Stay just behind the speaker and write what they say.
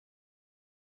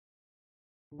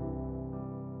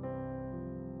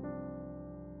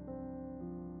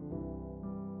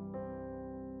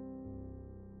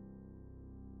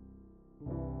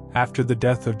After the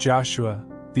death of Joshua,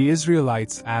 the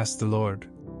Israelites asked the Lord,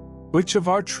 "Which of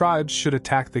our tribes should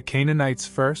attack the Canaanites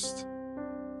first?"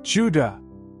 "Judah,"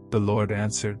 the Lord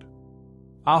answered.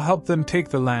 "I'll help them take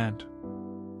the land."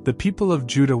 The people of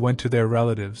Judah went to their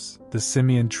relatives, the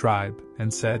Simeon tribe,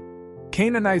 and said,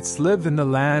 "Canaanites live in the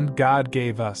land God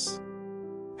gave us.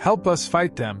 Help us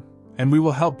fight them, and we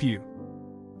will help you."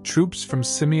 Troops from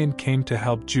Simeon came to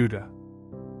help Judah.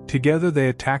 Together they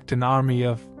attacked an army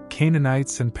of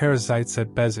Canaanites and Perizzites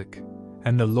at Bezek,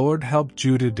 and the Lord helped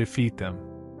Judah defeat them.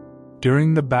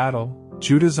 During the battle,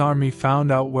 Judah's army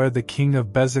found out where the king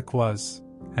of Bezek was,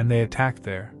 and they attacked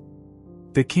there.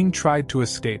 The king tried to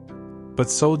escape, but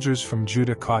soldiers from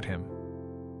Judah caught him.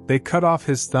 They cut off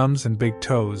his thumbs and big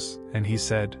toes, and he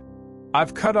said,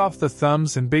 "I've cut off the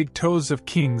thumbs and big toes of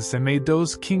kings and made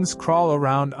those kings crawl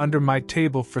around under my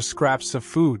table for scraps of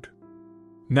food.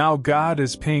 Now God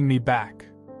is paying me back."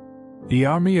 The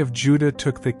army of Judah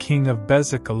took the king of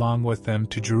Bezek along with them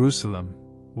to Jerusalem,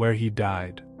 where he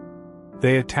died.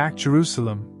 They attacked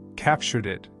Jerusalem, captured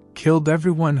it, killed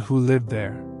everyone who lived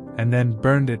there, and then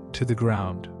burned it to the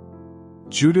ground.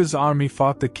 Judah's army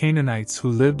fought the Canaanites who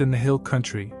lived in the hill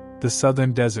country, the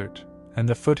southern desert, and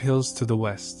the foothills to the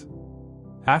west.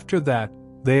 After that,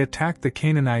 they attacked the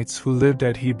Canaanites who lived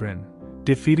at Hebron,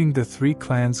 defeating the three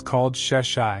clans called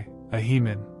Sheshai,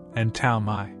 Ahiman, and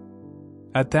Talmai.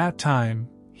 At that time,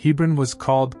 Hebron was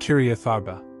called Kiriath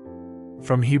Arba.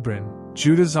 From Hebron,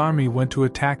 Judah's army went to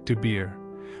attack Debir,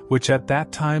 which at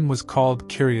that time was called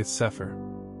Kiriath Sepher.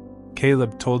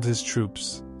 Caleb told his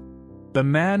troops, "The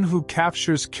man who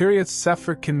captures Kiriath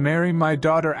Sepher can marry my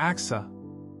daughter Aksa."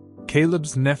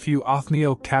 Caleb's nephew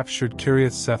Othniel captured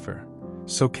Kiriath Sepher,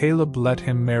 so Caleb let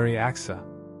him marry Aksa.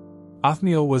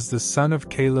 Othniel was the son of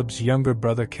Caleb's younger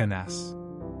brother Kenaz.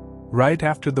 Right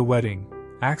after the wedding,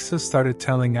 Aksa started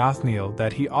telling Othniel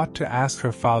that he ought to ask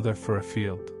her father for a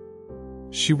field.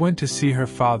 She went to see her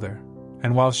father,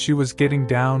 and while she was getting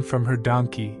down from her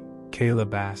donkey,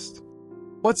 Caleb asked,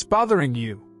 "What's bothering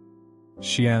you?"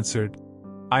 She answered,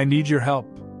 "I need your help.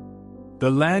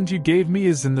 The land you gave me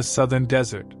is in the southern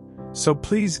desert, so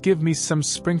please give me some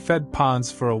spring-fed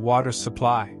ponds for a water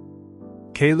supply."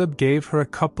 Caleb gave her a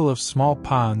couple of small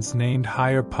ponds named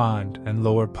Higher Pond and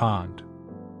Lower Pond.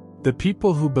 The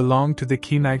people who belonged to the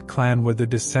Kenite clan were the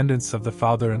descendants of the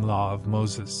father-in-law of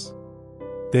Moses.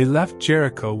 They left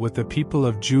Jericho with the people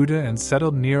of Judah and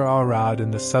settled near Arad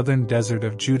in the southern desert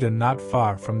of Judah, not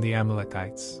far from the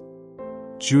Amalekites.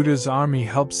 Judah's army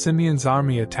helped Simeon's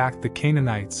army attack the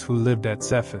Canaanites who lived at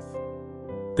Zephath.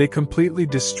 They completely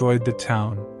destroyed the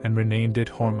town and renamed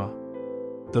it Hormah.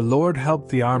 The Lord helped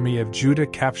the army of Judah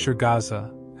capture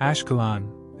Gaza, Ashkelon,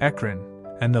 Ekron,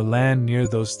 and the land near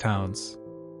those towns.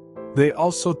 They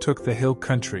also took the hill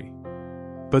country.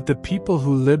 But the people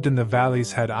who lived in the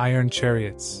valleys had iron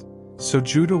chariots, so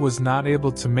Judah was not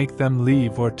able to make them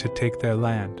leave or to take their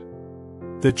land.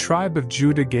 The tribe of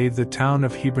Judah gave the town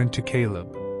of Hebron to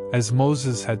Caleb, as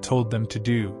Moses had told them to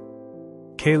do.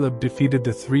 Caleb defeated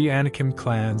the three Anakim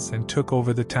clans and took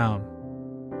over the town.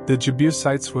 The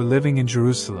Jebusites were living in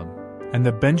Jerusalem, and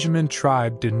the Benjamin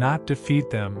tribe did not defeat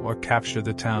them or capture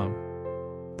the town.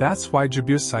 That's why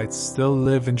Jebusites still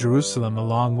live in Jerusalem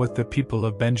along with the people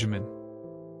of Benjamin.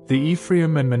 The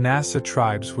Ephraim and Manasseh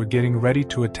tribes were getting ready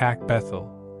to attack Bethel,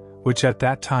 which at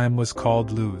that time was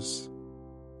called Luz.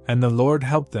 And the Lord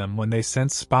helped them when they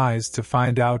sent spies to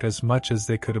find out as much as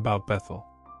they could about Bethel.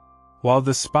 While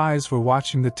the spies were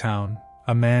watching the town,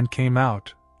 a man came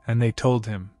out, and they told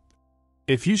him,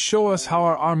 "If you show us how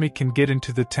our army can get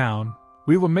into the town,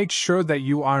 we will make sure that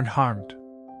you aren't harmed."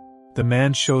 The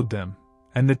man showed them,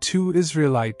 and the two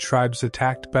Israelite tribes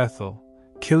attacked Bethel,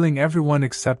 killing everyone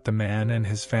except the man and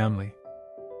his family.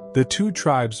 The two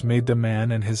tribes made the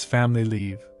man and his family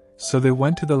leave, so they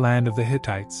went to the land of the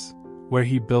Hittites, where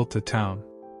he built a town.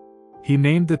 He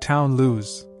named the town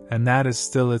Luz, and that is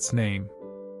still its name.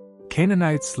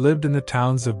 Canaanites lived in the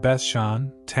towns of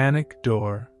Bethshan, Tanakh,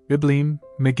 Dor, Ibleam,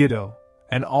 Megiddo,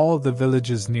 and all the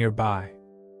villages nearby.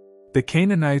 The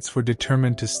Canaanites were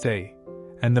determined to stay,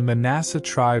 and the Manasseh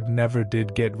tribe never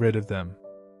did get rid of them.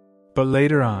 But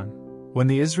later on, when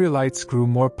the Israelites grew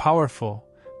more powerful,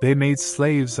 they made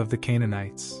slaves of the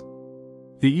Canaanites.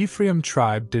 The Ephraim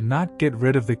tribe did not get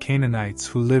rid of the Canaanites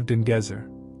who lived in Gezer,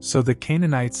 so the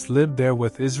Canaanites lived there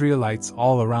with Israelites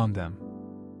all around them.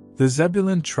 The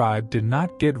Zebulun tribe did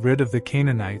not get rid of the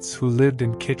Canaanites who lived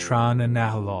in Kitron and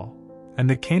Nahalol, and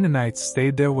the Canaanites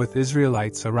stayed there with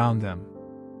Israelites around them.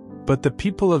 But the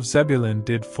people of Zebulun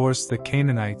did force the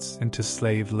Canaanites into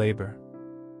slave labor.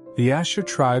 The Asher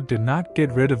tribe did not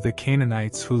get rid of the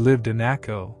Canaanites who lived in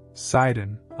Akko,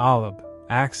 Sidon, Alab,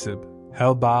 Aksib,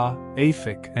 Helbah,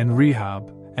 Aphek, and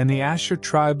Rehob, and the Asher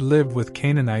tribe lived with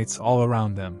Canaanites all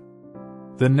around them.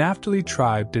 The Naphtali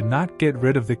tribe did not get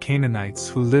rid of the Canaanites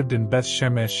who lived in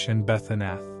Beth-Shemesh and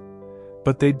Beth-Anath,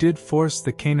 but they did force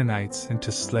the Canaanites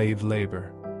into slave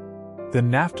labor. The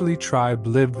Naphtali tribe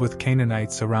lived with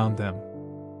Canaanites around them.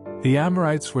 The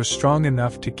Amorites were strong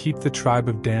enough to keep the tribe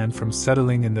of Dan from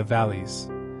settling in the valleys,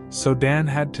 so Dan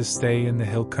had to stay in the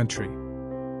hill country.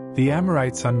 The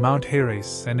Amorites on Mount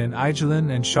Heres and in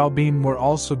Aijalon and Shalbim were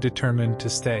also determined to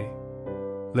stay.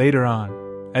 Later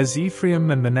on, as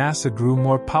Ephraim and Manasseh grew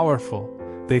more powerful,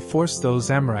 they forced those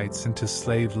Amorites into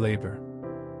slave labor.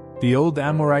 The old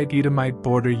Amorite-Edomite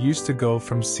border used to go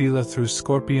from Selah through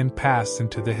Scorpion Pass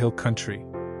into the hill country.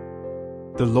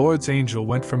 The Lord's angel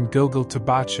went from Gilgal to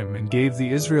Bochim and gave the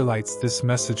Israelites this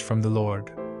message from the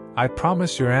Lord: I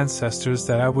promised your ancestors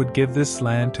that I would give this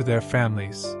land to their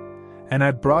families, and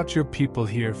I brought your people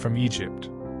here from Egypt.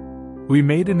 We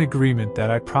made an agreement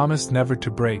that I promised never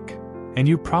to break, and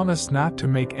you promised not to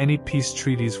make any peace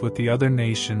treaties with the other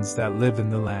nations that live in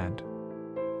the land.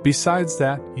 Besides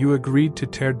that, you agreed to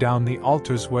tear down the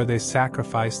altars where they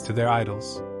sacrificed to their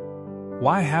idols.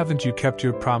 Why haven't you kept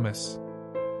your promise?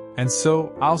 And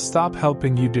so, I'll stop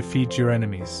helping you defeat your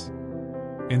enemies.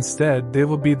 Instead, they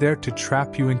will be there to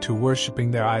trap you into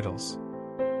worshipping their idols.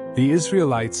 The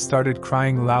Israelites started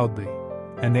crying loudly,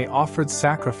 and they offered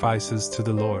sacrifices to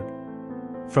the Lord.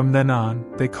 From then on,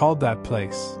 they called that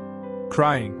place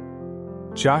Crying.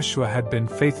 Joshua had been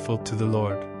faithful to the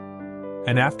Lord.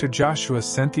 And after Joshua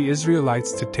sent the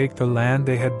Israelites to take the land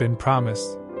they had been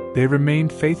promised, they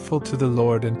remained faithful to the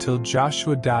Lord until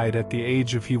Joshua died at the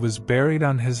age of he was buried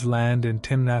on his land in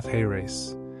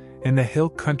Timnath-Heres, in the hill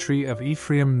country of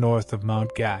Ephraim north of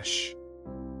Mount Gash.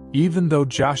 Even though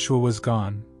Joshua was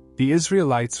gone, the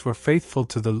Israelites were faithful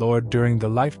to the Lord during the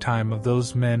lifetime of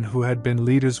those men who had been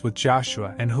leaders with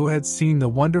Joshua and who had seen the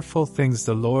wonderful things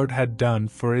the Lord had done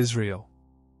for Israel.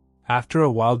 After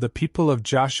a while, the people of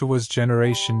Joshua's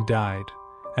generation died,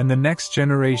 and the next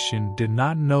generation did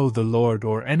not know the Lord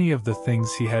or any of the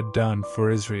things he had done for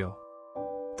Israel.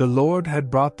 The Lord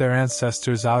had brought their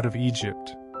ancestors out of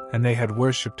Egypt, and they had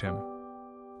worshipped him.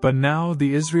 But now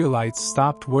the Israelites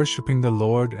stopped worshipping the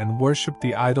Lord and worshipped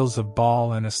the idols of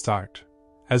Baal and Astarte,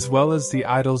 as well as the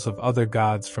idols of other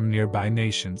gods from nearby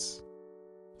nations.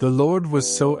 The Lord was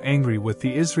so angry with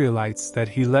the Israelites that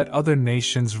he let other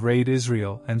nations raid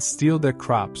Israel and steal their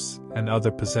crops and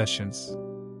other possessions.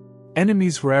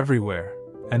 Enemies were everywhere,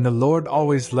 and the Lord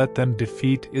always let them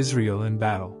defeat Israel in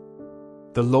battle.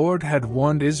 The Lord had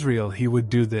warned Israel he would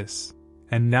do this,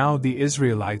 and now the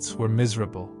Israelites were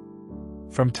miserable.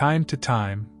 From time to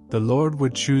time, the Lord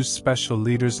would choose special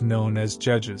leaders known as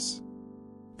judges.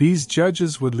 These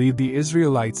judges would lead the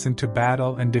Israelites into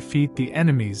battle and defeat the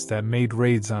enemies that made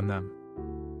raids on them.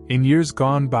 In years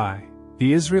gone by,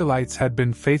 the Israelites had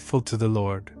been faithful to the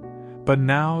Lord, but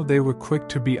now they were quick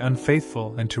to be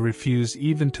unfaithful and to refuse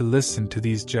even to listen to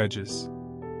these judges.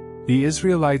 The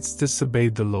Israelites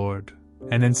disobeyed the Lord,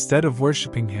 and instead of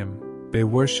worshipping him, they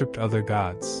worshipped other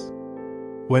gods.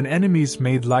 When enemies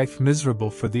made life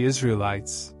miserable for the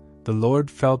Israelites, the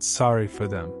Lord felt sorry for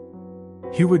them.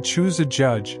 He would choose a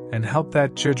judge and help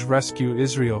that judge rescue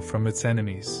Israel from its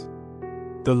enemies.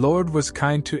 The Lord was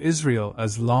kind to Israel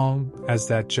as long as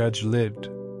that judge lived.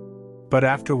 But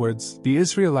afterwards, the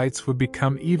Israelites would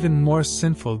become even more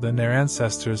sinful than their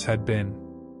ancestors had been.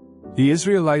 The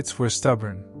Israelites were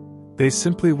stubborn. They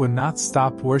simply would not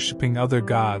stop worshipping other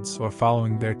gods or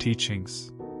following their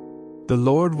teachings. The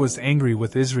Lord was angry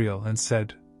with Israel and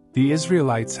said, "The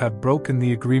Israelites have broken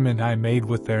the agreement I made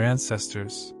with their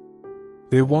ancestors.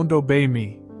 They won't obey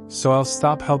me, so I'll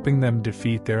stop helping them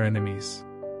defeat their enemies."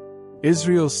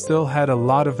 Israel still had a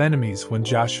lot of enemies when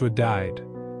Joshua died,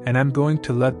 and I'm going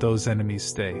to let those enemies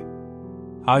stay.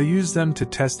 I'll use them to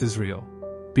test Israel,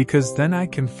 because then I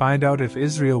can find out if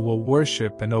Israel will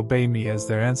worship and obey me as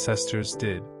their ancestors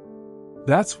did.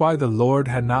 That's why the Lord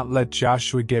had not let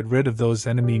Joshua get rid of those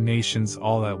enemy nations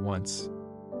all at once.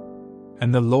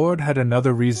 And the Lord had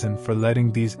another reason for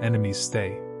letting these enemies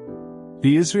stay.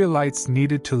 The Israelites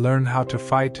needed to learn how to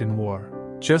fight in war,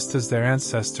 just as their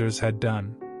ancestors had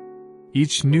done.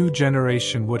 Each new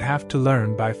generation would have to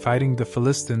learn by fighting the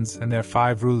Philistines and their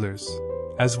 5 rulers,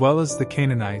 as well as the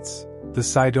Canaanites, the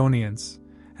Sidonians,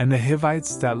 and the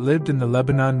Hivites that lived in the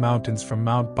Lebanon mountains from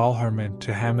Mount Baal-Hermon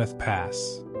to Hamath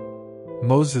Pass.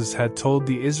 Moses had told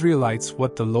the Israelites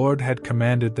what the Lord had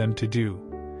commanded them to do,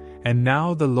 And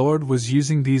now the Lord was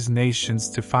using these nations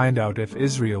to find out if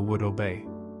Israel would obey.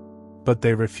 But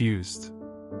they refused.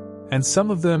 And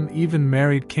some of them even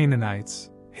married Canaanites,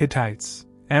 Hittites,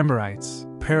 Amorites,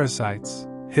 Perizzites,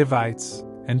 Hivites,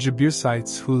 and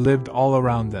Jebusites who lived all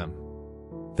around them.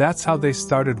 That's how they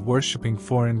started worshipping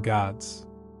foreign gods.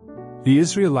 The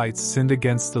Israelites sinned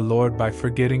against the Lord by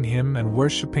forgetting Him and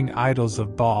worshipping idols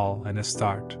of Baal and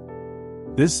Astarte.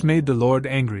 This made the Lord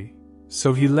angry,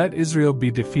 so He let Israel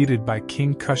be defeated by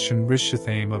King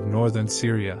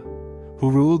kingdom.ㅡㅡㅡㅡㅡㅡㅡㅡㅡㅡㅡㅡㅡㅡ,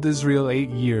 who ruled Israel 8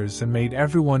 years and made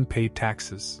everyone pay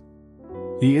taxes.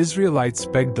 The Israelites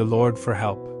begged the Lord for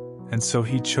help, and so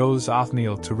He chose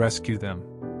Othniel to rescue them.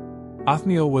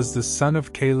 Othniel was the son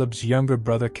of Caleb's younger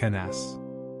brother Kenaz.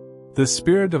 The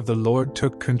Spirit of the Lord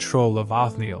took control of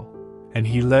Othniel, and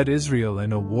he led Israel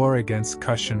in a war against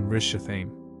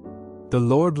kingdom.ㅡㅡㅡㅡㅡㅡㅡ. The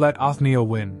Lord let Othniel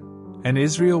win, and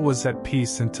Israel was at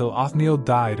peace until Othniel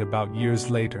died about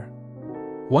years later.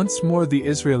 Once more the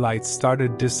Israelites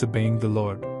started disobeying the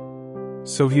Lord.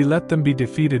 So He let them be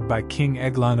defeated by King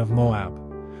Eglon of Moab,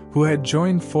 who had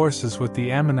joined forces with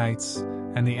the Ammonites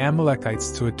and the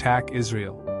Amalekites to attack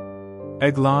Israel.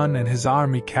 Eglon and his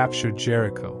army captured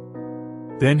Jericho.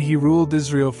 Then he ruled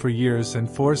Israel for years and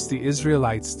forced the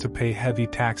Israelites to pay heavy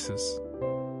taxes.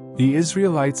 The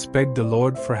Israelites begged the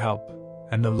Lord for help,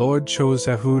 and the Lord chose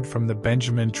Ehud from the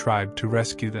Benjamin tribe to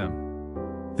rescue them.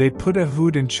 They put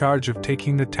Ehud in charge of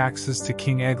taking the taxes to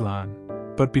King Eglon,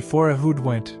 but before Ehud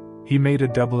went, he made a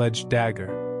double-edged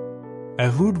dagger.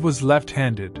 Ehud was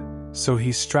left-handed, so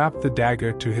he strapped the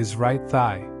dagger to his right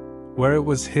thigh, where it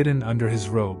was hidden under his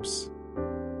robes.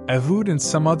 Ehud and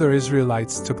some other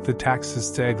Israelites took the taxes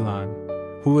to Eglon,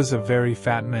 who was a very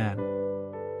fat man.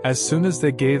 As soon as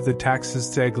they gave the taxes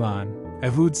to Eglon,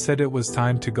 Ehud said it was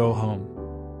time to go home.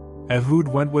 Ehud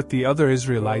went with the other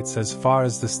Israelites as far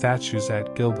as the statues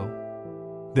at Gilgal.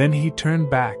 Then he turned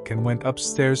back and went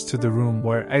upstairs to the room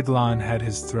where Eglon had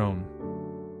his throne.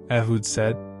 Ehud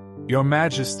said, "Your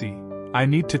Majesty, I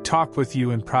need to talk with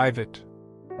you in private."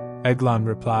 Eglon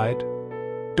replied,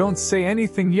 "Don't say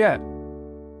anything yet."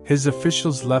 His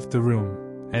officials left the room,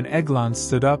 and Eglon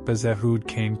stood up as Ehud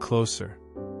came closer.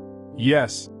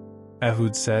 "Yes,"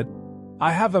 Ehud said,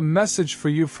 "I have a message for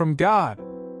you from God."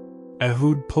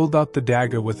 Ehud pulled out the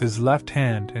dagger with his left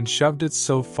hand and shoved it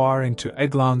so far into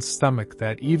Eglon's stomach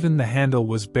that even the handle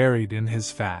was buried in his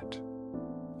fat.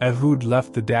 Ehud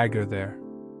left the dagger there.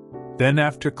 Then,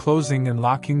 after closing and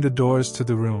locking the doors to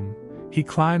the room, he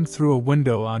climbed through a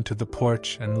window onto the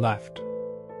porch and left.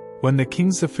 When the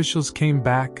king's officials came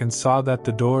back and saw that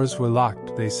the doors were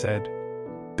locked, they said,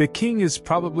 "The king is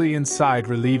probably inside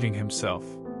relieving himself."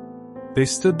 They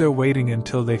stood there waiting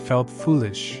until they felt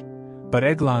foolish, but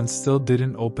Eglon still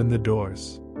didn't open the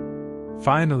doors.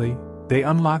 Finally, they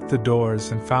unlocked the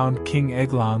doors and found King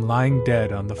Eglon lying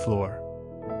dead on the floor.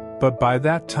 But by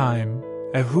that time,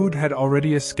 Ehud had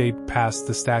already escaped past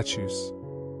the statues.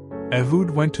 Ehud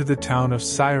went to the town of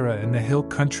Sirah in the hill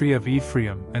country of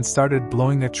Ephraim and started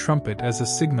blowing a trumpet as a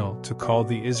signal to call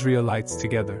the Israelites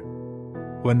together.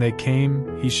 When they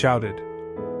came, he shouted,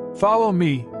 "Follow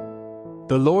me!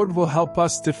 The Lord will help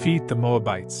us defeat the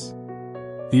Moabites."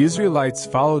 The Israelites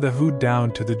followed Ehud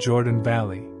down to the Jordan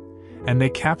Valley, and they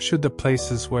captured the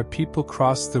places where people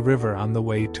crossed the river on the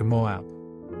way to Moab.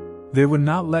 They would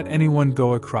not let anyone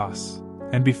go across,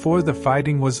 and before the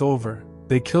fighting was over,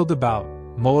 they killed about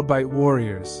Moabite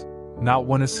warriors. Not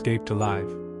one escaped alive.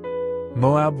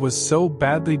 Moab was so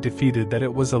badly defeated that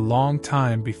it was a long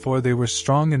time before they were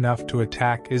strong enough to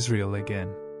attack Israel again.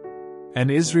 And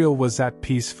Israel was at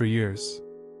peace for years.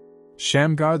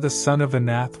 Shamgar the son of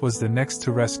Anath was the next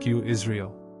to rescue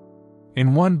Israel.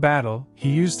 In one battle, he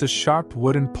used a sharp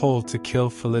wooden pole to kill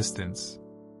Philistines.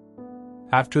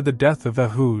 After the death of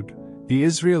Ehud, the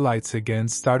Israelites again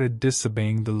started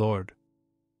disobeying the Lord.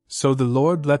 So the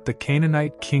Lord let the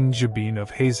Canaanite king Jabin of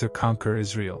Hazor conquer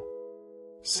Israel.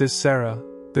 Sisera,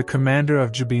 the commander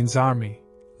of Jabin's army,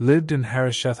 lived in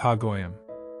Harosheth Hagoyim.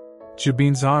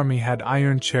 Jabin's army had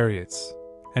iron chariots,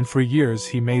 and for years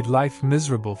he made life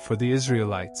miserable for the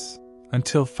Israelites,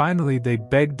 until finally they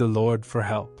begged the Lord for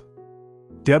help.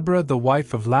 Deborah, the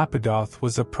wife of Lapidoth,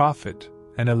 was a prophet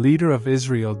and a leader of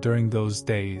Israel during those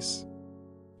days.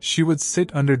 She would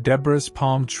sit under Deborah's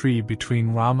palm tree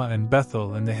between Ramah and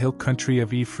Bethel in the hill country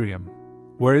of Ephraim,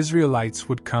 where Israelites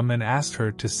would come and ask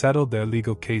her to settle their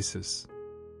legal cases.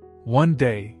 One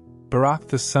day, Barak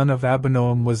the son of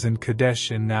Abinoam was in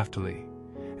Kadesh in Naphtali,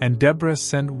 and Deborah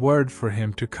sent word for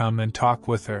him to come and talk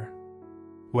with her.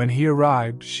 When he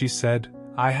arrived, she said,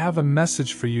 "I have a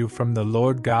message for you from the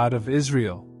Lord God of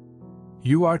Israel.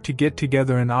 You are to get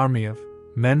together an army of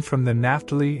men from the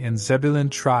Naphtali and Zebulun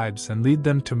tribes and lead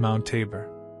them to Mount Tabor.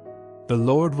 The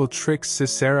Lord will trick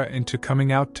Sisera into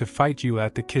coming out to fight you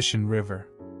at the Kishon River.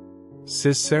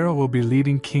 Sisera will be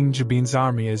leading King Jabin's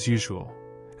army as usual,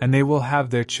 and they will have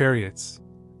their chariots,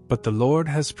 but the Lord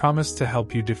has promised to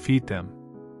help you defeat them."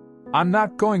 "I'm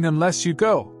not going unless you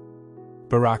go,"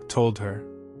 Barak told her.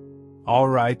 "All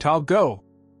right, I'll go,"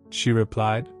 she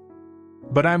replied.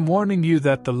 "But I'm warning you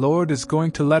that the Lord is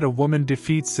going to let a woman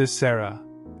defeat Sisera,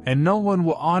 and no one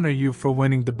will honor you for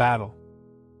winning the battle."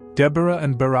 Deborah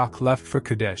and Barak left for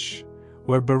Kadesh,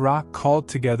 where Barak called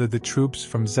together the troops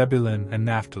from Zebulun and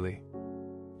Naphtali.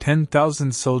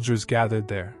 10,000 soldiers gathered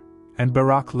there, and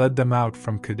Barak led them out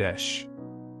from Kadesh.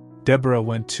 Deborah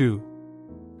went too.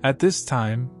 At this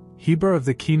time, Heber of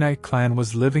the Kenite clan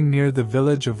was living near the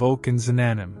village of Ok in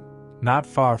Zananim, not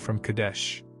far from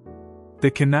Kadesh.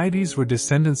 The Kenites were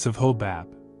descendants of Hobab,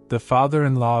 the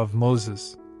father-in-law of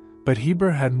Moses, but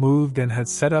Heber had moved and had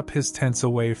set up his tents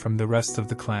away from the rest of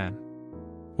the clan.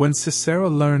 When Sisera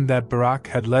learned that Barak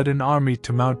had led an army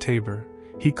to Mount Tabor,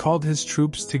 he called his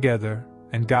troops together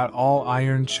and got all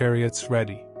iron chariots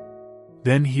ready.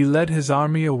 Then he led his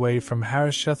army away from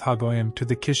Harosheth Hagoyim to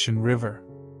the Kishon River.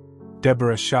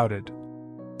 Deborah shouted,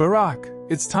 "Barak,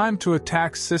 it's time to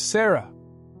attack Sisera!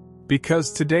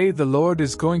 Because today the Lord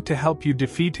is going to help you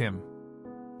defeat him.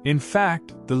 In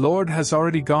fact, the Lord has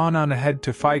already gone on ahead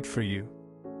to fight for you."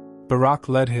 Barak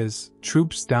led his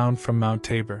troops down from Mount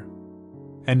Tabor.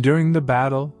 And during the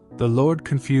battle, the Lord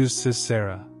confused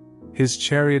Sisera, his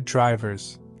chariot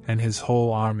drivers, and his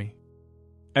whole army.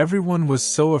 Everyone was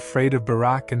so afraid of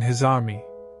Barak and his army,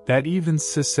 that even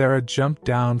Sisera jumped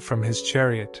down from his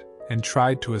chariot and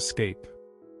tried to escape.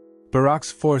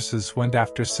 Barak's forces went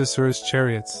after Sisera's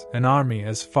chariots and army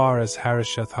as far as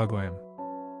Harosheth Hagoyim.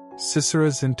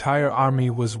 Sisera's entire army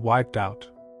was wiped out.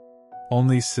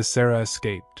 Only Sisera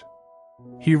escaped.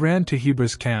 He ran to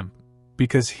Heber's camp,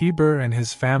 because Heber and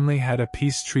his family had a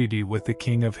peace treaty with the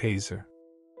king of Hazor.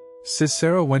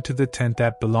 Sisera went to the tent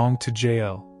that belonged to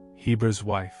Jael, Heber's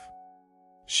wife.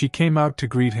 She came out to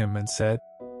greet him and said,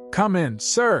 "Come in,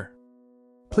 sir!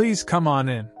 Please come on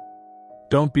in.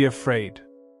 Don't be afraid."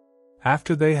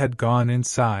 After they had gone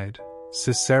inside,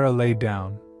 Sisera lay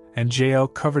down, and Jael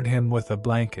covered him with a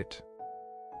blanket.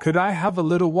 "Could I have a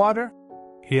little water?"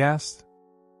 he asked.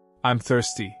 "I'm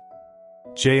thirsty."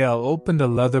 Jael opened a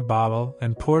leather bottle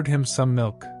and poured him some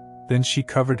milk, then she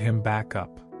covered him back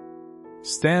up.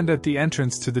 "Stand at the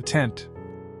entrance to the tent,"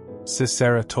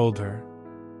 Sisera told her.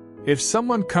 "If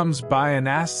someone comes by and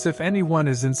asks if anyone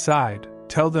is inside,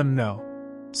 tell them no."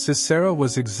 Sisera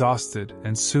was exhausted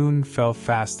and soon fell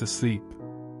fast asleep.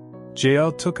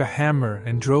 Jael took a hammer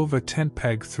and drove a tent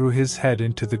peg through his head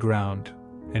into the ground,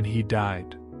 and he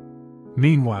died.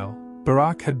 Meanwhile,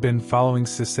 Barak had been following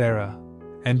Sisera,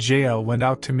 and Jael went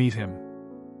out to meet him.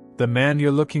 "The man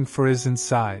you're looking for is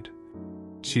inside,"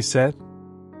 she said.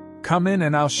 "Come in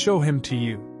and I'll show him to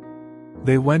you."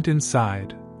 They went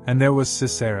inside, and there was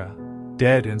Sisera,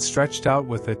 dead and stretched out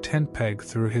with a tent peg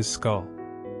through his skull.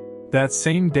 That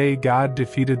same day God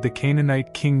defeated the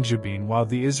Canaanite king Jabin while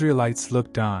the Israelites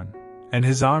looked on, and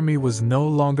his army was no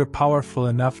longer powerful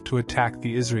enough to attack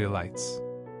the Israelites.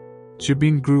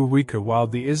 Jabin grew weaker while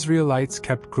the Israelites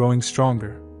kept growing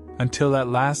stronger, until at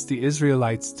last the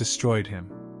Israelites destroyed him.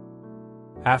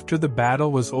 After the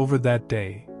battle was over that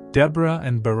day, Deborah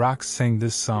and Barak sang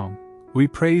this song, "We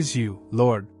praise you,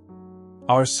 Lord.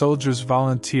 Our soldiers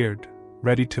volunteered,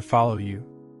 ready to follow you.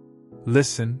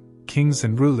 Listen, kings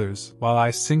and rulers, while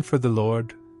I sing for the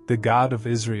Lord, the God of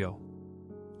Israel.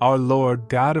 Our Lord,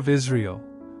 God of Israel,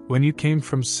 when you came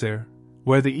from Seir,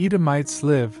 where the Edomites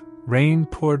live, rain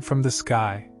poured from the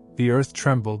sky, the earth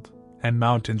trembled, and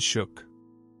mountains shook.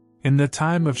 In the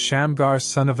time of Shamgar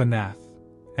son of Anath,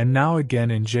 and now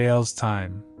again in Jael's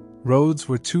time, roads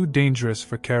were too dangerous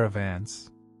for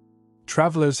caravans.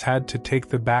 Travelers had to take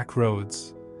the back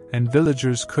roads, and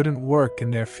villagers couldn't work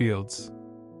in their fields.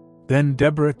 Then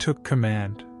Deborah took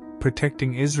command,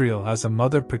 protecting Israel as a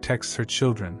mother protects her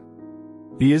children.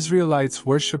 The Israelites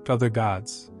worshipped other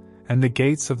gods, and the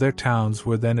gates of their towns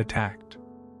were then attacked.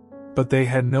 But they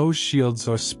had no shields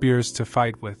or spears to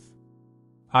fight with.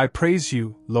 I praise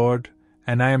you, Lord,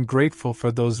 and I am grateful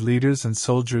for those leaders and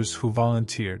soldiers who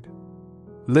volunteered.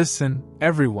 Listen,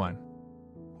 everyone.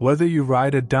 Whether you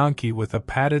ride a donkey with a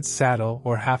padded saddle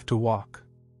or have to walk,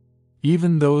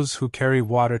 even those who carry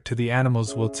water to the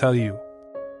animals will tell you,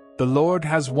 the Lord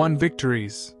has won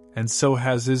victories, and so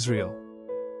has Israel.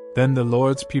 Then the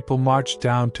Lord's people marched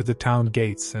down to the town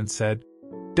gates and said,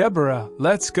 Deborah,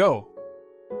 let's go.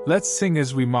 Let's sing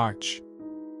as we march.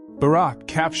 Barak,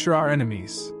 capture our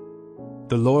enemies.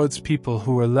 The Lord's people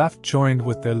who were left joined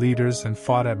with their leaders and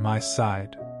fought at my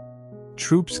side.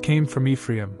 Troops came from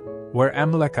Ephraim, where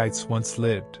Amalekites once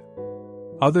lived.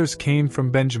 Others came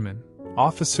from Benjamin.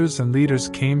 Officers and leaders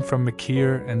came from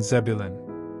Machir and Zebulun.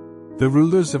 The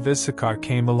rulers of Issachar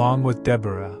came along with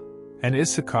Deborah, and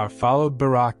Issachar followed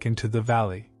Barak into the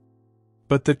valley.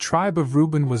 But the tribe of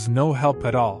Reuben was no help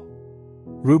at all.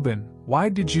 Reuben, why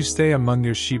did you stay among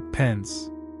your sheep pens?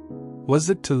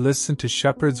 Was it to listen to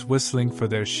shepherds whistling for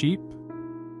their sheep?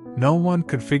 No one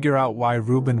could figure out why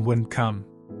Reuben wouldn't come.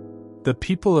 The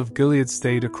people of Gilead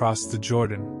stayed across the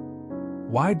Jordan.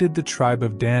 Why did the tribe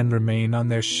of Dan remain on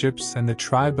their ships and the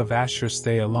tribe of Asher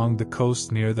stay along the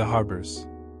coast near the harbors?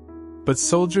 But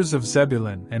soldiers of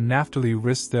Zebulun and Naphtali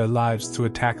risked their lives to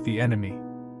attack the enemy.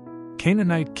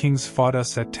 Canaanite kings fought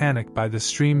us at Tanakh by the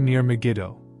stream near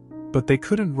Megiddo, but they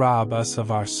couldn't rob us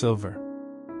of our silver.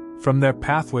 From their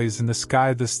pathways in the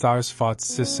sky the stars fought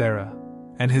Sisera,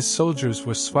 and his soldiers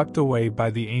were swept away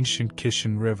by the ancient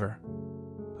Kishon River.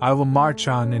 I will march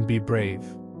on and be brave.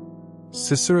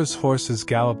 Sisera's horses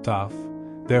galloped off,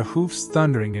 their hoofs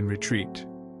thundering in retreat.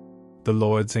 The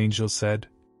Lord's angel said,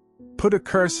 "Put a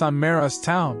curse on Merah's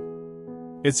town."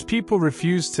 Its people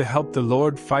refused to help the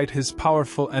Lord fight his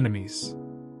powerful enemies.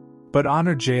 But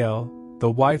honor Jael,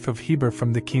 the wife of Heber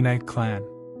from the Kenite clan.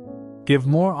 Give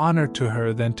more honor to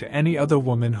her than to any other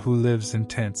woman who lives in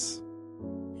tents.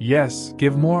 Yes,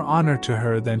 give more honor to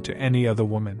her than to any other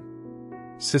woman.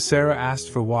 Sisera asked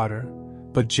for water,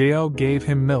 but Jael gave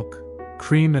him milk,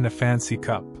 cream in a fancy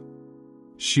cup.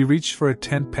 She reached for a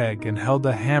tent peg and held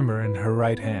a hammer in her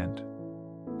right hand.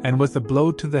 And with a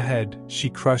blow to the head,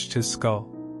 she crushed his skull.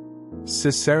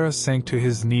 Sisera sank to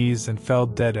his knees and fell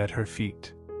dead at her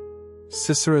feet.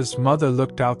 Sisera's mother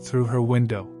looked out through her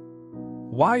window.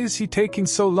 "Why is he taking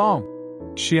so long?"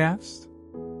 she asked.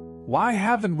 "Why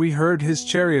haven't we heard his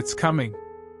chariots coming?"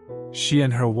 She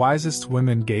and her wisest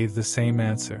women gave the same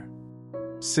answer.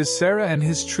 "Sisera and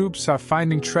his troops are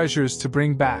finding treasures to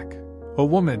bring back, a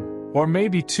woman, or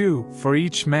maybe two, for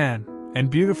each man, and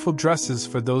beautiful dresses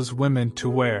for those women to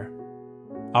wear.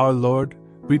 Our Lord,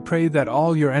 we pray that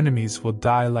all your enemies will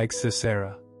die like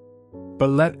Sisera. But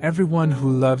let everyone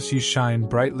who loves you shine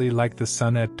brightly like the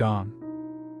sun at dawn."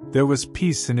 There was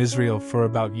peace in Israel for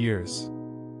about years.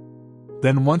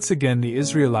 Then once again the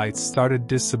Israelites started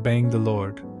disobeying the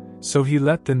Lord, so he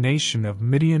let the nation of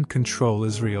Midian control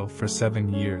Israel for 7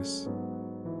 years.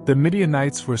 The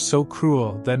Midianites were so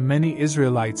cruel that many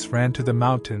Israelites ran to the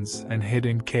mountains and hid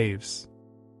in caves.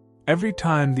 Every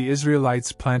time the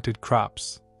Israelites planted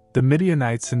crops, the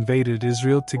Midianites invaded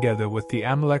Israel together with the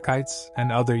Amalekites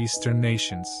and other eastern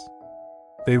nations.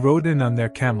 They rode in on their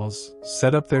camels,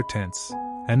 set up their tents,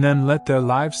 and then let their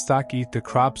livestock eat the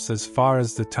crops as far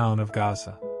as the town of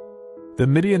Gaza. The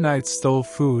Midianites stole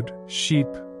food, sheep,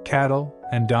 cattle,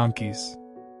 and donkeys.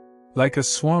 Like a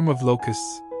swarm of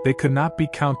locusts, they could not be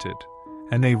counted,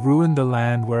 and they ruined the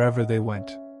land wherever they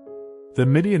went. The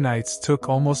Midianites took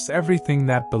almost everything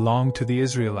that belonged to the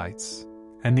Israelites,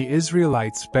 and the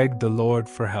Israelites begged the Lord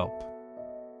for help.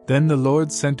 Then the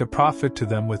Lord sent a prophet to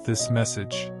them with this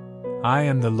message: "I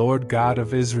am the Lord God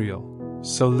of Israel,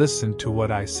 so listen to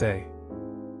what I say.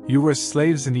 You were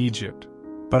slaves in Egypt,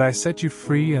 but I set you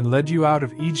free and led you out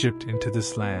of Egypt into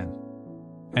this land.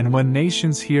 And when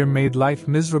nations here made life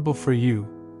miserable for you,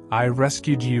 I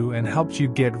rescued you and helped you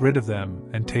get rid of them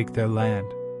and take their land.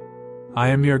 I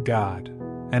am your God,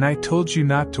 and I told you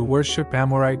not to worship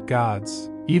Amorite gods,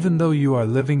 even though you are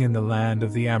living in the land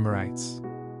of the Amorites.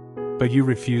 But you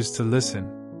refused to listen.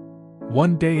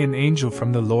 One day an angel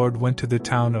from the Lord went to the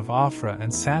town of Ophrah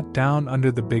and sat down under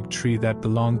the big tree that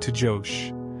belonged to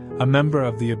Joash, a member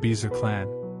of the Abiezer clan.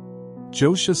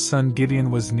 Joash's son Gideon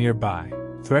was nearby,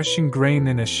 threshing grain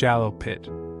in a shallow pit,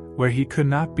 where he could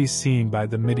not be seen by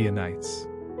the Midianites.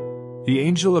 The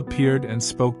angel appeared and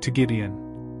spoke to Gideon.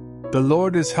 "The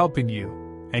Lord is helping you,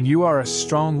 and you are a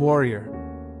strong warrior."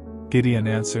 Gideon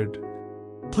answered,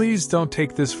 "Please don't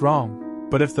take this wrong,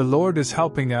 but if the Lord is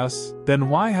helping us, then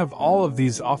why have all of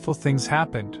these awful things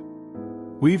happened?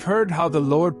 We've heard how the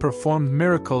Lord performed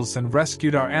miracles and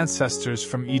rescued our ancestors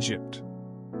from Egypt.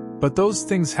 But those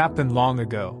things happened long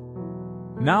ago.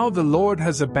 Now the Lord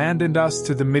has abandoned us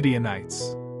to the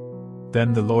Midianites."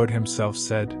 Then the Lord himself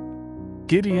said,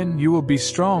 "Gideon, you will be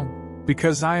strong,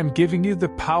 because I am giving you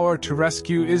the power to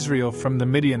rescue Israel from the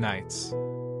Midianites."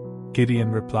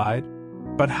 Gideon replied,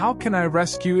 "But how can I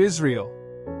rescue Israel?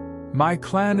 My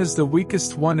clan is the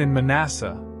weakest one in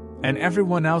Manasseh, and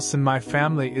everyone else in my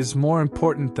family is more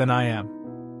important than I am."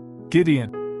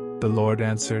 "Gideon," the Lord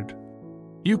answered,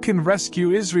 "you can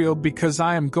rescue Israel because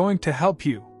I am going to help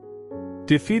you.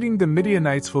 Defeating the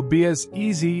Midianites will be as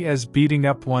easy as beating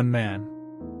up one man.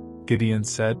 Gideon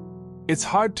said, It's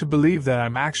hard to believe that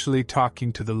I'm actually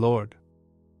talking to the Lord.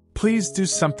 Please do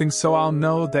something so I'll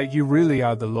know that you really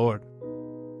are the Lord.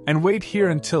 And wait here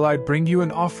until I bring you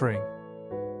an offering.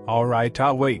 All right,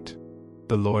 I'll wait,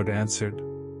 the Lord answered.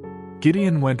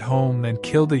 Gideon went home and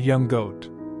killed a young goat,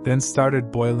 then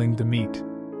started boiling the meat.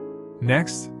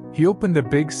 Next, he opened a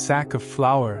big sack of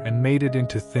flour and made it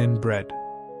into thin bread.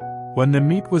 When the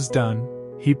meat was done,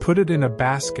 he put it in a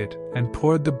basket and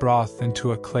poured the broth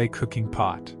into a clay cooking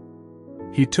pot.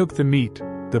 He took the meat,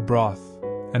 the broth,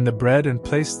 and the bread and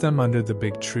placed them under the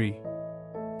big tree.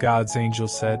 God's angel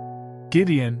said,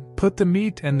 Gideon, put the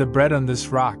meat and the bread on this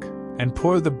rock, and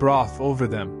pour the broth over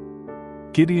them.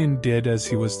 Gideon did as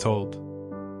he was told.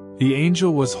 The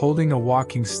angel was holding a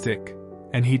walking stick,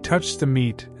 and he touched the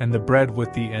meat and the bread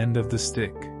with the end of the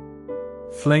stick.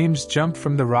 Flames jumped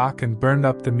from the rock and burned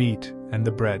up the meat and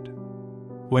the bread.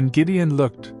 When Gideon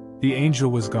looked, the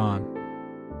angel was gone.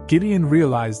 Gideon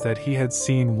realized that he had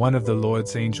seen one of the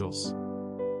Lord's angels.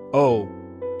 Oh,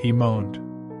 he moaned.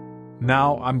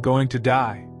 Now I'm going to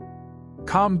die.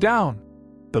 Calm down,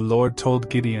 the Lord told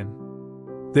Gideon.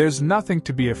 There's nothing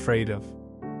to be afraid of.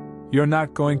 You're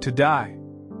not going to die.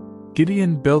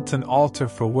 Gideon built an altar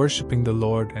for worshiping the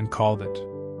Lord and called it,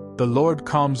 The Lord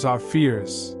Calms Our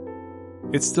Fears.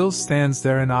 It still stands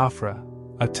there in Ophrah,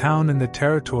 a town in the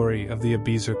territory of the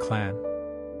Abiezer clan.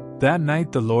 That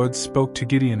night the Lord spoke to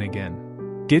Gideon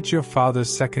again. Get your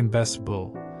father's second best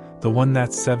bull, the one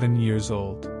that's 7 years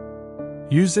old.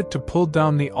 Use it to pull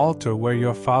down the altar where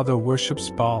your father worships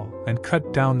Baal and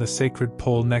cut down the sacred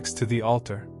pole next to the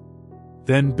altar.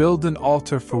 Then build an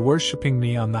altar for worshipping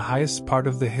me on the highest part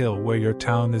of the hill where your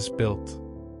town is built.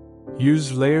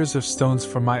 Use layers of stones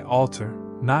for my altar,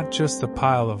 not just a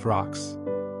pile of rocks.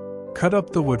 Cut up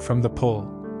the wood from the pole,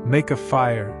 make a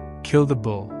fire, kill the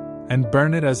bull, and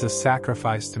burn it as a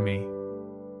sacrifice to me.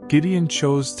 Gideon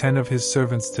chose 10 of his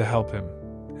servants to help him,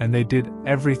 and they did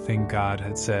everything God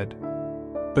had said.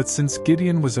 But since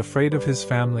Gideon was afraid of his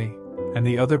family and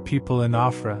the other people in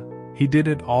Ophrah, he did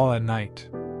it all at night.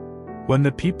 When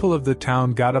the people of the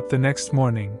town got up the next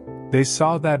morning, they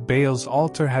saw that Baal's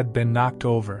altar had been knocked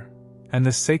over, and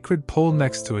the sacred pole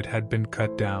next to it had been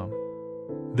cut down.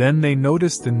 Then they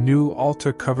noticed a new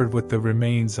altar covered with the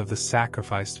remains of the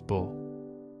sacrificed bull.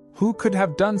 Who could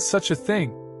have done such a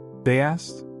thing? They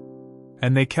asked.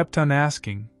 And they kept on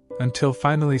asking, until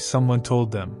finally someone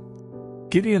told them.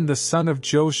 Gideon the son of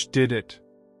Joash did it.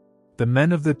 The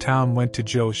men of the town went to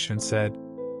Joash and said,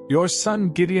 Your son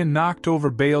Gideon knocked over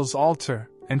Baal's altar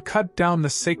and cut down the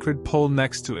sacred pole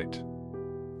next to it.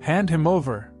 Hand him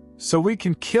over, so we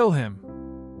can kill him.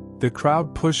 The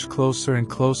crowd pushed closer and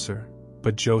closer,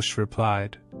 but Joash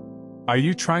replied, Are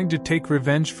you trying to take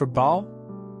revenge for Baal?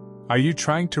 Are you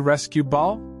trying to rescue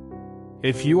Baal?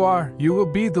 If you are, you will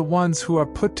be the ones who are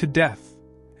put to death,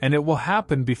 and it will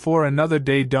happen before another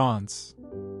day dawns.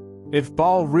 If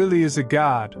Baal really is a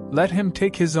god, let him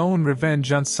take his own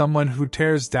revenge on someone who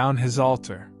tears down his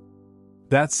altar.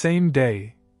 That same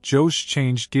day, Joash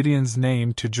changed Gideon's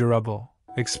name to Jerubbaal,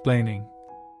 explaining,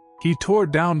 He tore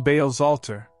down Baal's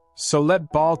altar, so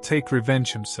let Baal take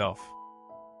revenge himself.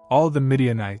 All the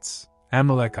Midianites,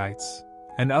 Amalekites,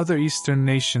 and other eastern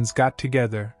nations got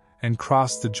together and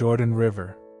crossed the Jordan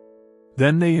River.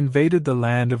 Then they invaded the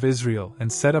land of Israel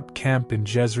and set up camp in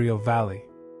Jezreel Valley.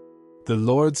 The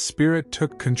Lord's Spirit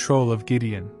took control of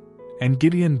Gideon, and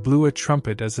Gideon blew a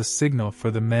trumpet as a signal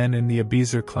for the men in the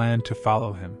Abiezer clan to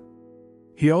follow him.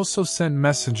 He also sent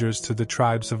messengers to the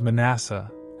tribes of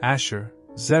Manasseh, Asher,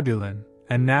 Zebulun,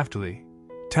 and Naphtali,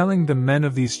 telling the men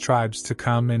of these tribes to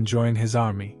come and join his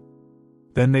army.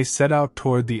 Then they set out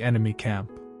toward the enemy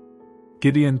camp.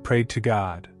 Gideon prayed to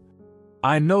God,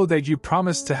 I know that you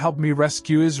promised to help me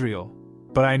rescue Israel,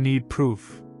 but I need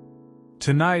proof.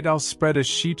 Tonight I'll spread a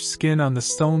sheep's skin on the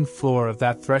stone floor of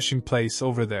that threshing place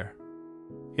over there.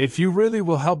 If you really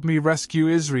will help me rescue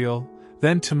Israel,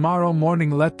 then tomorrow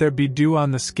morning let there be dew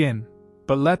on the skin,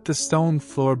 but let the stone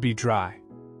floor be dry.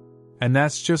 And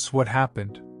that's just what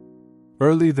happened.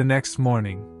 Early the next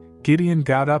morning, Gideon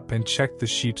got up and checked the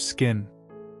sheep's skin.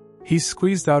 He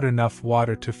squeezed out enough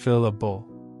water to fill a bowl.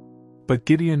 But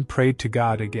Gideon prayed to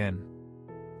God again.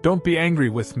 Don't be angry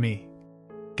with me,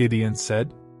 Gideon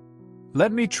said.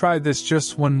 Let me try this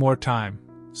just one more time,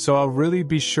 so I'll really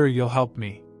be sure you'll help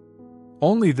me.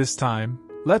 Only this time,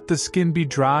 let the skin be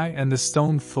dry and the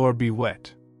stone floor be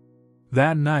wet.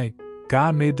 That night,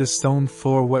 God made the stone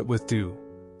floor wet with dew,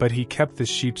 but he kept the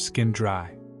sheepskin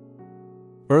dry.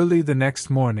 Early the next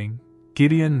morning,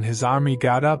 Gideon and his army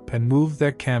got up and moved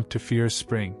their camp to Fear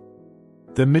Spring.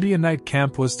 The Midianite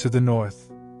camp was to the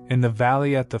north, in the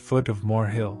valley at the foot of More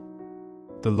Hill.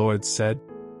 The Lord said,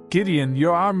 "Gideon,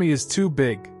 your army is too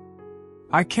big.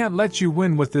 I can't let you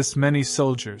win with this many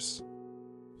soldiers.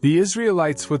 The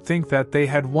Israelites would think that they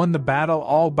had won the battle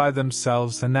all by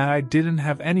themselves and that I didn't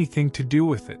have anything to do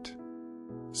with it.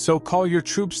 So call your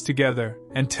troops together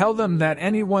and tell them that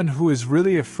anyone who is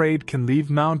really afraid can leave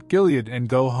Mount Gilead and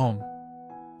go home."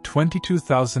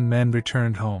 22,000 men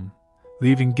returned home,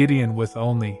 leaving Gideon with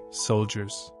only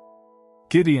soldiers.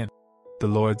 "Gideon," the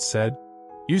Lord said,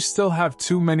 "you still have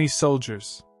too many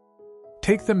soldiers.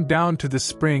 Take them down to the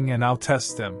spring and I'll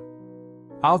test them.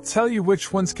 I'll tell you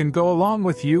which ones can go along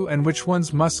with you and which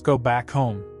ones must go back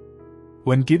home."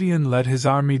 When Gideon led his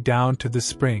army down to the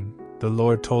spring, the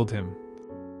Lord told him,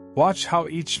 "Watch how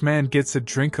each man gets a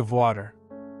drink of water.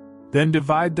 Then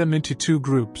divide them into 2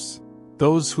 groups,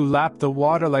 those who lap the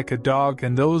water like a dog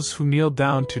and those who kneel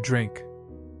down to drink."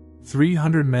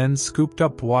 300 men scooped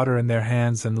up water in their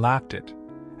hands and lapped it,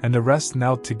 and the rest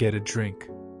knelt to get a drink.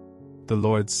 The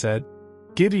Lord said,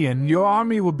 "Gideon, your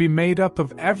army will be made up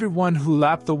of everyone who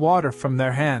lapped the water from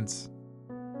their hands.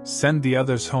 Send the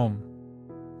others home.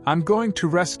 I'm going to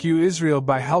rescue Israel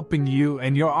by helping you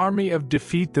and your army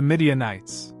defeat the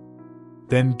Midianites."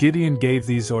 Then Gideon gave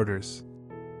these orders: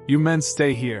 "You men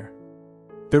stay here.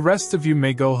 The rest of you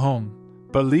may go home,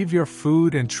 but leave your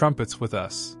food and trumpets with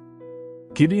us."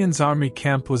 Gideon's army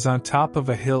camp was on top of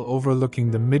a hill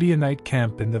overlooking the Midianite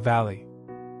camp in the valley.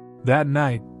 That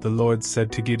night, the Lord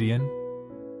said to Gideon,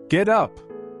 "Get up!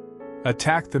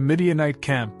 Attack the Midianite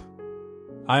camp.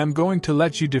 I am going to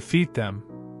let you defeat them,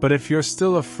 but if you're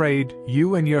still afraid,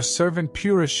 you and your servant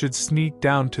Purah should sneak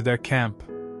down to their camp.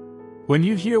 When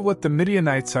you hear what the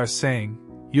Midianites are saying,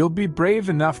 you'll be brave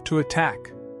enough to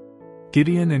attack."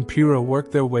 Gideon and Purah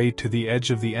worked their way to the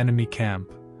edge of the enemy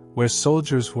camp, where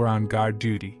soldiers were on guard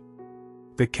duty.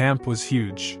 The camp was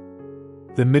huge.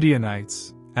 The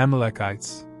Midianites,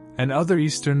 Amalekites, and other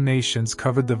eastern nations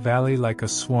covered the valley like a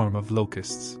swarm of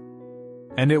locusts.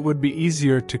 And it would be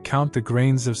easier to count the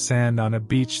grains of sand on a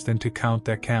beach than to count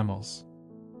their camels.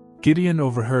 Gideon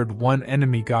overheard one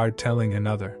enemy guard telling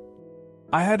another,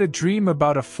 "I had a dream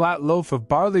about a flat loaf of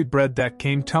barley bread that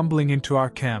came tumbling into our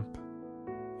camp.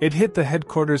 It hit the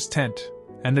headquarters tent,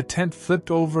 and the tent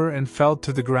flipped over and fell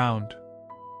to the ground."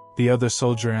 The other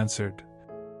soldier answered,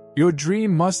 "Your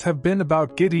dream must have been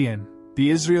about Gideon, the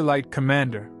Israelite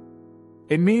commander.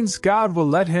 It means God will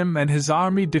let him and his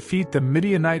army defeat the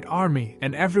Midianite army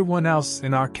and everyone else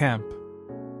in our camp."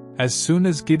 As soon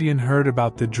as Gideon heard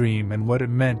about the dream and what it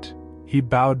meant, he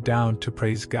bowed down to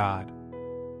praise God.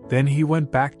 Then he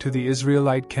went back to the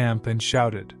Israelite camp and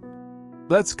shouted,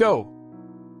 "Let's go!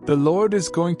 The Lord is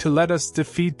going to let us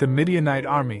defeat the Midianite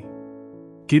army."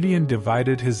 Gideon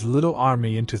divided his little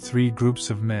army into 3 groups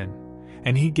of men,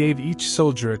 and he gave each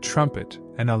soldier a trumpet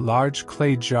and a large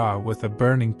clay jar with a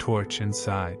burning torch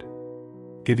inside.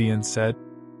 Gideon said,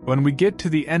 "When we get to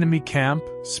the enemy camp,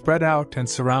 spread out and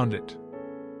surround it.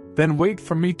 Then wait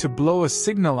for me to blow a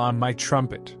signal on my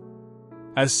trumpet.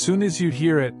 As soon as you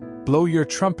hear it, blow your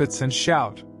trumpets and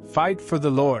shout, 'Fight for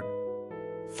the Lord!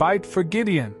 Fight for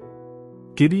Gideon!'"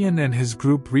 Gideon and his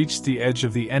group reached the edge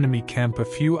of the enemy camp a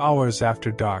few hours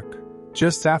after dark,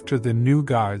 just after the new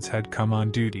guards had come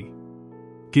on duty.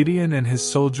 Gideon and his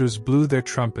soldiers blew their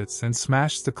trumpets and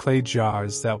smashed the clay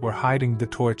jars that were hiding the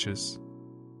torches.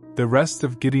 The rest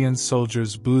of Gideon's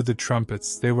soldiers blew the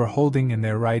trumpets they were holding in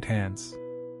their right hands.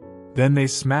 Then they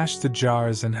smashed the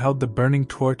jars and held the burning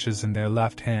torches in their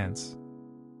left hands.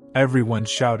 Everyone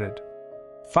shouted,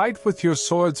 "Fight with your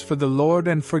swords for the Lord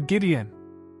and for Gideon!"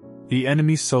 The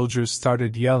enemy soldiers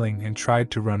started yelling and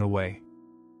tried to run away.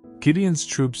 Gideon's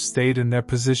troops stayed in their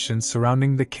positions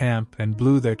surrounding the camp and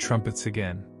blew their trumpets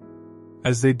again.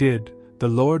 As they did, the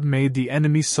Lord made the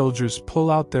enemy soldiers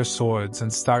pull out their swords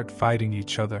and start fighting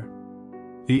each other.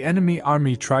 The enemy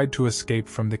army tried to escape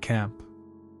from the camp.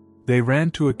 They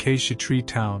ran to Acacia Tree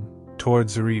Town,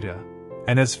 towards Zerida,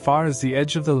 and as far as the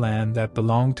edge of the land that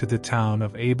belonged to the town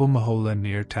of Abel-Meholah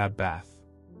near Tabbath.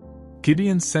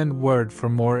 Gideon sent word for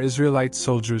more Israelite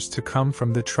soldiers to come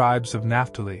from the tribes of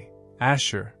Naphtali,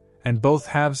 Asher, and both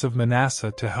halves of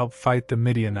Manasseh to help fight the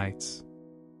Midianites.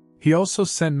 He also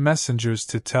sent messengers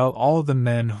to tell all the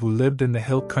men who lived in the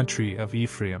hill country of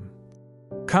Ephraim,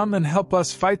 "Come and help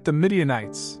us fight the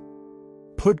Midianites.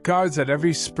 Put guards at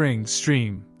every spring,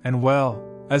 stream, and well,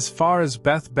 as far as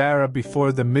Beth-barah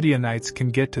before the Midianites can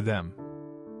get to them.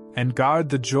 And guard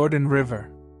the Jordan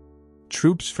River."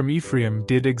 Troops from Ephraim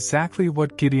did exactly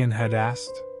what Gideon had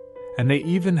asked, and they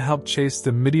even helped chase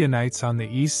the Midianites on the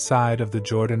east side of the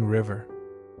Jordan River.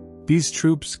 These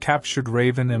troops captured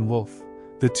Raven and Wolf,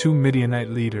 the two Midianite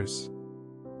leaders.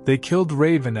 They killed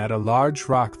Raven at a large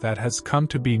rock that has come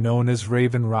to be known as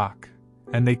Raven Rock,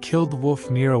 and they killed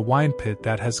Wolf near a wine pit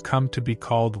that has come to be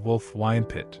called Wolf Wine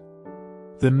Pit.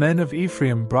 The men of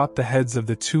Ephraim brought the heads of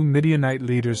the two Midianite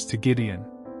leaders to Gideon.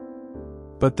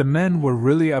 But the men were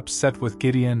really upset with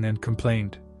Gideon and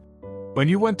complained, "When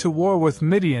you went to war with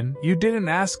Midian, you didn't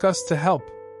ask us to help.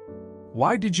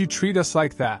 Why did you treat us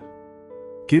like that?"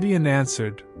 Gideon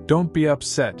answered, "Don't be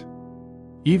upset.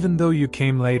 Even though you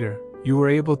came later, you were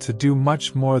able to do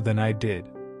much more than I did.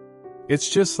 It's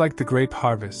just like the grape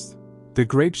harvest. The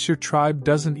grapes your tribe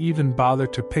doesn't even bother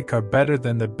to pick are better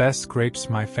than the best grapes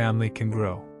my family can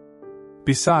grow.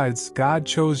 Besides, God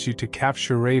chose you to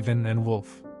capture Raven and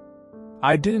Wolf.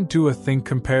 I didn't do a thing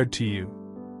compared to you."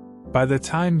 By the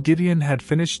time Gideon had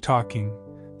finished talking,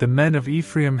 the men of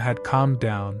Ephraim had calmed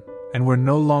down and were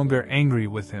no longer angry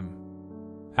with him.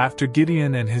 After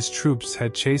Gideon and his troops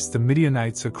had chased the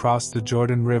Midianites across the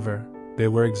Jordan River, they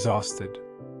were exhausted.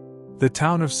 The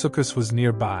town of Sukkot was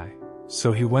nearby,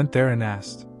 so he went there and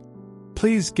asked,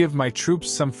 "Please give my troops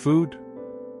some food.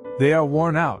 They are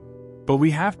worn out, but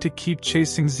we have to keep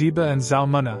chasing Zebah and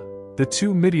Zalmunna, the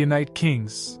two Midianite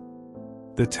kings."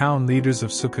 The town leaders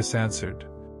of Sukkot answered,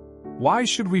 "Why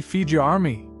should we feed your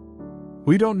army?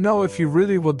 We don't know if you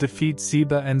really will defeat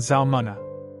Zebah and Zalmunna."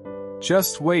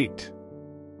 "Just wait,"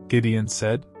 Gideon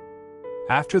said.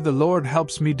 "After the Lord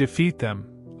helps me defeat them,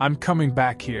 I'm coming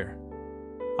back here.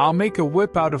 I'll make a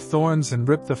whip out of thorns and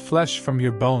rip the flesh from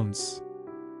your bones."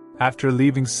 After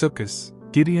leaving Sukkot,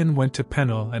 Gideon went to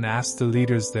Peniel and asked the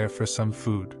leaders there for some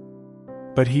food.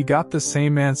 But he got the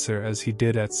same answer as he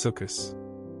did at Sukkot.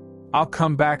 "I'll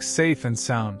come back safe and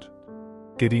sound,"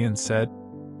 Gideon said.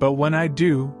 "But when I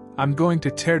do, I'm going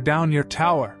to tear down your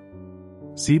tower."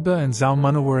 Zebah and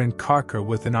Zalmunna were in Karkar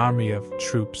with an army of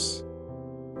troops.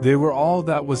 They were all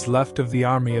that was left of the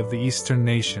army of the eastern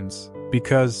nations,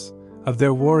 because of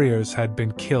their warriors had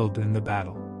been killed in the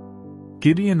battle.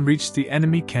 Gideon reached the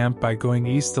enemy camp by going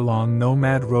east along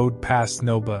Nomad Road past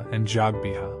Nobah and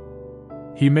Jogbehah.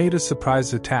 He made a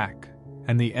surprise attack,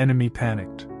 and the enemy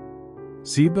panicked.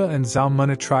 Zebah and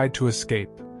Zalmunna tried to escape,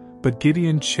 but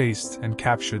Gideon chased and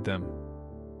captured them.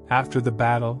 After the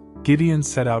battle, Gideon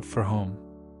set out for home.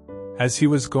 As he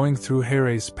was going through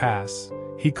Heres Pass,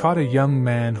 he caught a young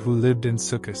man who lived in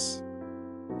Sukkot.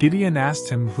 Gideon asked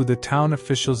him who the town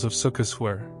officials of Sukkot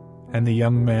were, and the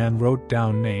young man wrote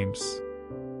down names.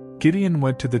 Gideon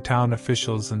went to the town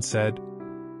officials and said,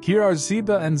 "Here are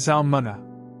Zebah and Zalmunna.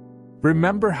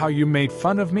 Remember how you made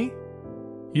fun of me?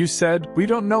 You said, 'We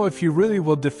don't know if you really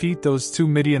will defeat those two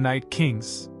Midianite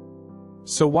kings.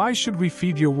 So why should we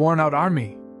feed your worn-out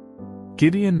army?'"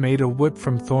 Gideon made a whip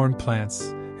from thorn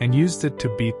plants and used it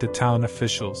to beat the town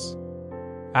officials.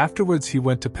 Afterwards he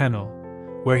went to Peniel,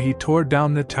 where he tore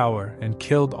down the tower and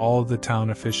killed all the town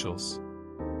officials.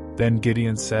 Then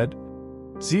Gideon said,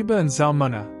 "Zebah and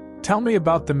Zalmunna, tell me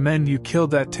about the men you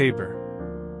killed at Tabor."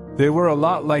 "They were a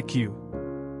lot like you,"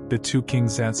 the two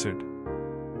kings answered.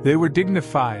 "They were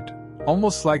dignified,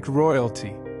 almost like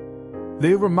royalty.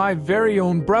 They were my very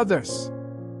own brothers."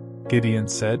 Gideon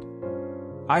said,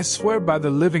 "I swear by the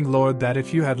living Lord that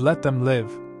if you had let them live,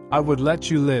 I would let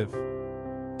you live."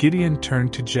 Gideon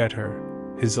turned to Jether,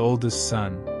 his oldest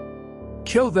son.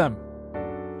 "Kill them,"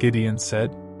 Gideon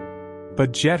said.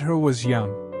 But Jether was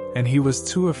young, and he was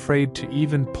too afraid to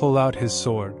even pull out his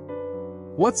sword.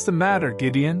 "What's the matter,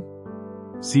 Gideon?"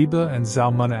 Zebah and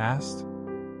Zalmunna asked.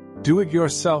 "Do it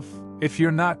yourself, if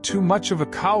you're not too much of a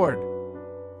coward."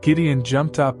 Gideon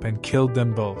jumped up and killed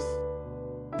them both.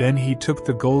 Then he took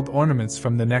the gold ornaments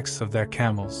from the necks of their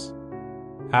camels.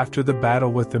 After the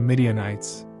battle with the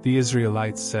Midianites, the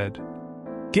Israelites said,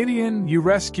 "Gideon, you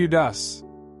rescued us.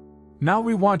 Now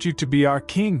we want you to be our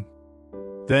king.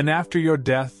 Then after your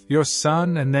death, your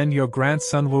son and then your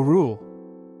grandson will rule."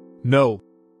 "No,"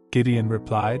 Gideon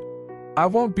replied. "I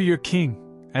won't be your king,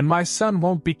 and my son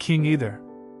won't be king either.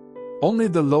 Only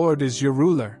the Lord is your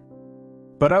ruler.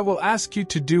 But I will ask you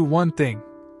to do one thing.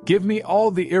 Give me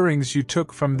all the earrings you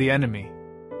took from the enemy."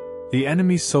 The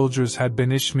enemy soldiers had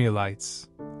been Ishmaelites,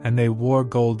 and they wore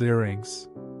gold earrings.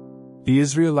 The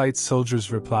Israelite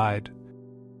soldiers replied,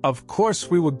 "Of course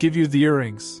we will give you the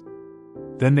earrings."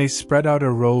 Then they spread out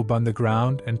a robe on the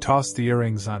ground and tossed the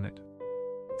earrings on it.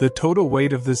 The total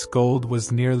weight of this gold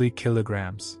was nearly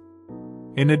kilograms.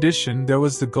 In addition, there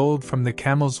was the gold from the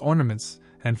camels' ornaments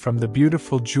and from the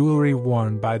beautiful jewelry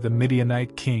worn by the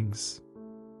Midianite kings.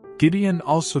 Gideon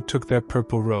also took their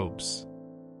purple robes.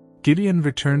 Gideon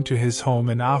returned to his home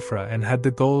in Ophrah and had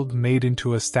the gold made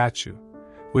into a statue,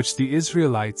 which the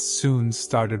Israelites soon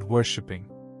started worshipping.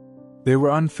 They were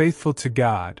unfaithful to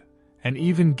God, and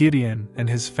even Gideon and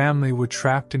his family were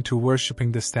trapped into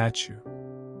worshipping the statue.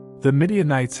 The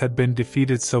Midianites had been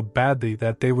defeated so badly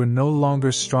that they were no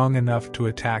longer strong enough to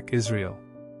attack Israel.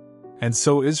 And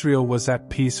so Israel was at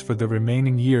peace for the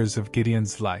remaining years of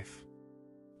Gideon's life.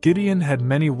 Gideon had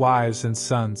many wives and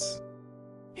sons.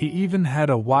 He even had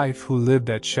a wife who lived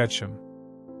at Shechem.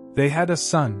 They had a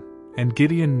son, and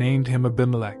Gideon named him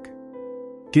Abimelech.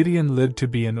 Gideon lived to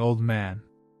be an old man.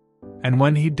 And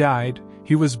when he died,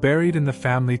 he was buried in the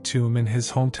family tomb in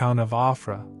his hometown of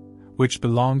Ophrah, which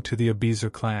belonged to the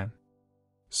Abiezer clan.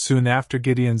 Soon after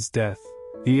Gideon's death,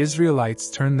 the Israelites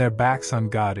turned their backs on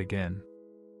God again.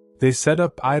 They set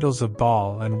up idols of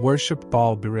Baal and worshipped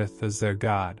Baal-berith as their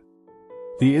god.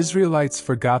 The Israelites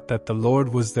forgot that the Lord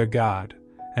was their God,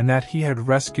 and that He had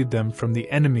rescued them from the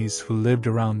enemies who lived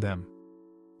around them.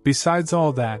 Besides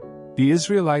all that, the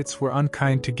Israelites were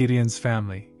unkind to Gideon's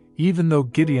family, even though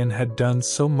Gideon had done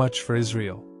so much for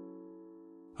Israel.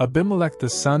 Abimelech the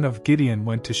son of Gideon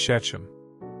went to Shechem.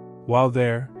 While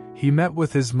there, he met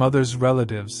with his mother's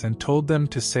relatives and told them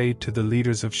to say to the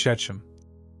leaders of Shechem,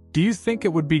 "Do you think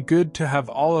it would be good to have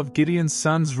all of Gideon's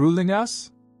sons ruling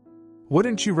us?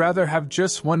 Wouldn't you rather have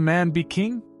just one man be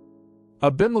king?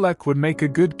 Abimelech would make a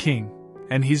good king,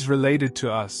 and he's related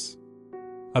to us."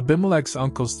 Abimelech's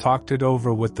uncles talked it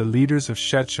over with the leaders of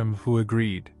Shechem, who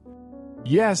agreed.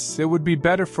 "Yes, it would be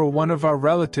better for one of our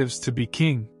relatives to be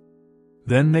king."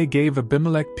 Then they gave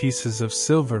Abimelech pieces of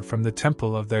silver from the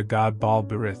temple of their god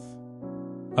Baal-berith.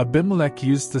 Abimelech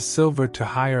used the silver to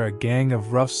hire a gang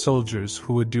of rough soldiers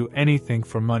who would do anything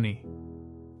for money.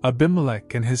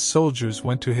 Abimelech and his soldiers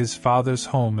went to his father's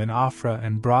home in Ophrah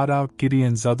and brought out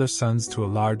Gideon's other sons to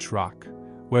a large rock,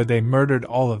 where they murdered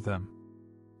all of them.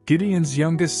 Gideon's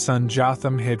youngest son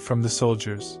Jotham hid from the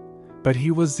soldiers, but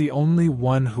he was the only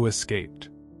one who escaped.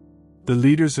 The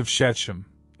leaders of Shechem,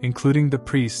 including the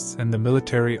priests and the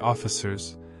military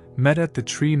officers, met at the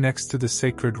tree next to the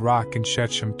sacred rock in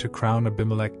Shechem to crown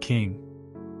Abimelech king.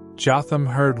 Jotham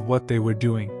heard what they were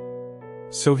doing.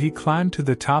 So he climbed to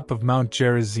the top of Mount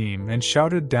Gerizim and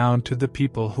shouted down to the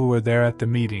people who were there at the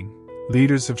meeting,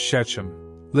 "Leaders of Shechem,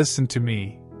 listen to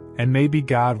me, and maybe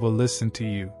God will listen to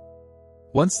you."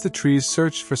 Once the trees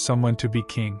searched for someone to be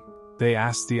king, they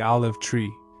asked the olive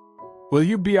tree, "Will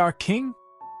you be our king?"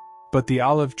 But the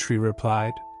olive tree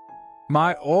replied,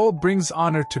 "My oil brings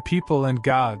honor to people and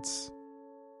gods.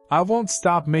 I won't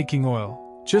stop making oil,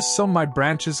 just so my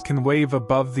branches can wave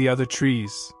above the other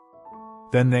trees."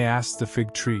 Then they asked the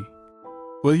fig tree,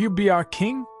 "Will you be our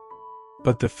king?"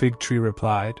 But the fig tree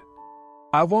replied,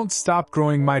 "I won't stop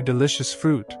growing my delicious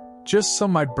fruit, just so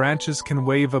my branches can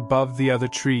wave above the other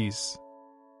trees."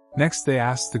 Next they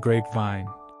asked the grapevine,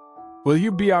 "Will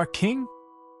you be our king?"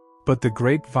 But the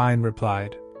grapevine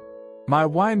replied, "My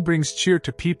wine brings cheer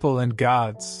to people and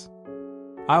gods.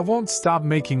 I won't stop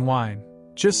making wine,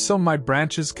 just so my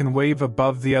branches can wave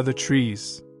above the other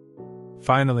trees."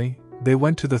 Finally, they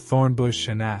went to the thorn bush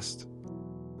and asked,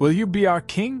 "Will you be our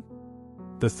king?"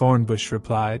 The thorn bush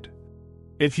replied,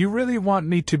 "If you really want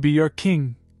me to be your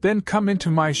king, then come into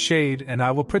my shade and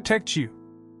I will protect you.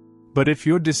 But if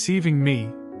you're deceiving me,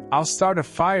 I'll start a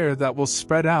fire that will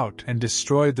spread out and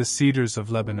destroy the cedars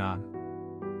of Lebanon."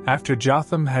 After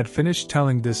Jotham had finished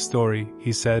telling this story,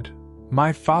 he said,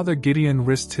 "My father Gideon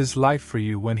risked his life for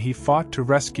you when he fought to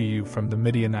rescue you from the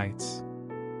Midianites.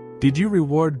 Did you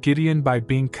reward Gideon by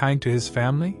being kind to his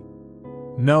family?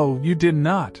 No, you did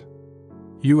not.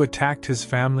 You attacked his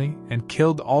family and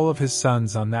killed all of his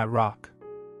sons on that rock.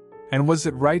 And was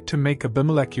it right to make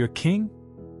Abimelech your king?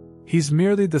 He's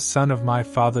merely the son of my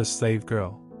father's slave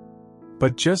girl.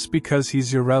 But just because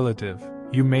he's your relative,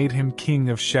 you made him king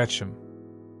of Shechem.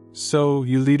 So,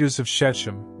 you leaders of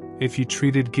Shechem, if you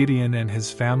treated Gideon and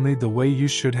his family the way you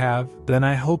should have, then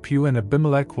I hope you and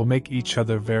Abimelech will make each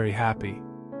other very happy.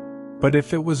 But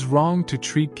if it was wrong to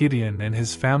treat Gideon and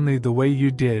his family the way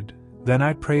you did, then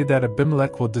I pray that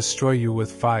Abimelech will destroy you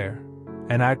with fire,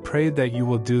 and I pray that you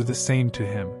will do the same to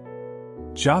him."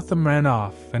 Jotham ran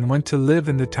off and went to live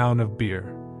in the town of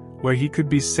Beer, where he could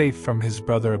be safe from his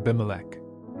brother Abimelech.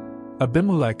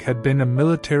 Abimelech had been a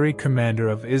military commander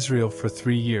of Israel for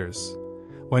 3 years,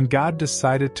 when God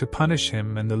decided to punish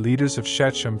him and the leaders of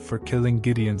Shechem for killing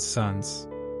Gideon's sons.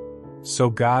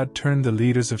 So God turned the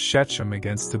leaders of Shechem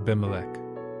against Abimelech.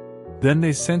 Then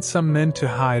they sent some men to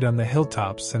hide on the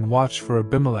hilltops and watch for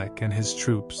Abimelech and his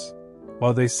troops,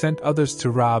 while they sent others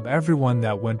to rob everyone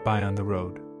that went by on the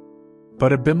road.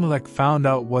 But Abimelech found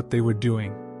out what they were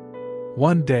doing.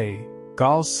 One day,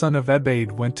 Gal's son of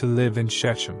Ebed went to live in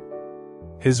Shechem.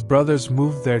 His brothers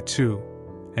moved there too,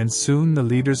 and soon the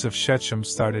leaders of Shechem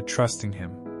started trusting him.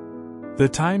 The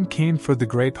time came for the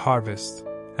great harvest,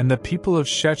 and the people of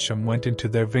Shechem went into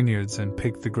their vineyards and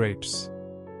picked the grapes.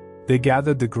 They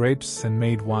gathered the grapes and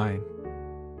made wine.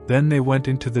 Then they went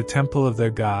into the temple of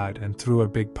their God and threw a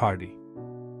big party.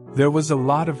 There was a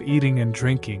lot of eating and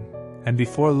drinking, and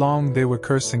before long they were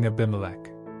cursing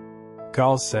Abimelech.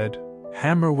 Gaal said,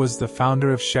 "Hamor was the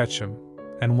founder of Shechem,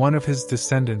 and one of his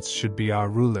descendants should be our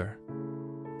ruler."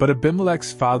 But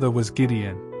Abimelech's father was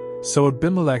Gideon, so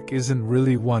Abimelech isn't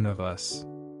really one of us.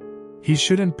 He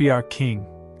shouldn't be our king,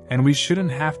 and we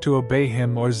shouldn't have to obey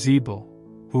him or Zebul,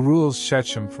 who rules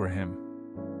Shechem, for him.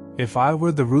 If I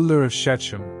were the ruler of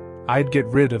Shechem, I'd get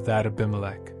rid of that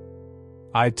Abimelech.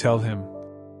 I'd tell him,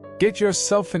 "Get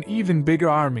yourself an even bigger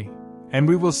army, and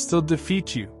we will still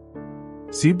defeat you."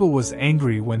 Zebul was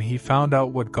angry when he found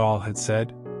out what Gaal had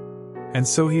said, and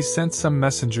so he sent some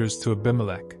messengers to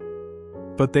Abimelech.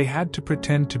 But they had to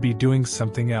pretend to be doing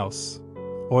something else,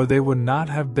 or they would not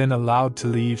have been allowed to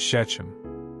leave Shechem.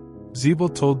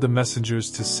 Zebul told the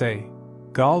messengers to say,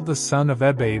 "Gaal the son of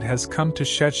Ebed has come to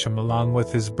Shechem along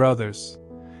with his brothers,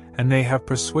 and they have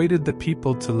persuaded the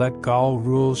people to let Gaal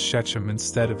rule Shechem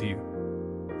instead of you.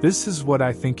 This is what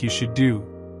I think you should do.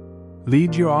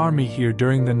 Lead your army here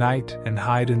during the night and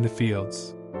hide in the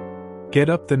fields. Get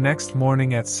up the next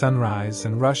morning at sunrise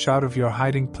and rush out of your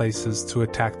hiding places to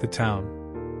attack the town.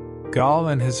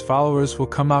 Gaal and his followers will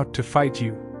come out to fight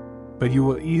you, but you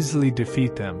will easily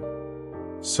defeat them."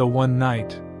 So one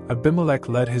night, Abimelech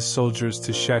led his soldiers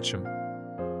to Shechem.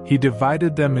 He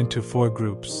divided them into 4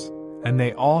 groups, and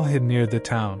they all hid near the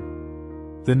town.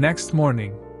 The next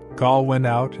morning, Gaal went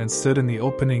out and stood in the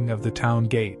opening of the town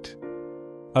gate.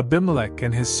 Abimelech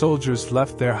and his soldiers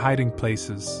left their hiding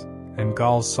places, and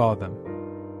Gaal saw them.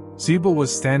 Zebul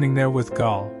was standing there with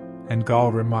Gaal, and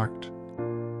Gaal remarked,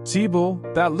 "Zebul,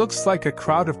 that looks like a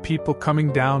crowd of people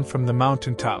coming down from the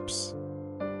mountaintops."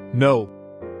 "No,"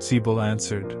 Zebul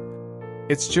answered.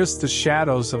 "It's just the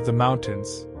shadows of the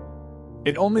mountains.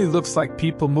 It only looks like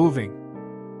people moving."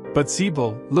 "But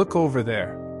Zebul, look over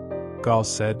there," Gaal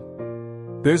said.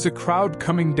 "There's a crowd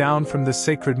coming down from the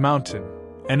sacred mountain,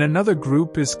 and another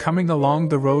group is coming along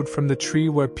the road from the tree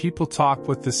where people talk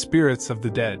with the spirits of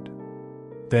the dead."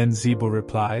 Then Zebul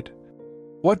replied,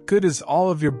 "What good is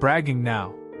all of your bragging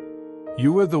now?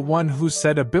 You were the one who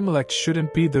said Abimelech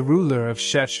shouldn't be the ruler of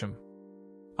Shechem.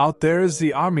 Out there is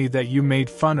the army that you made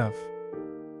fun of.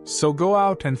 So go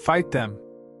out and fight them."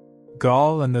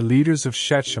 Gaal and the leaders of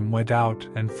Shechem went out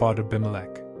and fought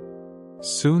Abimelech.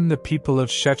 Soon the people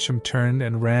of Shechem turned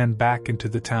and ran back into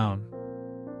the town.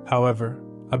 However,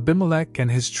 Abimelech and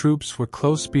his troops were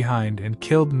close behind and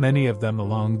killed many of them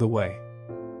along the way.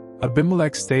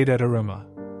 Abimelech stayed at Arumah,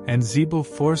 and Zebul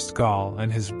forced Gaal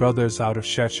and his brothers out of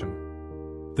Shechem.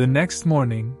 The next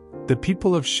morning, the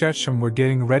people of Shechem were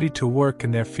getting ready to work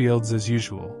in their fields as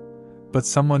usual, but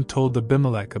someone told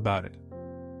Abimelech about it.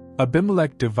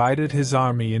 Abimelech divided his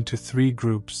army into 3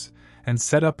 groups and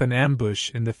set up an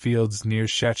ambush in the fields near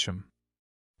Shechem.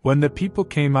 When the people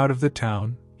came out of the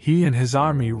town, he and his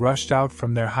army rushed out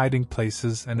from their hiding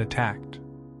places and attacked.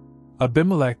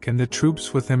 Abimelech and the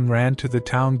troops with him ran to the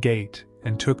town gate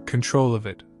and took control of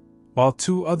it, while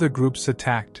 2 other groups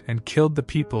attacked and killed the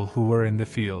people who were in the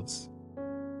fields.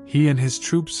 He and his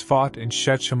troops fought in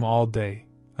Shechem all day,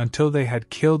 until they had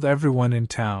killed everyone in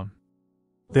town.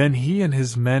 Then he and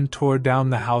his men tore down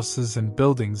the houses and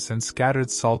buildings and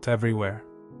scattered salt everywhere.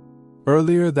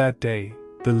 Earlier that day,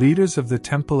 the leaders of the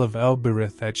temple of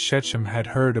El-Berith at Shechem had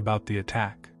heard about the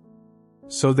attack.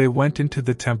 So they went into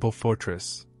the temple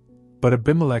fortress, but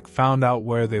Abimelech found out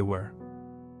where they were.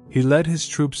 He led his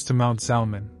troops to Mount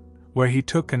Zalmon, where he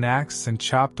took an axe and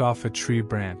chopped off a tree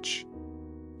branch.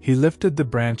 He lifted the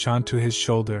branch onto his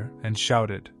shoulder and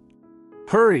shouted,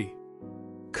 "Hurry!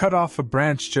 Cut off a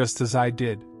branch just as I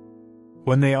did."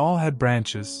 When they all had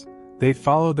branches, they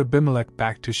followed Abimelech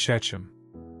back to Shechem.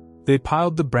 They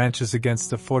piled the branches against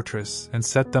the fortress and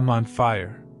set them on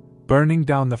fire, burning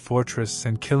down the fortress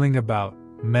and killing about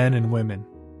men and women.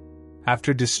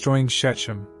 After destroying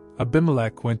Shechem,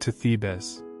 Abimelech went to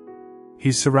Thebez.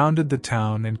 He surrounded the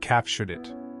town and captured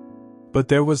it. But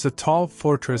there was a tall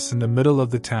fortress in the middle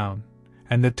of the town,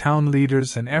 and the town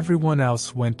leaders and everyone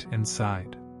else went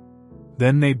inside.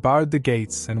 Then they barred the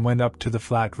gates and went up to the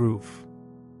flat roof.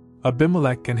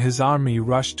 Abimelech and his army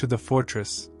rushed to the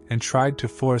fortress and tried to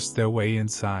force their way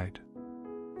inside.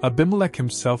 Abimelech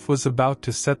himself was about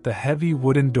to set the heavy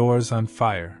wooden doors on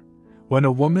fire, when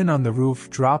a woman on the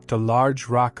roof dropped a large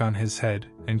rock on his head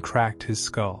and cracked his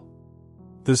skull.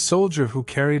 The soldier who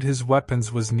carried his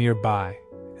weapons was nearby,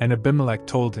 and Abimelech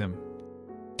told him,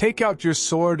 "Take out your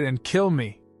sword and kill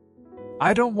me.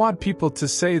 I don't want people to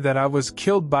say that I was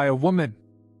killed by a woman."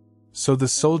 So the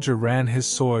soldier ran his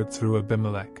sword through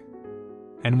Abimelech.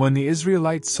 And when the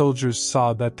Israelite soldiers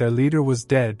saw that their leader was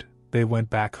dead, they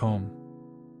went back home.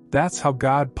 That's how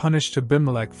God punished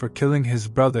Abimelech for killing his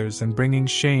brothers and bringing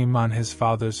shame on his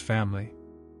father's family.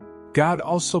 God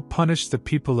also punished the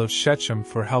people of Shechem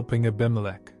for helping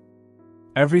Abimelech.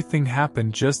 Everything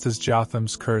happened just as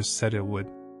Jotham's curse said it would.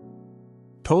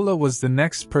 Tola was the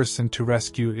next person to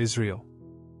rescue Israel.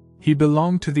 He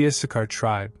belonged to the Issachar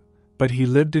tribe, but he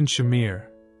lived in Shamir,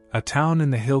 a town in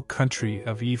the hill country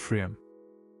of Ephraim.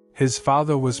 His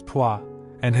father was Pua,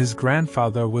 and his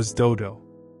grandfather was Dodo.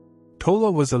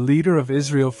 Tola was a leader of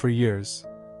Israel for years,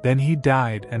 then he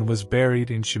died and was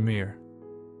buried in Shamir.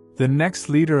 The next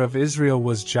leader of Israel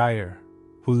was Jair,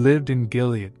 who lived in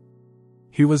Gilead.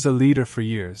 He was a leader for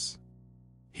years.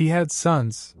 He had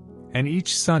sons, and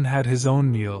each son had his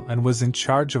own meal and was in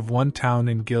charge of one town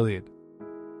in Gilead.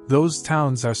 Those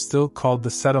towns are still called the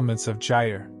settlements of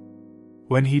Jair.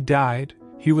 When he died,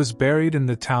 he was buried in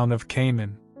the town of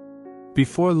Canaan.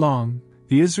 Before long,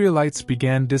 the Israelites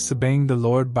began disobeying the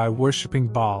Lord by worshipping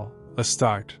Baal,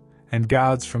 Astarte, and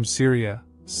gods from Syria,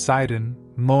 Sidon,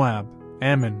 Moab,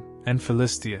 Ammon, and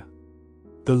Philistia.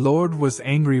 The Lord was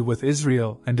angry with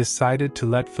Israel and decided to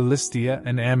let Philistia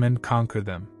and Ammon conquer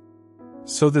them.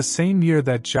 So the same year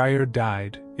that Jair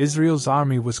died, Israel's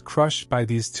army was crushed by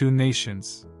these two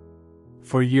nations.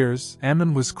 For years,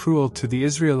 Ammon was cruel to the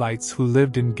Israelites who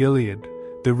lived in Gilead,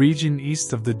 the region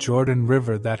east of the Jordan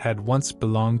River that had once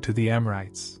belonged to the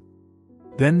Amorites.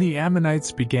 Then the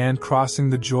Ammonites began crossing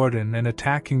the Jordan and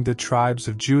attacking the tribes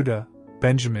of Judah,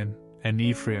 Benjamin, and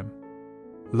Ephraim.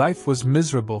 Life was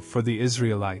miserable for the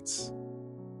Israelites.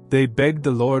 They begged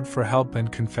the Lord for help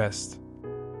and confessed,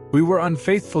 "We were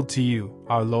unfaithful to you,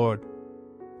 our Lord.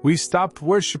 We stopped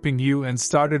worshiping you and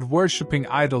started worshiping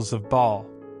idols of Baal."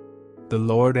 The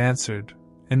Lord answered,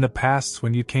 "In the past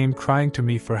when you came crying to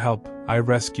me for help, I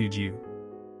rescued you.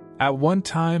 At one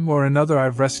time or another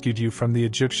I've rescued you from the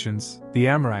Egyptians, the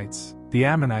Amorites, the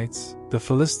Ammonites, the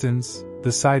Philistines,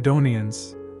 the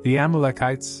Sidonians, the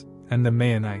Amalekites, and the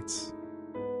Maonites.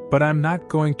 But I'm not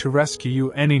going to rescue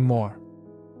you anymore.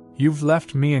 You've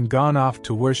left me and gone off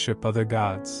to worship other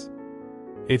gods.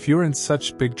 If you're in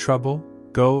such big trouble,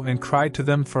 go and cry to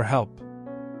them for help.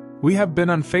 We have been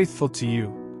unfaithful to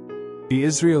you." The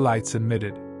Israelites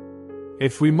admitted,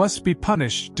 "If we must be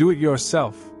punished, do it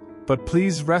yourself, but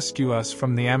please rescue us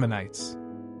from the Ammonites."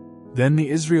 Then the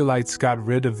Israelites got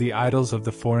rid of the idols of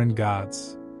the foreign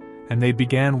gods, and they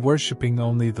began worshiping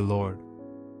only the Lord.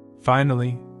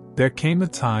 Finally, there came a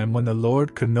time when the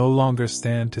Lord could no longer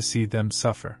stand to see them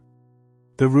suffer.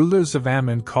 The rulers of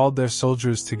Ammon called their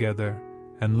soldiers together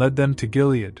and led them to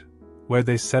Gilead, where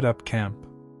they set up camp.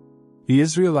 The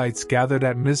Israelites gathered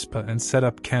at Mizpah and set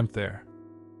up camp there.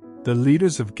 The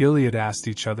leaders of Gilead asked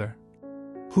each other,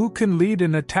 "Who can lead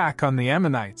an attack on the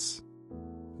Ammonites?"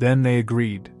 Then they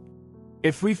agreed,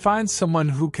 "If we find someone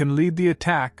who can lead the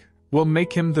attack, we'll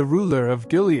make him the ruler of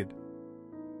Gilead."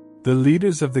 The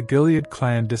leaders of the Gilead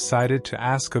clan decided to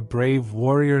ask a brave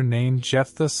warrior named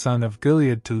Jephthah, son of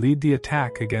Gilead, to lead the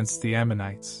attack against the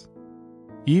Ammonites.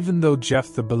 Even though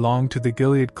Jephthah belonged to the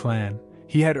Gilead clan,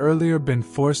 he had earlier been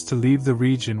forced to leave the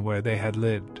region where they had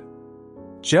lived.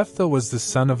 Jephthah was the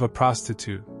son of a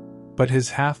prostitute, but his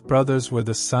half-brothers were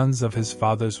the sons of his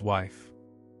father's wife.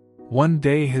 One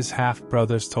day his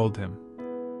half-brothers told him,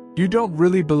 "You don't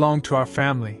really belong to our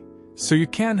family, so you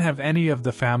can't have any of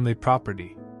the family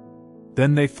property."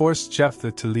 Then they forced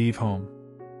Jephthah to leave home.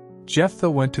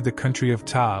 Jephthah went to the country of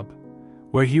Tob,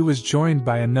 where he was joined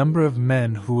by a number of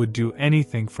men who would do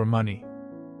anything for money.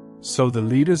 So the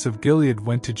leaders of Gilead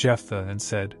went to Jephthah and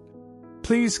said,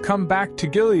 "Please come back to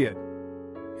Gilead.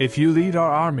 If you lead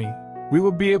our army, we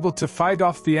will be able to fight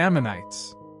off the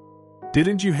Ammonites."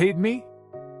 "Didn't you hate me?"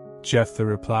 Jephthah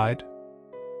replied.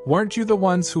 "Weren't you the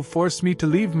ones who forced me to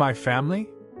leave my family?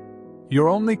 You're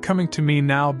only coming to me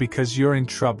now because you're in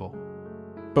trouble.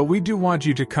 But we do want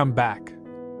you to come back,"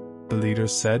 the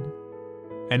leaders said.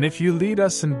 "And if you lead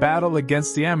us in battle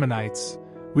against the Ammonites,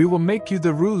 we will make you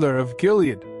the ruler of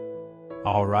Gilead."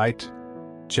 "All right,"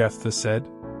 Jephthah said.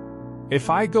 "If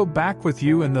I go back with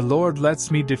you and the Lord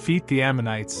lets me defeat the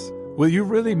Ammonites, will you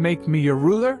really make me your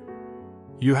ruler?"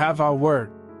 "You have our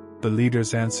word," the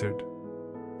leaders answered.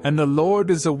 "And the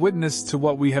Lord is a witness to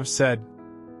what we have said."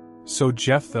 So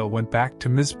Jephthah went back to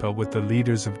Mizpah with the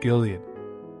leaders of Gilead.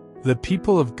 The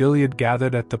people of Gilead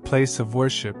gathered at the place of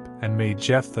worship and made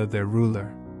Jephthah their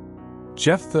ruler.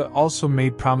 Jephthah also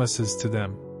made promises to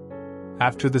them.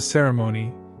 After the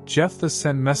ceremony, Jephthah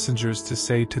sent messengers to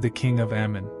say to the king of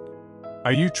Ammon,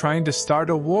 "Are you trying to start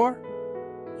a war?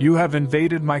 You have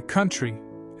invaded my country,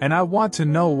 and I want to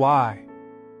know why."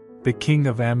 The king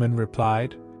of Ammon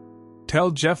replied,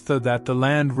 "Tell Jephthah that the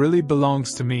land really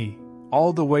belongs to me,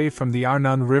 all the way from the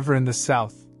Arnon River in the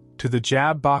south, to the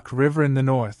Jabbok River in the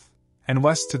north, and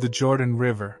west to the Jordan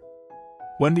River.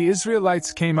 When the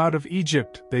Israelites came out of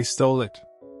Egypt, they stole it.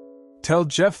 Tell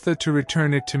Jephthah to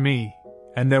return it to me,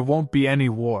 and there won't be any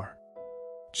war."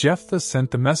 Jephthah sent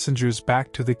the messengers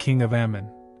back to the king of Ammon,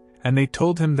 and they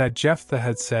told him that Jephthah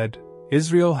had said,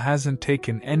 "Israel hasn't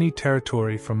taken any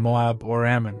territory from Moab or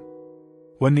Ammon."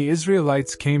 When the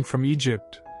Israelites came from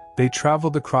Egypt, they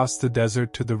traveled across the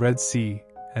desert to the Red Sea,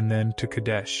 and then to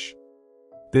Kadesh.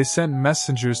 They sent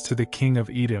messengers to the king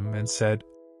of Edom and said,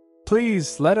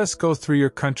 "Please let us go through your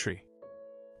country."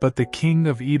 But the king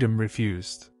of Edom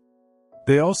refused.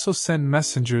 They also sent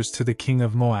messengers to the king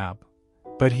of Moab,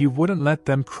 but he wouldn't let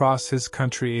them cross his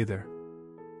country either.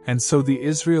 And so the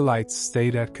Israelites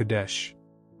stayed at Kadesh.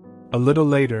 A little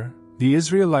later, the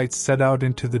Israelites set out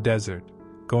into the desert,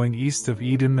 going east of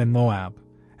Edom and Moab,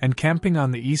 and camping on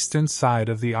the eastern side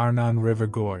of the Arnon River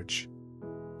Gorge.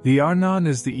 The Arnon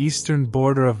is the eastern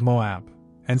border of Moab,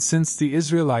 and since the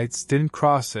Israelites didn't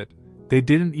cross it, they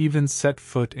didn't even set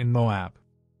foot in Moab.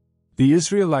 The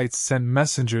Israelites sent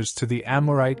messengers to the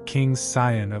Amorite king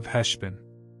Sihon of Heshbon.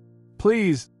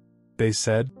 "Please," they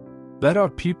said, "let our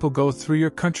people go through your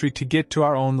country to get to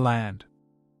our own land."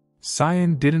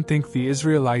 Sihon didn't think the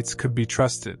Israelites could be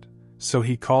trusted, so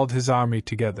he called his army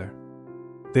together.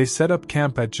 They set up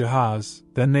camp at Jahaz,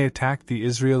 then they attacked the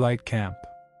Israelite camp.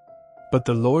 But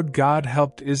the Lord God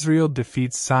helped Israel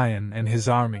defeat Sihon and his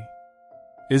army.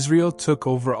 Israel took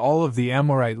over all of the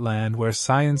Amorite land where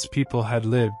Sihon's people had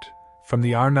lived, from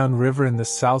the Arnon River in the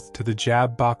south to the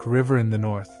Jabbok River in the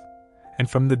north, and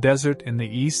from the desert in the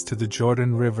east to the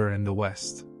Jordan River in the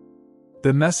west.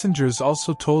 The messengers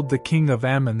also told the king of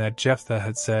Ammon that Jephthah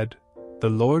had said, "The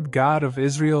Lord God of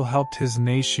Israel helped his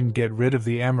nation get rid of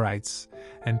the Amorites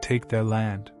and take their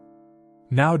land.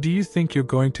 Now do you think you're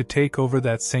going to take over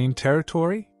that same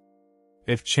territory?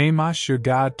 If Chemosh your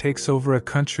God takes over a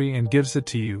country and gives it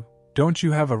to you, don't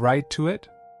you have a right to it?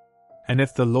 And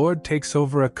if the Lord takes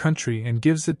over a country and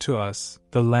gives it to us,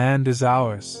 the land is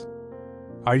ours.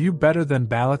 Are you better than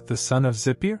Balak the son of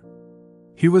Zippor?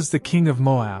 He was the king of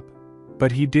Moab,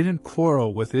 but he didn't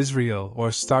quarrel with Israel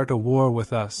or start a war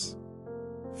with us.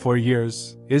 For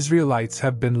years, Israelites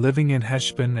have been living in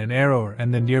Heshbon and Aroer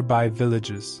and the nearby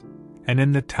villages, and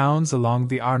in the towns along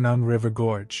the Arnon River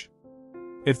Gorge.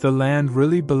 If the land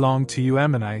really belonged to you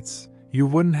Ammonites, you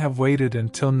wouldn't have waited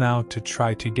until now to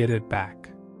try to get it back.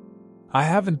 I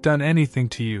haven't done anything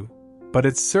to you, but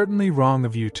it's certainly wrong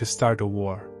of you to start a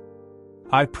war.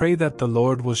 I pray that the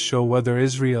Lord will show whether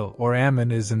Israel or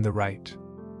Ammon is in the right."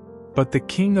 But the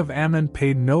king of Ammon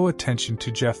paid no attention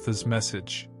to Jephthah's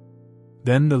message.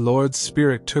 Then the Lord's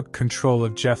Spirit took control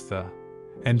of Jephthah,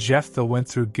 and Jephthah went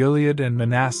through Gilead and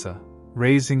Manasseh,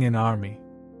 raising an army.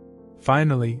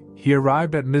 Finally, he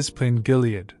arrived at Mizpah in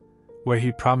Gilead, where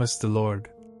he promised the Lord,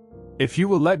 "If you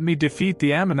will let me defeat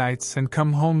the Ammonites and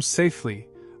come home safely,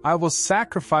 I will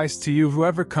sacrifice to you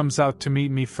whoever comes out to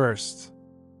meet me first."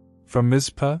 From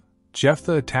Mizpah,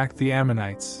 Jephthah attacked the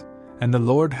Ammonites, and the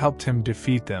Lord helped him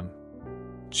defeat them.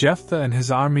 Jephthah and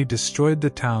his army destroyed the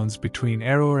towns between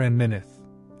Aroer and Minnith,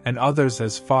 and others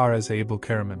as far as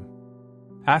Abel-Keramim.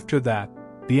 After that,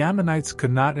 the Ammonites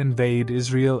could not invade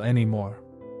Israel anymore.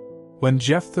 When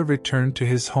Jephthah returned to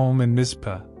his home in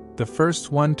Mizpah, the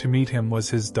first one to meet him was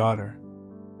his daughter.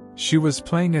 She was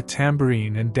playing a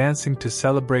tambourine and dancing to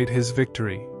celebrate his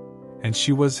victory, and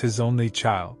she was his only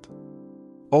child.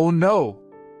 "Oh no!"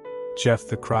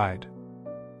 Jephthah cried.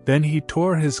 Then he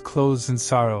tore his clothes in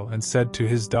sorrow and said to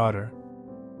his daughter,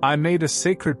 "I made a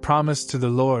sacred promise to the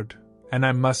Lord, and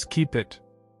I must keep it.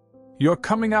 Your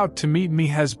coming out to meet me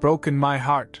has broken my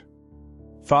heart."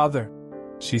 "Father,"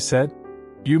 she said,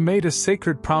 "you made a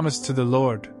sacred promise to the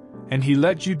Lord, and he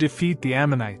let you defeat the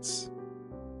Ammonites.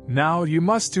 Now you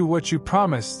must do what you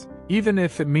promised, even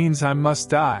if it means I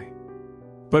must die.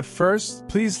 But first,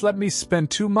 please let me spend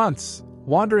 2 months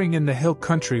wandering in the hill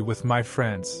country with my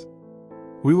friends.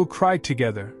 We will cry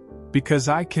together, because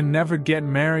I can never get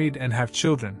married and have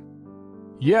children."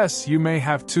 "Yes, you may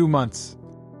have 2 months,"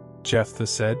 Jephthah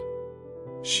said.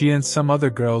 She and some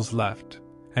other girls left,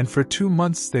 and for 2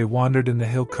 months they wandered in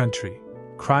the hill country,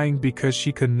 crying because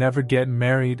she could never get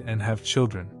married and have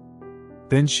children.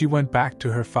 Then she went back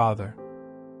to her father.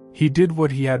 He did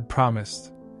what he had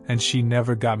promised, and she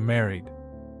never got married.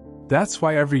 That's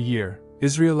why every year,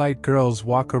 Israelite girls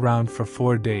walk around for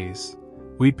 4 days,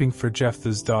 weeping for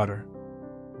Jephthah's daughter.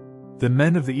 The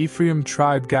men of the Ephraim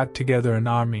tribe got together an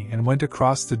army and went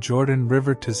across the Jordan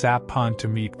River to Zaphon to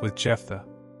meet with Jephthah.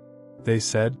 They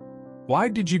said, "Why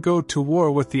did you go to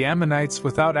war with the Ammonites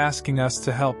without asking us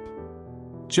to help?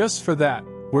 Just for that,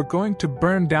 we're going to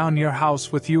burn down your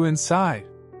house with you inside."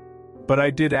 "But I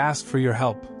did ask for your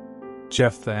help,"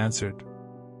 Jephthah answered.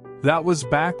 "That was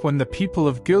back when the people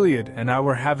of Gilead and I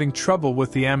were having trouble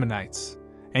with the Ammonites,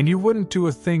 and you wouldn't do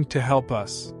a thing to help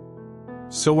us.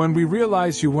 So when we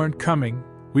realized you weren't coming,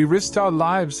 we risked our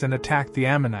lives and attacked the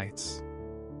Ammonites.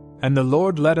 And the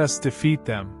Lord let us defeat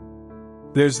them.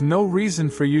 There's no reason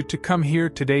for you to come here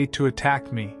today to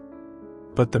attack me."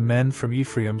 But the men from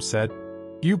Ephraim said,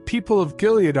 "You people of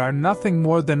Gilead are nothing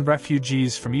more than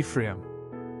refugees from Ephraim.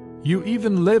 You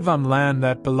even live on land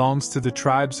that belongs to the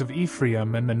tribes of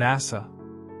Ephraim and Manasseh."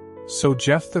 So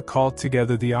Jephthah called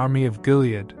together the army of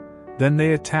Gilead. Then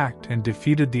they attacked and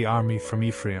defeated the army from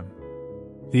Ephraim.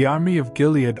 The army of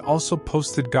Gilead also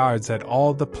posted guards at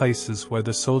all the places where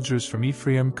the soldiers from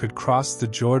Ephraim could cross the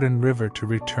Jordan River to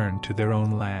return to their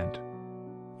own land.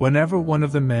 Whenever one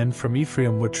of the men from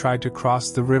Ephraim would try to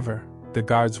cross the river, the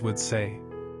guards would say,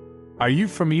 "Are you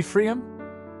from Ephraim?"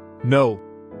 "No,"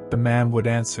 the man would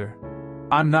answer,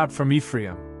 "I'm not from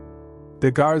Ephraim."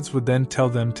 The guards would then tell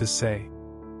them to say,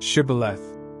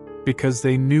 "Shibboleth," because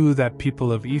they knew that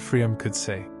people of Ephraim could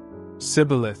say,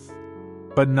 "Sibboleth,"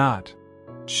 but not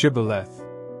Shibboleth.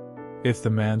 If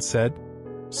the man said,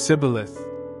 "Sibboleth,"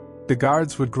 the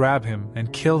guards would grab him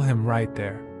and kill him right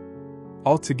there.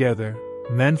 Altogether,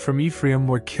 men from Ephraim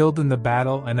were killed in the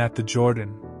battle and at the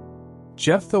Jordan.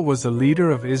 Jephthah was a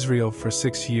leader of Israel for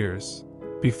 6 years,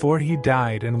 before he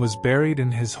died and was buried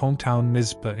in his hometown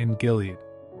Mizpah in Gilead.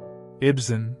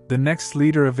 Ibzan, the next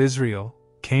leader of Israel,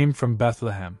 came from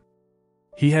Bethlehem.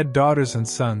 He had daughters and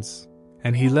sons,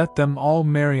 and he let them all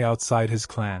marry outside his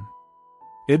clan.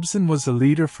 Ibzan was a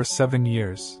leader for 7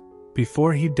 years,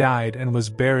 before he died and was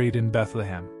buried in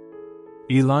Bethlehem.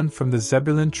 Elon from the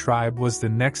Zebulun tribe was the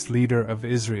next leader of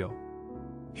Israel.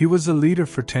 He was a leader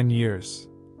for 10 years,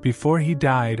 before he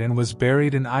died and was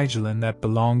buried in Aijalon that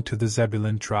belonged to the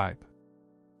Zebulun tribe.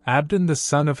 Abdon the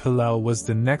son of Hillel was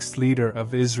the next leader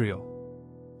of Israel.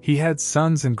 He had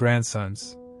sons and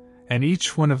grandsons, and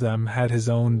each one of them had his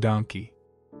own donkey.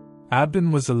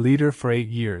 Abdon was a leader for 8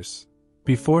 years,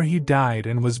 before he died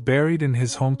and was buried in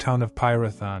his hometown of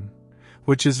Pirathon,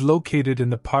 which is located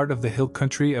in the part of the hill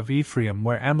country of Ephraim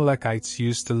where Amalekites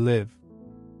used to live.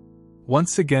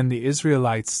 Once again the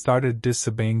Israelites started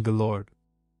disobeying the Lord.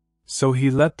 So he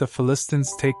let the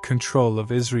Philistines take control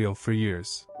of Israel for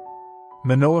years.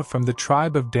 Manoah from the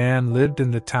tribe of Dan lived in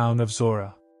the town of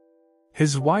Zorah.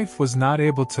 His wife was not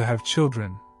able to have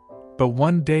children, but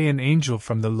one day an angel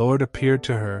from the Lord appeared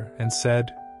to her and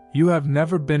said, "You have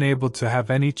never been able to have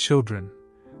any children,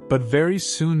 but very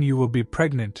soon you will be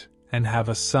pregnant and have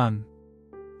a son.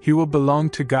 He will belong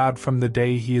to God from the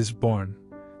day he is born,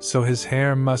 so his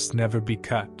hair must never be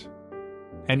cut.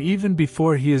 And even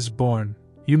before he is born,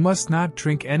 you must not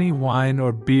drink any wine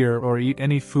or beer or eat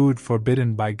any food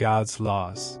forbidden by God's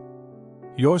laws.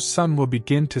 Your son will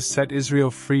begin to set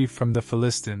Israel free from the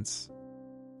Philistines."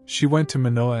 She went to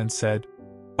Manoah and said,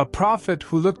 "A prophet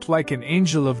who looked like an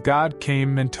angel of God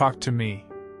came and talked to me.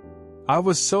 I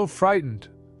was so frightened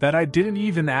that I didn't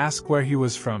even ask where he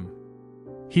was from.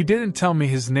 He didn't tell me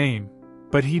his name,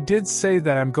 but he did say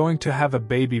that I'm going to have a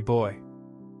baby boy.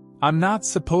 I'm not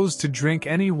supposed to drink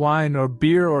any wine or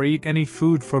beer or eat any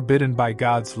food forbidden by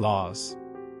God's laws.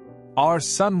 Our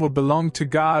son will belong to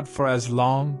God for as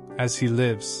long as he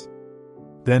lives."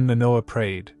 Then Manoah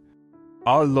prayed,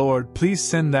 "Our Lord, please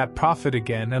send that prophet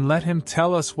again and let him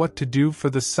tell us what to do for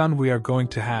the son we are going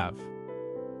to have."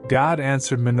 God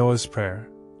answered Manoah's prayer,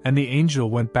 and the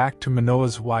angel went back to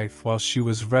Manoah's wife while she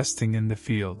was resting in the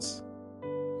fields.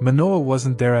 Manoah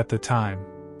wasn't there at the time,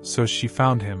 so she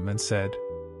found him and said,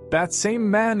 "That same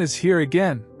man is here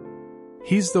again.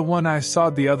 He's the one I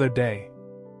saw the other day."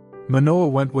 Manoah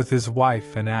went with his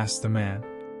wife and asked the man,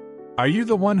 "Are you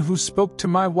the one who spoke to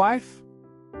my wife?"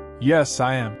 "Yes,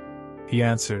 I am," he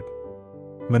answered.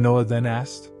 Manoah then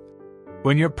asked,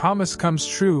 "When your promise comes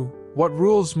true, what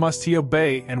rules must he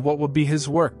obey and what will be his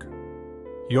work?"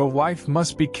 "Your wife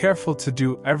must be careful to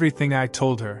do everything I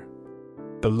told her,"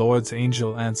 the Lord's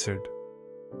angel answered.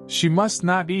 "She must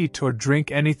not eat or drink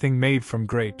anything made from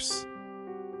grapes.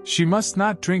 She must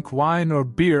not drink wine or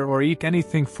beer or eat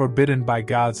anything forbidden by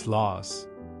God's laws.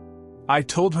 I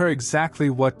told her exactly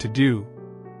what to do.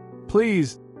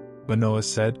 Please," Manoah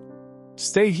said,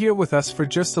 "stay here with us for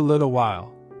just a little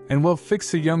while, and we'll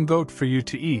fix a young goat for you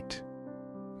to eat."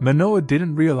 Manoah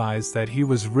didn't realize that he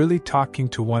was really talking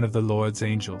to one of the Lord's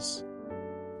angels.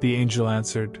 The angel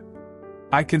answered,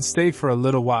 I can stay for a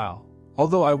little while,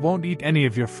 although I won't eat any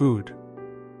of your food.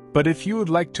 But if you would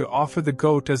like to offer the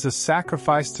goat as a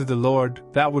sacrifice to the Lord,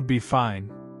 that would be fine."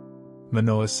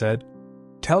 Manoah said,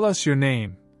 "Tell us your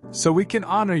name, so we can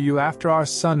honor you after our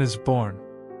son is born."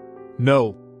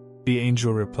 "No," the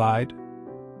angel replied.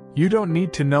 "You don't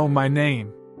need to know my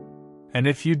name. And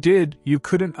if you did, you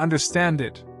couldn't understand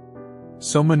it."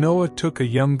 So Manoah took a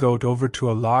young goat over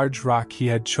to a large rock he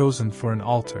had chosen for an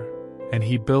altar, and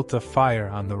he built a fire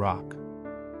on the rock.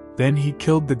 Then he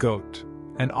killed the goat,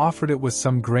 and offered it with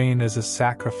some grain as a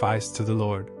sacrifice to the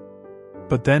Lord.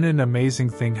 But then an amazing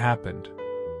thing happened.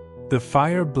 The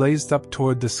fire blazed up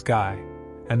toward the sky,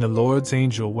 and the Lord's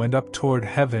angel went up toward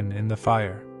heaven in the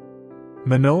fire.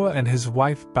 Manoah and his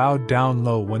wife bowed down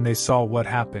low when they saw what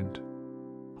happened.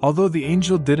 Although the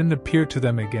angel didn't appear to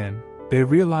them again, they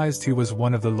realized he was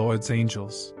one of the Lord's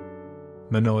angels.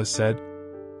 Manoah said,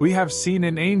 "We have seen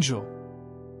an angel.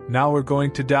 Now we're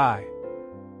going to die.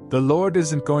 The Lord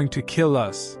isn't going to kill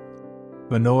us."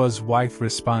 Manoah's wife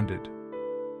responded,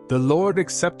 "The Lord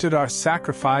accepted our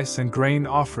sacrifice and grain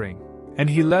offering, and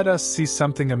He let us see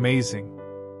something amazing.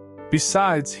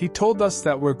 Besides, He told us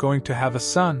that we're going to have a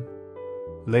son."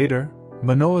 Later,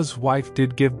 Manoah's wife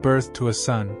did give birth to a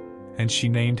son, and she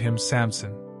named him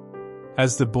Samson.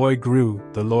 As the boy grew,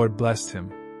 the Lord blessed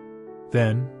him.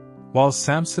 Then, while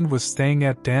Samson was staying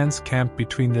at Dan's camp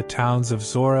between the towns of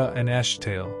Zorah and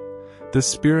Eshtaol, the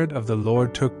Spirit of the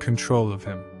Lord took control of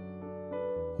him.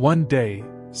 One day,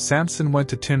 Samson went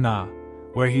to Timnah,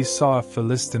 where he saw a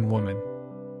Philistine woman.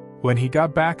 When he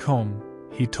got back home,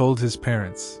 he told his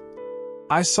parents,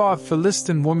 "I saw a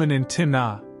Philistine woman in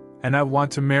Timnah, and I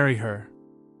want to marry her.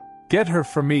 Get her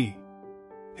for me."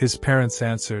 His parents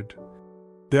answered,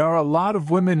 "There are a lot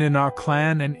of women in our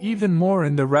clan and even more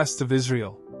in the rest of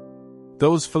Israel.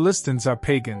 Those Philistines are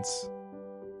pagans.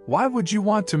 Why would you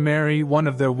want to marry one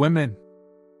of their women?"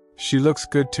 "She looks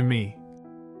good to me,"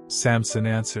 Samson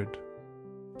answered.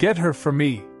 "Get her for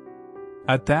me."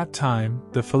 At that time,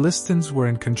 the Philistines were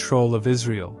in control of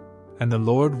Israel, and the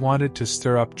Lord wanted to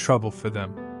stir up trouble for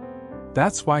them.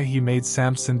 That's why He made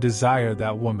Samson desire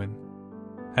that woman.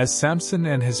 As Samson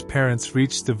and his parents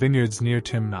reached the vineyards near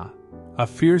Timnah, a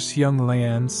fierce young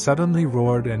lion suddenly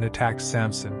roared and attacked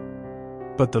Samson.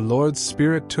 But the Lord's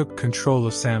Spirit took control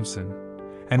of Samson,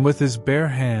 and with his bare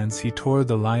hands he tore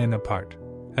the lion apart,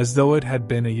 as though it had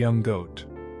been a young goat.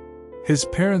 His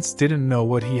parents didn't know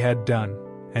what he had done,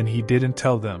 and he didn't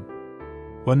tell them.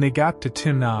 When they got to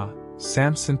Timnah,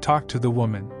 Samson talked to the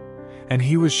woman, and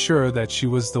he was sure that she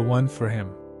was the one for him.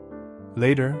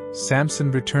 Later,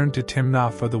 Samson returned to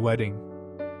Timnah for the wedding.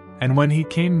 And when he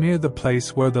came near the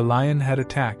place where the lion had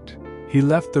attacked, he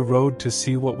left the road to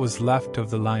see what was left of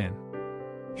the lion.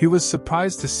 He was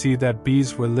surprised to see that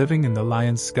bees were living in the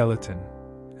lion's skeleton,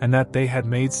 and that they had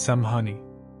made some honey.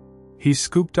 He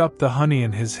scooped up the honey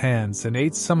in his hands and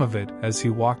ate some of it as he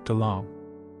walked along.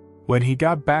 When he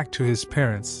got back to his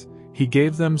parents, he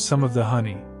gave them some of the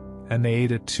honey, and they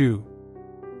ate it too.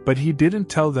 But he didn't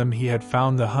tell them he had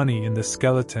found the honey in the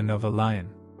skeleton of a lion.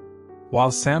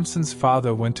 While Samson's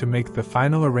father went to make the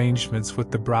final arrangements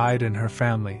with the bride and her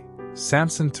family,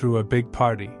 Samson threw a big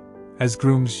party, as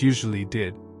grooms usually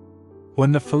did.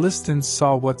 When the Philistines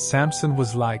saw what Samson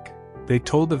was like, they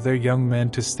told of their young men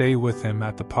to stay with him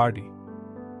at the party.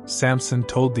 Samson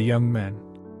told the young men,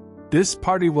 "This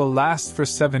party will last for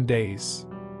 7 days.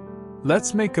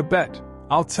 Let's make a bet.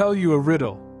 I'll tell you a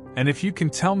riddle, and if you can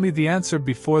tell me the answer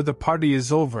before the party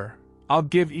is over, I'll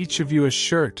give each of you a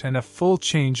shirt and a full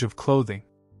change of clothing.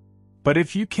 But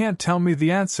if you can't tell me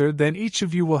the answer, then each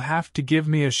of you will have to give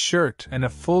me a shirt and a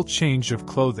full change of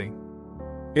clothing."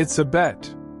 "It's a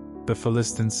bet," the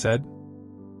Philistines said.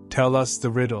 "Tell us the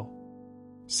riddle."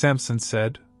 Samson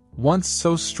said, "Once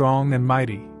so strong and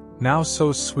mighty, now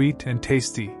so sweet and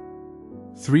tasty."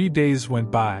 3 days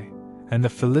went by, and the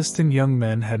Philistine young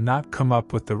men had not come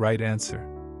up with the right answer.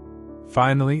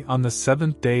 Finally, on the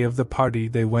 7th day of the party,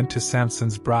 they went to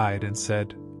Samson's bride and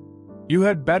said, "You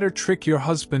had better trick your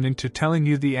husband into telling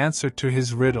you the answer to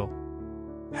his riddle.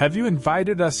 Have you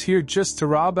invited us here just to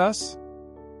rob us?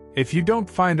 If you don't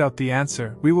find out the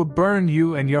answer, we will burn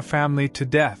you and your family to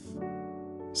death."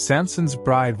 Samson's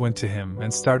bride went to him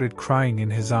and started crying in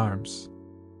his arms.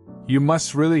 "You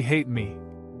must really hate me,"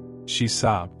 she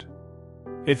sobbed.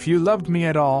 "If you loved me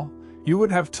at all, you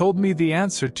would have told me the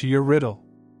answer to your riddle."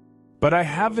 "But I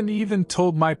haven't even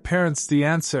told my parents the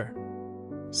answer,"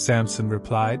 Samson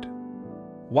replied.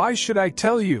 "Why should I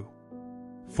tell you?"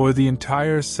 For the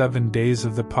entire 7 days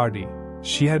of the party,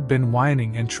 she had been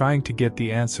whining and trying to get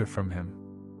the answer from him.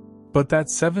 But that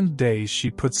 7th day she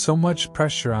put so much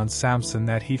pressure on Samson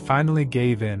that he finally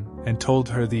gave in and told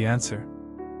her the answer.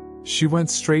 She went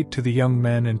straight to the young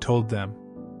men and told them.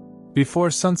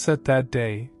 Before sunset that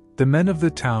day, the men of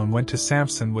the town went to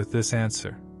Samson with this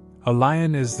answer: "A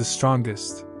lion is the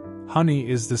strongest, honey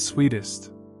is the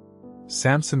sweetest."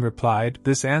 Samson replied,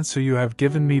 "This answer you have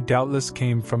given me doubtless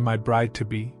came from my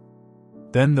bride-to-be."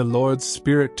 Then the Lord's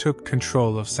Spirit took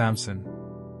control of Samson.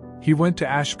 He went to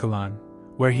Ashkelon,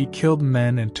 where he killed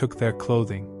men and took their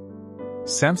clothing.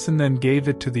 Samson then gave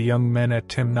it to the young men at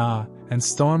Timnah and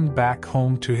stormed back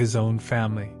home to his own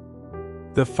family.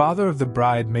 The father of the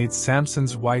bride made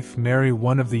Samson's wife marry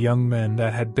one of the young men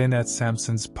that had been at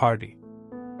Samson's party.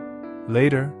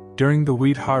 Later, during the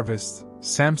wheat harvest,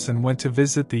 Samson went to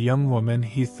visit the young woman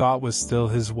he thought was still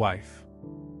his wife.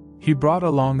 He brought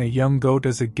along a young goat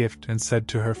as a gift and said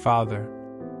to her father,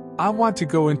 "I want to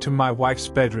go into my wife's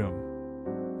bedroom."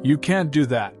 "You can't do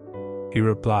that," he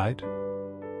replied.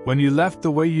 "When you left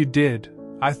the way you did,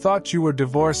 I thought you were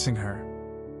divorcing her.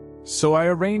 So I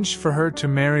arranged for her to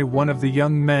marry one of the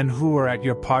young men who were at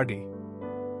your party.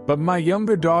 But my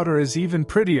younger daughter is even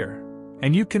prettier,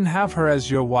 and you can have her as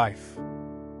your wife."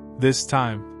 "This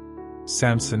time,"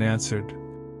 Samson answered,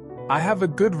 "I have a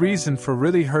good reason for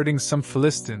really hurting some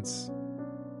Philistines."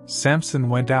 Samson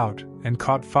went out and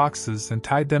caught foxes and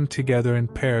tied them together in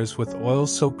pairs with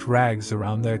oil-soaked rags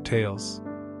around their tails.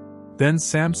 Then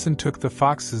Samson took the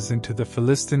foxes into the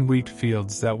Philistine wheat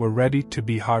fields that were ready to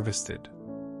be harvested.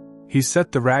 He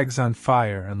set the rags on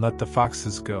fire and let the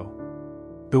foxes go.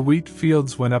 The wheat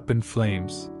fields went up in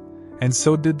flames, and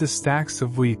so did the stacks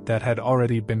of wheat that had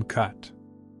already been cut.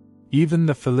 Even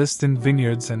the Philistine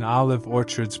vineyards and olive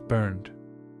orchards burned.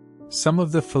 Some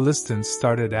of the Philistines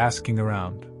started asking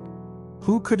around,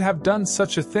 "Who could have done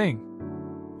such a thing?"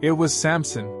 "It was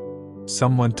Samson,"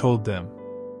 someone told them.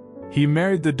 "He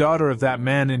married the daughter of that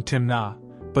man in Timnah,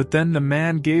 but then the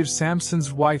man gave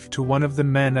Samson's wife to one of the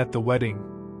men at the wedding."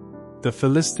 The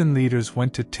Philistine leaders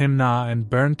went to Timnah and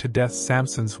burned to death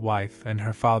Samson's wife and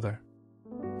her father.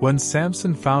 When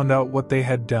Samson found out what they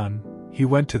had done, he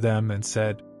went to them and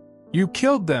said, "You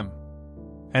killed them,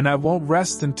 and I won't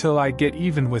rest until I get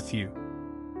even with you."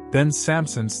 Then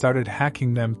Samson started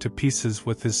hacking them to pieces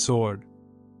with his sword.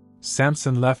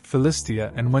 Samson left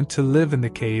Philistia and went to live in the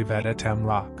cave at Etam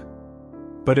Rock.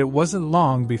 But it wasn't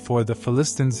long before the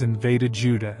Philistines invaded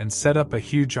Judah and set up a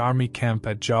huge army camp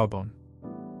at Jawbone.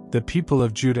 The people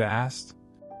of Judah asked,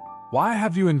 "Why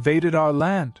have you invaded our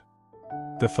land?"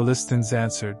 The Philistines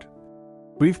answered,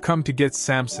 "We've come to get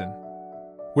Samson.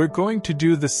 We're going to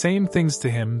do the same things to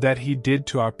him that he did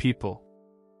to our people."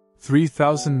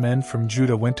 3,000 men from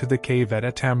Judah went to the cave at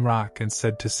Etam Rock and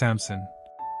said to Samson,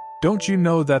 "Don't you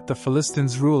know that the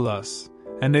Philistines rule us,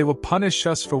 and they will punish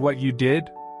us for what you did?"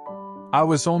 "I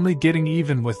was only getting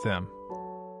even with them,"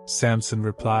 Samson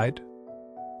replied.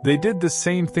 "They did the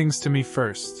same things to me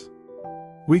first.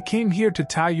 We came here to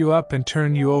tie you up and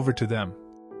turn you over to them,"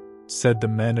 said the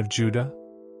men of Judah.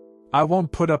 "I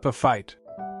won't put up a fight,"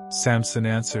 Samson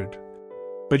answered.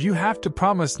 "But you have to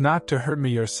promise not to hurt me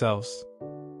yourselves."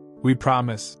 "We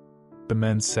promise," the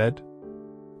men said.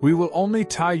 "We will only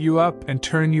tie you up and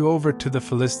turn you over to the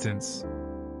Philistines.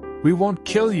 We won't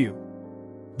kill you."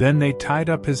 Then they tied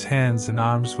up his hands and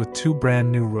arms with 2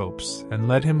 brand new ropes and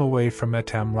led him away from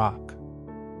Etam Rock.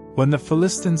 When the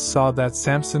Philistines saw that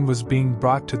Samson was being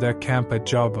brought to their camp at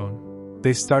Jawbone,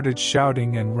 they started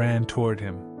shouting and ran toward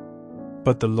him.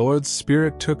 But the Lord's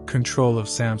Spirit took control of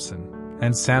Samson,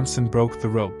 and Samson broke the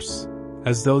ropes,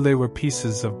 as though they were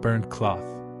pieces of burnt cloth.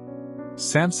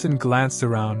 Samson glanced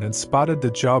around and spotted the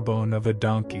jawbone of a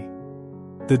donkey.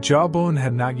 The jawbone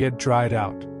had not yet dried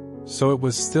out, so it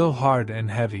was still hard and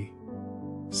heavy.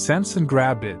 Samson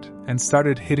grabbed it and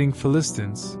started hitting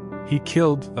Philistines. He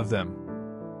killed of them.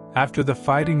 After the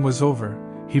fighting was over,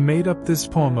 he made up this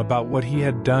poem about what he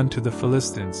had done to the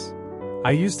Philistines.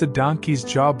 "I used a donkey's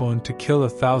jawbone to kill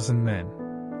 1,000 men.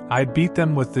 I beat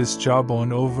them with this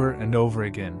jawbone over and over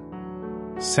again."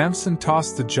 Samson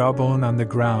tossed the jawbone on the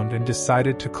ground and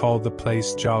decided to call the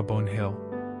place Jawbone Hill.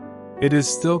 It is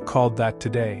still called that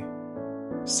today.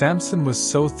 Samson was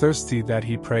so thirsty that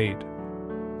he prayed,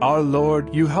 "Our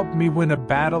Lord, you helped me win a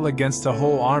battle against a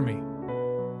whole army.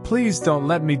 Please don't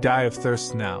let me die of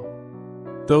thirst now.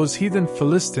 Those heathen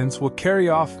Philistines will carry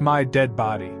off my dead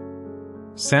body."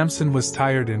 Samson was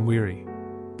tired and weary,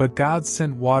 but God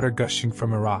sent water gushing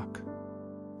from a rock.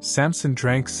 Samson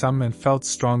drank some and felt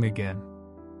strong again.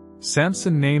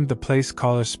 Samson named the place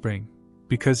Collar Spring,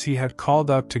 because he had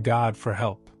called out to God for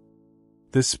help.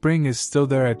 The spring is still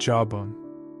there at Jawbone.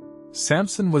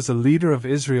 Samson was a leader of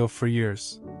Israel for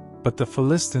years, but the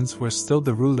Philistines were still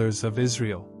the rulers of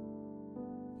Israel.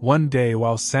 One day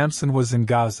while Samson was in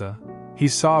Gaza, he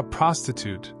saw a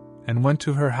prostitute and went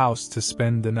to her house to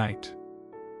spend the night.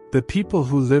 The people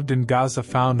who lived in Gaza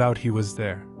found out he was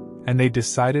there, and they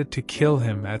decided to kill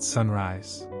him at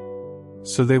sunrise.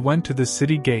 So they went to the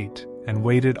city gate and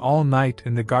waited all night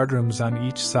in the guardrooms on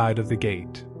each side of the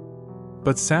gate.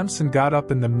 But Samson got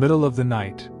up in the middle of the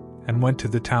night and went to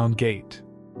the town gate.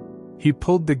 He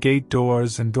pulled the gate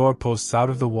doors and doorposts out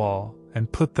of the wall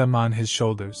and put them on his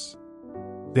shoulders.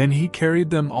 Then he carried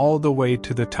them all the way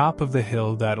to the top of the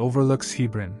hill that overlooks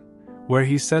Hebron, where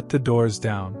he set the doors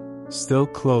down, still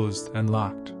closed and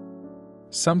locked.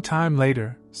 Some time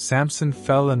later, Samson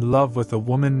fell in love with a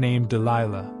woman named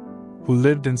Delilah, who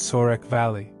lived in Sorek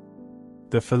Valley.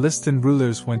 The Philistine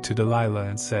rulers went to Delilah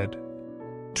and said,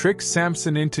 "Trick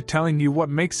Samson into telling you what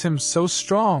makes him so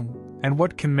strong and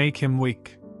what can make him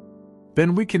weak.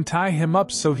 Then we can tie him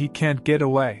up so he can't get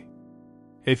away.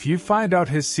 If you find out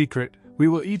his secret, we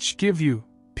will each give you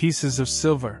pieces of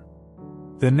silver."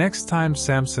 The next time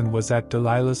Samson was at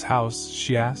Delilah's house,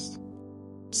 she asked,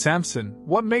 "Samson,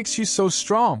 what makes you so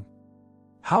strong?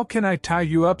 How can I tie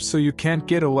you up so you can't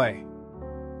get away?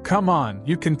 Come on,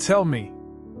 you can tell me."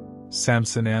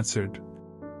 Samson answered,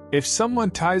 "If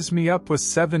someone ties me up with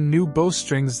 7 new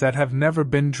bowstrings that have never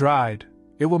been dried,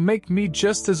 it will make me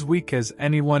just as weak as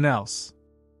anyone else."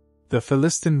 The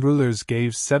Philistine rulers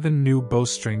gave 7 new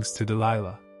bowstrings to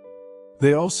Delilah.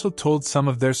 They also told some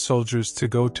of their soldiers to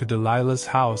go to Delilah's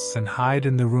house and hide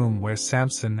in the room where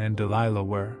Samson and Delilah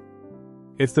were.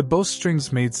 If the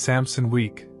bowstrings made Samson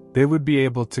weak, they would be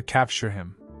able to capture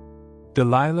him.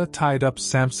 Delilah tied up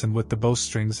Samson with the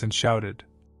bowstrings and shouted,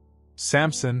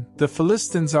 "Samson, the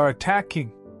Philistines are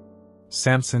attacking!"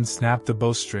 Samson snapped the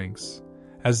bowstrings,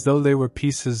 as though they were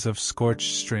pieces of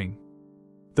scorched string.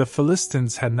 The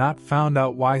Philistines had not found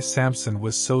out why Samson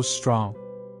was so strong.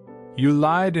 "You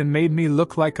lied and made me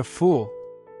look like a fool,"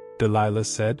 Delilah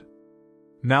said.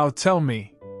 "Now tell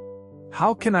me,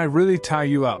 how can I really tie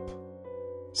you up?"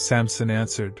 Samson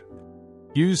answered,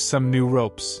 "Use some new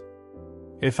ropes.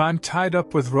 If I'm tied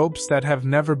up with ropes that have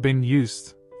never been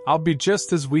used, I'll be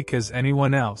just as weak as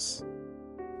anyone else."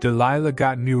 Delilah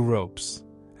got new ropes,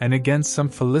 and again some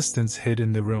Philistines hid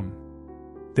in the room.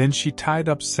 Then she tied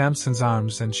up Samson's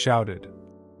arms and shouted,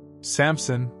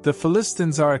 "Samson, the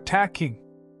Philistines are attacking!"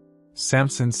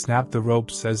 Samson snapped the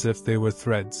ropes as if they were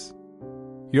threads.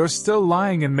 "You're still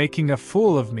lying and making a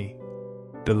fool of me,"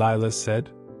 Delilah said.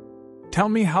 "Tell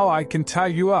me how I can tie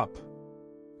you up."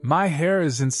 "My hair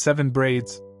is in 7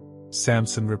 braids,"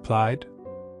 Samson replied.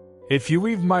 "If you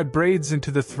weave my braids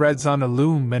into the threads on a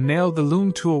loom and nail the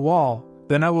loom to a wall,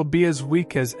 then I will be as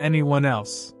weak as anyone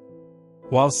else."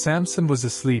 While Samson was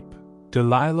asleep,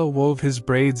 Delilah wove his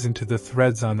braids into the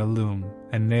threads on a loom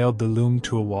and nailed the loom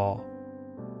to a wall.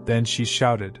 Then she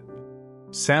shouted,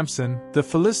 "Samson, the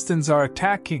Philistines are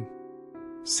attacking!"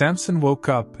 Samson woke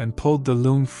up and pulled the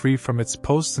loom free from its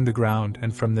post in the ground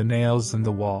and from the nails in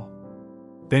the wall.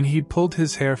 Then he pulled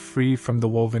his hair free from the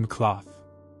woven cloth.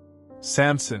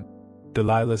 "Samson,"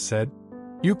 Delilah said,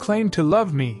 "you claim to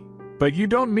love me, but you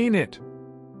don't mean it.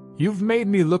 You've made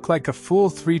me look like a fool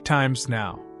 3 times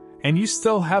now, and you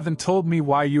still haven't told me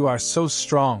why you are so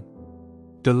strong."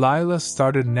 Delilah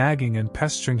started nagging and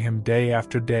pestering him day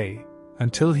after day,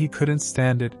 until he couldn't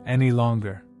stand it any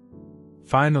longer.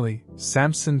 Finally,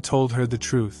 Samson told her the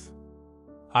truth.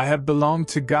 "I have belonged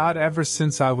to God ever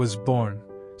since I was born,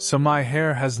 so my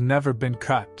hair has never been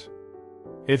cut.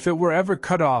 If it were ever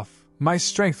cut off, my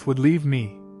strength would leave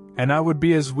me, and I would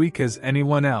be as weak as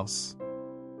anyone else."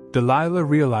 Delilah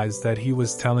realized that he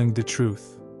was telling the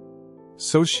truth.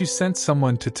 So she sent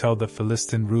someone to tell the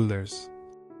Philistine rulers,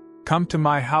 "Come to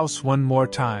my house one more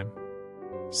time.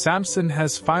 Samson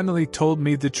has finally told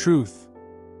me the truth."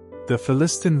 The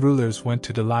Philistine rulers went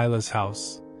to Delilah's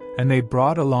house, and they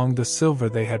brought along the silver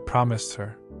they had promised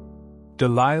her.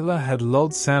 Delilah had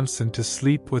lulled Samson to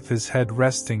sleep with his head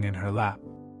resting in her lap.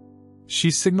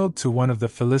 She signaled to one of the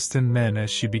Philistine men as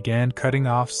she began cutting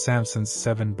off Samson's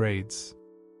 7 braids.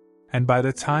 And by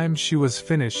the time she was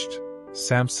finished,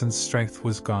 Samson's strength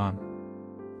was gone.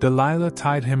 Delilah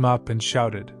tied him up and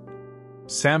shouted,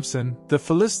 "Samson, the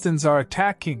Philistines are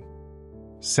attacking!"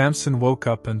 Samson woke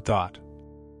up and thought,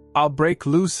 "I'll break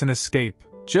loose and escape,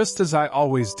 just as I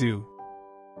always do."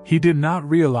 He did not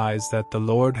realize that the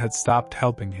Lord had stopped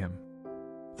helping him.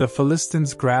 The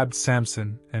Philistines grabbed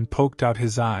Samson and poked out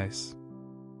his eyes.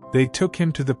 They took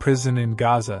him to the prison in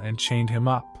Gaza and chained him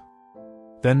up.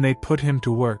 Then they put him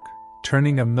to work,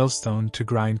 turning a millstone to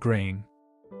grind grain.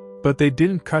 But they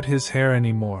didn't cut his hair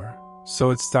anymore,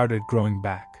 so it started growing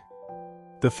back.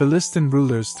 The Philistine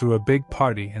rulers threw a big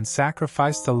party and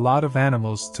sacrificed a lot of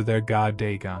animals to their god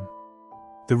Dagon.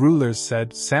 The rulers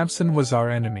said, "Samson was our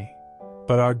enemy,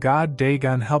 but our god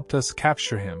Dagon helped us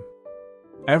capture him."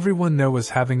 Everyone there was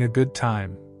having a good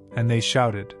time, and they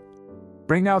shouted,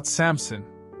 "Bring out Samson,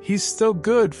 he's still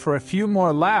good for a few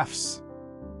more laughs."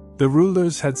 The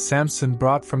rulers had Samson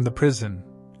brought from the prison,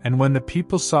 and when the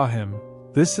people saw him,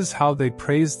 this is how they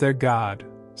praised their God: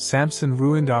 "Samson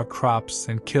ruined our crops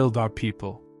and killed our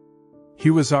people. He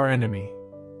was our enemy,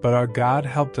 but our God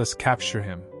helped us capture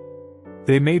him."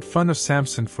 They made fun of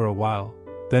Samson for a while,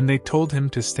 then they told him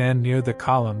to stand near the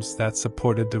columns that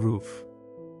supported the roof.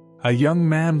 A young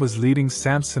man was leading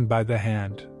Samson by the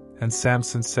hand, and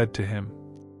Samson said to him,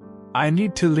 "I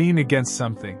need to lean against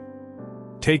something.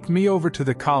 Take me over to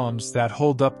the columns that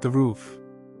hold up the roof."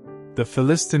 The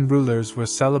Philistine rulers were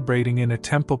celebrating in a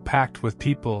temple packed with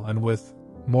people and with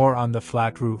more on the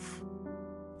flat roof.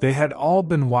 They had all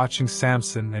been watching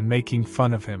Samson and making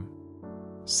fun of him.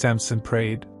 Samson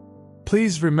prayed,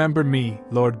 "Please remember me,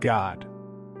 Lord God.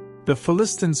 The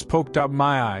Philistines poked out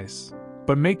my eyes,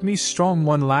 but make me strong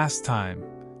one last time,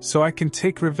 so I can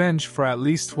take revenge for at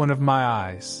least one of my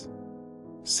eyes."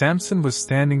 Samson was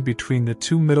standing between the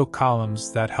two middle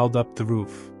columns that held up the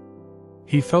roof.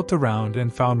 He felt around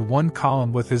and found one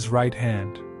column with his right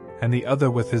hand, and the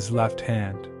other with his left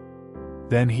hand.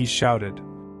 Then he shouted,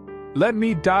 "Let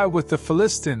me die with the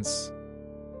Philistines!"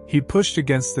 He pushed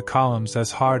against the columns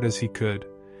as hard as he could,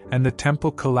 and the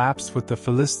temple collapsed with the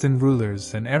Philistine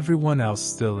rulers and everyone else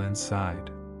still inside.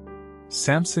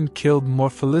 Samson killed more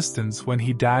Philistines when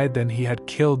he died than he had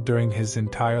killed during his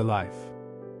entire life.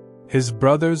 His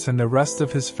brothers and the rest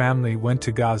of his family went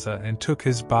to Gaza and took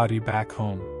his body back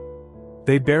home.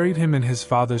 They buried him in his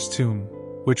father's tomb,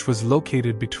 which was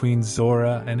located between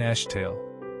Zorah and Eshtaol.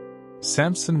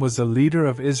 Samson was a leader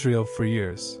of Israel for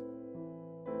years.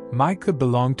 Micah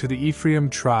belonged to the Ephraim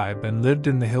tribe and lived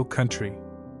in the hill country.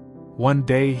 One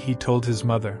day he told his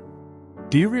mother,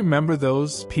 "Do you remember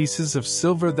those pieces of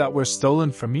silver that were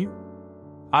stolen from you?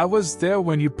 I was there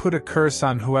when you put a curse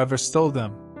on whoever stole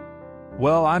them."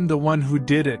 "Well, I'm the one who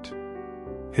did it,"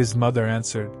 his mother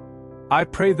answered. "I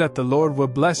pray that the Lord will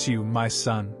bless you, my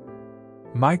son."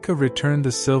 Micah returned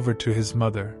the silver to his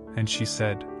mother, and she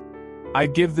said, "I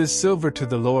give this silver to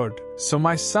the Lord, so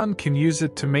my son can use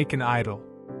it to make an idol."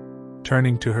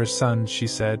 Turning to her son, she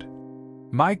said,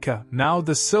 "Micah, now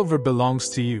the silver belongs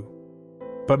to you."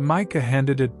 But Micah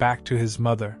handed it back to his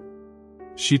mother.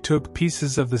 She took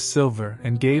pieces of the silver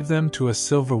and gave them to a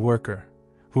silver worker,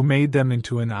 who made them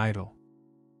into an idol.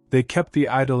 They kept the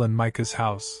idol in Micah's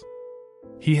house.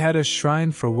 He had a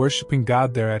shrine for worshiping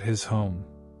God there at his home,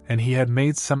 and he had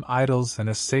made some idols and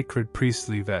a sacred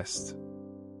priestly vest.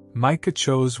 Micah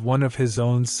chose one of his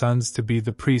own sons to be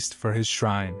the priest for his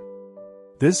shrine.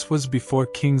 This was before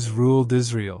kings ruled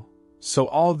Israel, so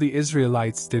all the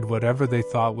Israelites did whatever they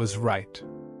thought was right.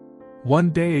 One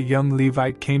day a young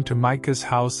Levite came to Micah's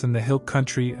house in the hill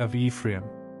country of Ephraim.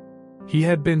 He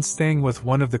had been staying with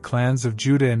one of the clans of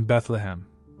Judah in Bethlehem,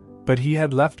 but he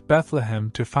had left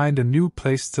Bethlehem to find a new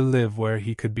place to live where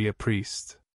he could be a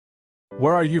priest.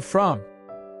 "Where are you from?"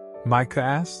 Micah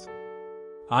asked.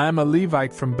 "I am a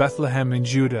Levite from Bethlehem in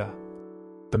Judah,"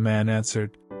 the man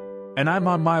answered, "and I'm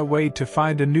on my way to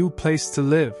find a new place to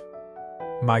live."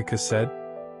 Micah said,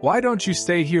 "Why don't you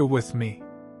stay here with me?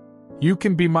 You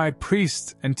can be my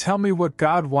priest and tell me what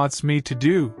God wants me to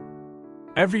do.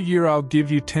 Every year I'll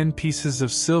give you 10 pieces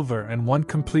of silver and 1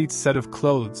 complete set of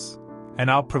clothes, and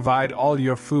I'll provide all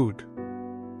your food."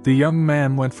 The young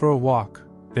man went for a walk,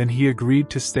 then he agreed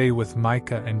to stay with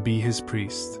Micah and be his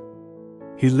priest.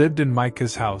 He lived in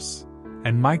Micah's house,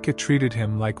 and Micah treated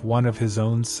him like one of his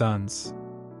own sons.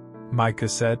 Micah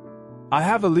said, "I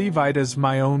have a Levite as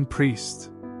my own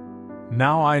priest.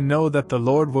 Now I know that the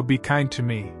Lord will be kind to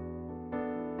me."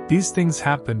 These things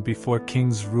happened before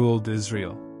kings ruled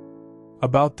Israel.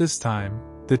 About this time,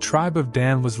 the tribe of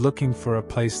Dan was looking for a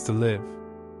place to live.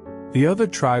 The other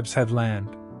tribes had land,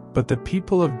 but the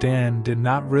people of Dan did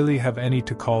not really have any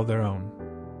to call their own.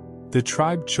 The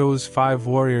tribe chose 5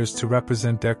 warriors to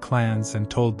represent their clans and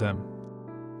told them,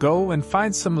 "Go and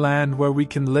find some land where we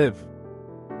can live."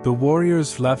 The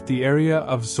warriors left the area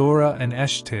of Zorah and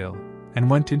Eshtaol and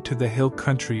went into the hill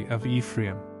country of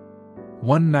Ephraim.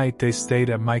 One night they stayed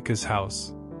at Micah's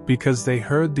house, because they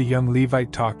heard the young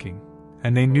Levite talking,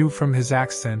 and they knew from his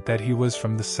accent that he was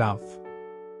from the south.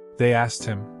 They asked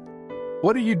him,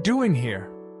 "What are you doing here?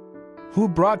 Who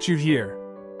brought you here?"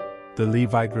 The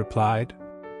Levite replied,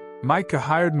 "Micah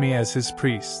hired me as his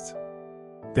priest."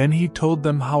 Then he told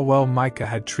them how well Micah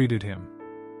had treated him.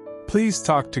 "Please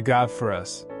talk to God for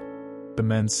us," the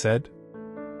men said.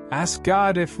 Ask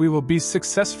God if we will be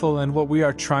successful in what we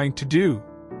are trying to do."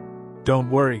 "Don't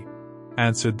worry,"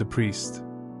 answered the priest.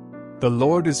 "The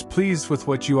Lord is pleased with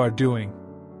what you are doing."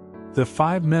 The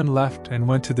 5 men left and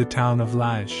went to the town of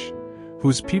Laish,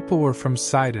 whose people were from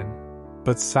Sidon,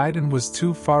 but Sidon was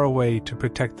too far away to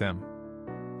protect them.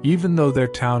 Even though their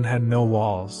town had no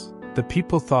walls, the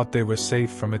people thought they were safe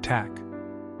from attack.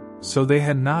 So they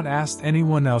had not asked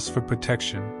anyone else for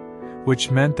protection,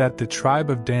 which meant that the tribe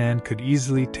of Dan could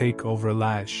easily take over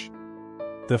Laish.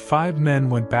 The 5 men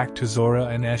went back to Zorah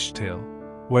and Eshtaol,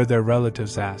 where their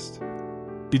relatives asked,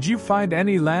 "Did you find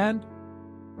any land?"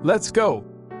 "Let's go,"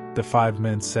 the 5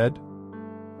 men said.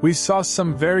 "We saw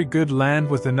some very good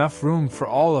land with enough room for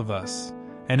all of us,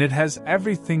 and it has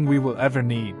everything we will ever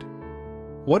need.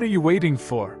 What are you waiting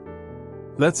for?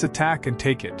 Let's attack and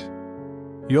take it.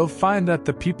 You'll find that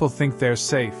the people think they're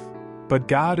safe, but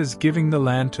God is giving the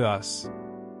land to us."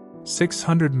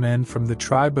 600 men from the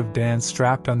tribe of Dan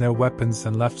strapped on their weapons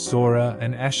and left Zorah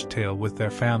and Eshtaol with their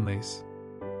families.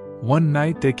 One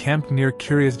night they camped near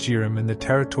Kiriath-Jearim in the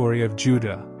territory of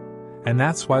Judah, and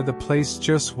that's why the place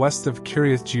just west of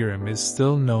Kiriath-Jearim is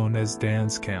still known as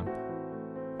Dan's camp.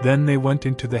 Then they went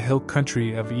into the hill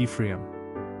country of Ephraim.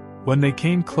 When they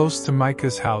came close to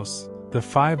Micah's house, the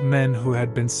 5 men who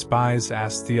had been spies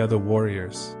asked the other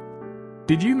warriors,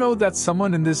 "Did you know that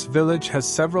someone in this village has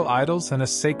several idols and a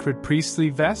sacred priestly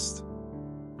vest?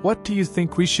 What do you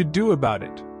think we should do about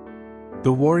it?"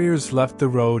 The warriors left the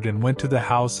road and went to the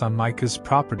house on Micah's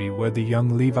property where the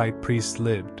young Levite priest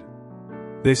lived.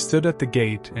 They stood at the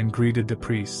gate and greeted the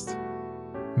priest.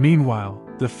 Meanwhile,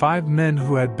 the 5 men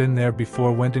who had been there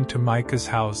before went into Micah's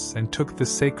house and took the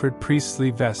sacred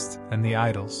priestly vest and the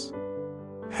idols.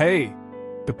 "Hey!"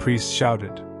 the priest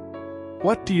shouted.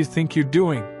 "What do you think you're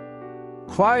doing?"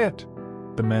 "Quiet!"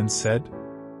 the men said.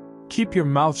 "Keep your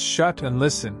mouth shut and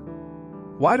listen.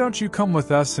 Why don't you come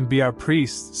with us and be our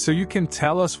priest so you can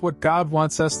tell us what God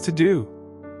wants us to do?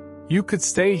 You could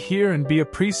stay here and be a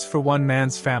priest for one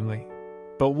man's family,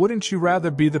 but wouldn't you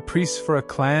rather be the priest for a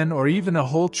clan or even a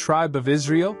whole tribe of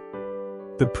Israel?"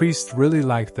 The priest really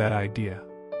liked that idea.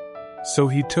 So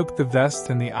he took the vest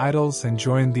and the idols and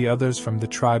joined the others from the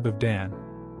tribe of Dan.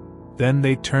 Then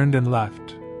they turned and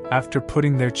left, after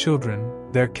putting their children,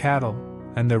 their cattle,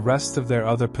 and the rest of their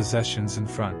other possessions in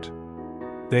front.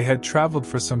 They had traveled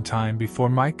for some time before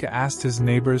Micah asked his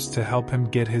neighbors to help him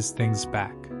get his things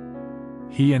back.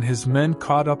 He and his men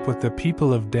caught up with the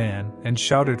people of Dan and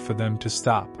shouted for them to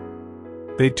stop.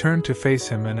 They turned to face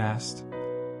him and asked,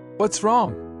 "What's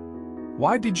wrong?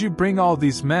 Why did you bring all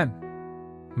these men?"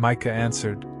 Micah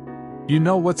answered, "You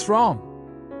know what's wrong.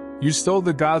 You stole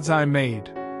the gods I made,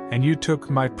 and you took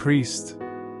my priest.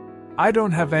 I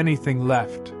don't have anything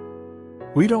left.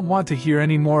 We don't want to hear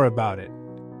any more about it,"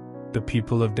 the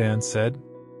people of Dan said.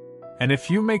 "And if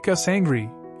you make us angry,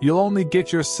 you'll only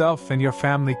get yourself and your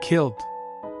family killed."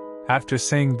 After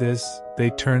saying this, they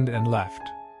turned and left.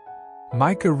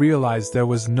 Micah realized there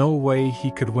was no way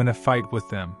he could win a fight with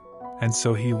them, and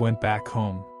so he went back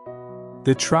home.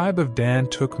 The tribe of Dan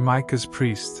took Micah's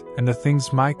priest and the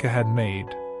things Micah had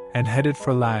made, and headed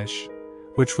for Laish,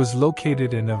 which was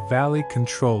located in a valley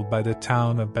controlled by the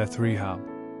town of Beth-rehob.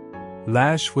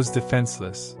 Laish was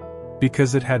defenseless,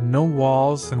 because it had no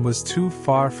walls and was too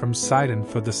far from Sidon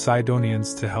for the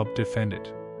Sidonians to help defend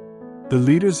it. The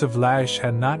leaders of Laish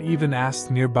had not even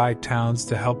asked nearby towns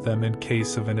to help them in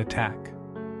case of an attack.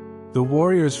 The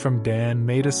warriors from Dan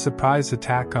made a surprise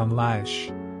attack on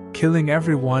Laish, killing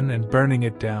everyone and burning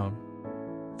it down.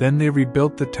 Then they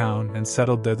rebuilt the town and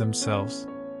settled there themselves.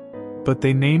 But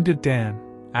they named it Dan,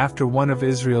 after one of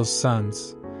Israel's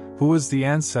sons, who was the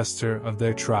ancestor of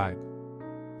their tribe.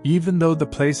 Even though the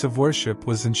place of worship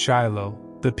was in Shiloh,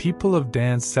 the people of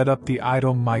Dan set up the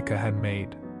idol Micah had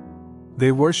made.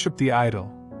 They worshipped the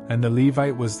idol, and the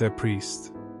Levite was their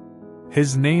priest.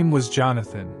 His name was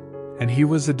Jonathan, and he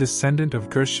was a descendant of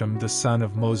Gershom the son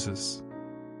of Moses.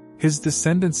 His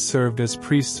descendants served as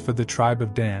priests for the tribe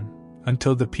of Dan,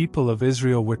 until the people of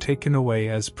Israel were taken away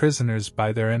as prisoners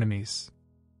by their enemies.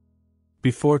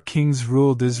 Before kings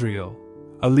ruled Israel,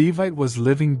 a Levite was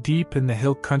living deep in the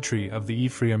hill country of the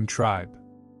Ephraim tribe.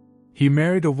 He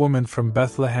married a woman from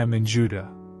Bethlehem in Judah,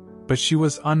 but she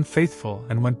was unfaithful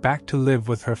and went back to live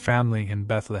with her family in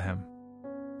Bethlehem.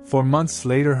 4 months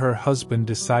later, her husband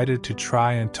decided to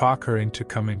try and talk her into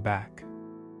coming back.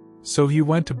 So he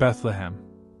went to Bethlehem,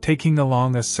 taking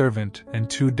along a servant and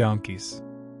 2 donkeys.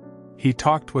 He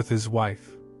talked with his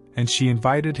wife, and she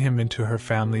invited him into her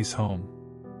family's home.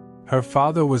 Her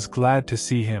father was glad to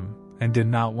see him and did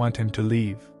not want him to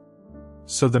leave.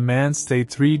 So the man stayed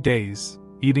 3 days,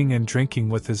 eating and drinking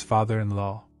with his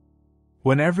father-in-law.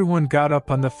 When everyone got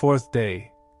up on the fourth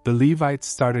day, the Levites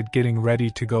started getting ready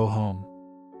to go home.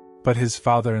 But his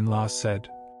father-in-law said,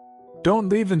 "Don't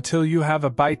leave until you have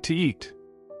a bite to eat.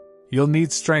 You'll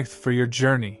need strength for your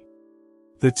journey."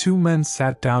 The two men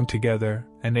sat down together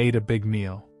and ate a big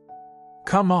meal.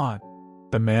 "Come on,"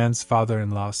 the man's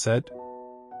father-in-law said.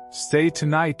 "Stay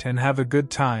tonight and have a good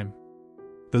time."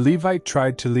 The Levite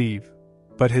tried to leave,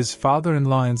 but his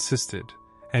father-in-law insisted,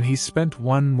 and he spent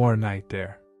one more night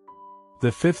there.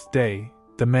 The fifth day,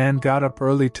 the man got up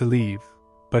early to leave,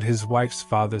 but his wife's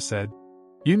father said,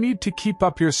 "You need to keep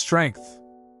up your strength.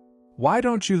 Why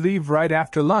don't you leave right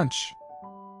after lunch?"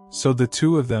 So the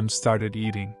two of them started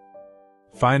eating.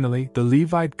 Finally, the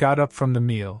Levite got up from the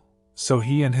meal, so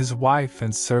he and his wife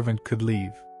and servant could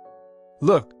leave.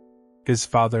 "Look," his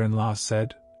father-in-law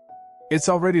said, "it's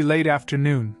already late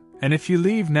afternoon, and if you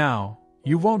leave now,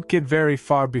 you won't get very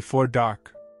far before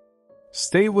dark.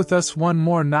 Stay with us one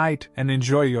more night and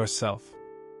enjoy yourself.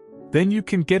 Then you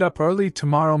can get up early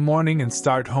tomorrow morning and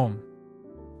start home."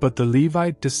 But the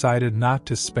Levite decided not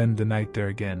to spend the night there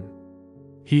again.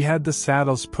 He had the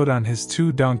saddles put on his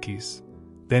two donkeys.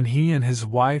 Then he and his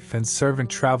wife and servant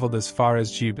traveled as far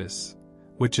as Jebus,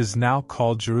 which is now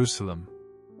called Jerusalem.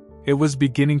 It was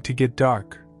beginning to get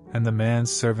dark, and the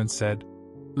man's servant said,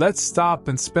 "Let's stop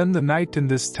and spend the night in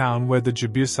this town where the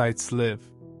Jebusites live."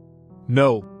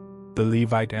 "No," the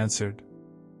Levite answered.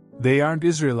 "They aren't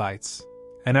Israelites,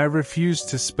 and I refuse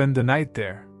to spend the night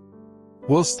there.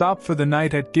 We'll stop for the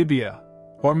night at Gibeah,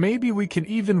 or maybe we can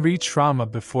even reach Ramah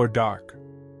before dark."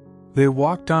 They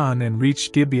walked on and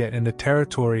reached Gibeah in the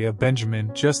territory of Benjamin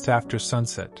just after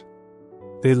sunset.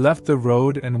 They left the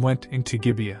road and went into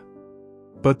Gibeah.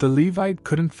 But the Levite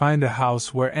couldn't find a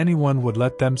house where anyone would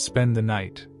let them spend the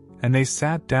night, and they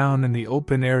sat down in the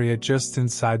open area just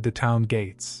inside the town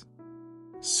gates.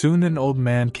 Soon an old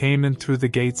man came in through the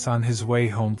gates on his way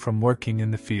home from working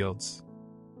in the fields.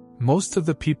 Most of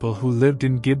the people who lived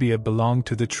in Gibeah belonged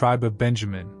to the tribe of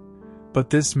Benjamin,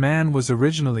 but this man was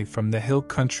originally from the hill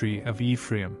country of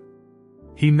Ephraim.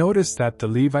 He noticed that the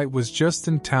Levite was just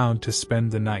in town to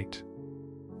spend the night.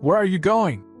 "Where are you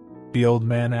going?" the old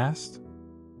man asked.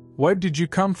 "Where did you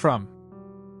come from?"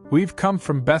 "We've come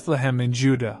from Bethlehem in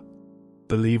Judah,"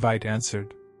 the Levite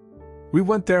answered. "We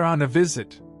went there on a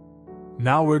visit.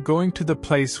 Now we're going to the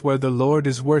place where the Lord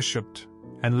is worshipped,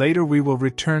 and later we will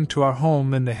return to our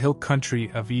home in the hill country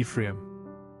of Ephraim.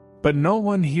 But no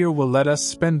one here will let us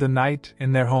spend the night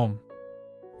in their home.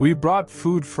 We brought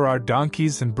food for our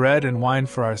donkeys and bread and wine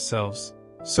for ourselves,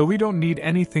 so we don't need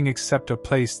anything except a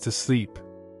place to sleep."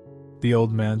 The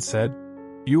old man said,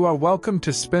 "You are welcome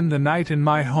to spend the night in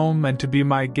my home and to be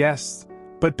my guests,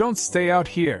 but don't stay out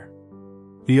here."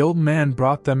 The old man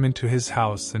brought them into his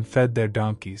house and fed their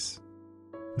donkeys.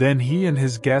 Then he and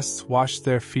his guests washed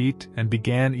their feet and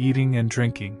began eating and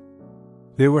drinking.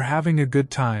 They were having a good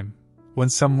time, when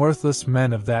some worthless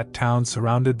men of that town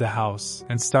surrounded the house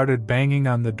and started banging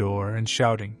on the door and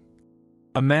shouting,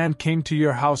 "A man came to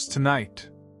your house tonight.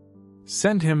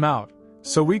 Send him out,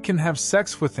 so we can have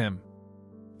sex with him."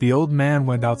 The old man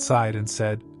went outside and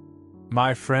said,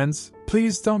 "My friends,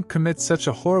 please don't commit such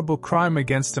a horrible crime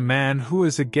against a man who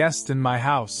is a guest in my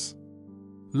house.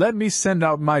 Let me send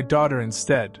out my daughter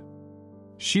instead.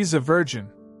 She's a virgin.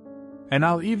 And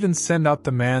I'll even send out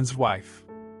the man's wife.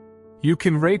 You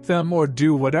can rape them or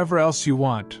do whatever else you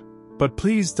want, but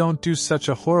please don't do such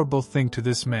a horrible thing to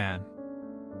this man."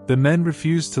 The men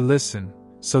refused to listen,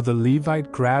 so the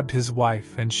Levite grabbed his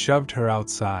wife and shoved her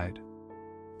outside.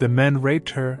 The men raped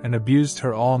her and abused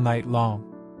her all night long.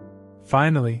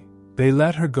 Finally, they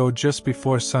let her go just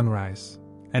before sunrise,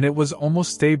 and it was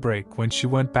almost daybreak when she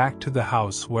went back to the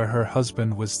house where her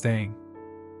husband was staying.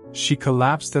 She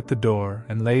collapsed at the door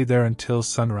and lay there until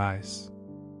sunrise.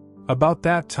 About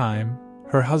that time,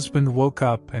 her husband woke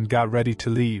up and got ready to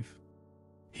leave.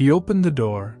 He opened the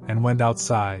door and went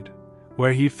outside,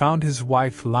 where he found his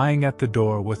wife lying at the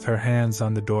door with her hands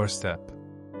on the doorstep.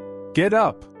 "Get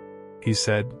up," he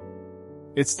said.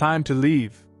 "It's time to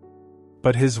leave."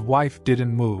 But his wife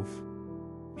didn't move.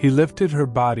 He lifted her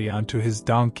body onto his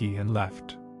donkey and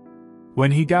left.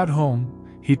 When he got home,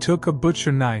 he took a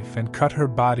butcher knife and cut her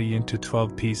body into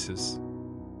 12 pieces.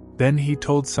 Then he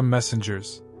told some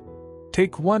messengers,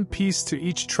 "Take one piece to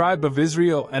each tribe of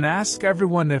Israel and ask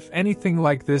everyone if anything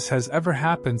like this has ever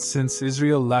happened since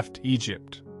Israel left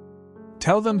Egypt.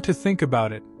 Tell them to think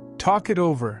about it, talk it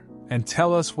over, and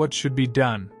tell us what should be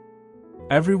done."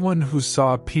 Everyone who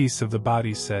saw a piece of the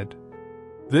body said,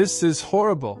 "This is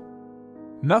horrible.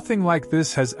 Nothing like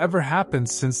this has ever happened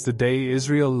since the day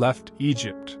Israel left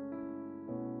Egypt."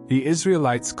 The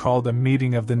Israelites called a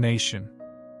meeting of the nation.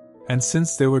 And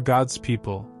since they were God's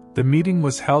people, the meeting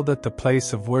was held at the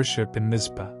place of worship in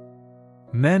Mizpah.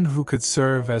 Men who could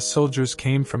serve as soldiers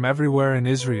came from everywhere in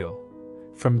Israel,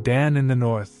 from Dan in the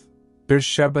north,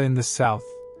 Beersheba in the south,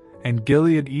 and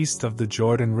Gilead east of the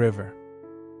Jordan River.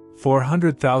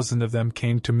 400,000 of them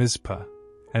came to Mizpah,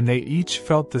 and they each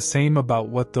felt the same about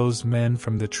what those men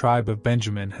from the tribe of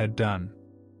Benjamin had done.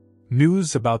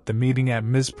 News about the meeting at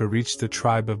Mizpah reached the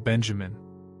tribe of Benjamin.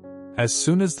 As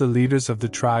soon as the leaders of the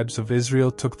tribes of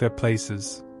Israel took their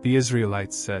places, the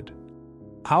Israelites said,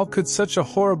 "How could such a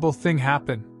horrible thing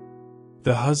happen?"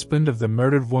 The husband of the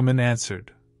murdered woman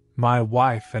answered, "My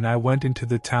wife and I went into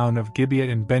the town of Gibeah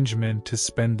in Benjamin to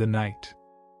spend the night."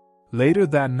 Later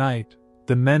that night,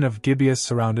 the men of Gibeah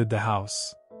surrounded the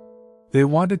house. They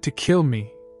wanted to kill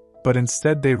me, but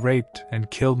instead they raped and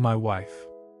killed my wife.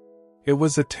 It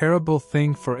was a terrible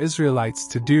thing for Israelites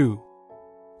to do.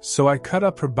 So I cut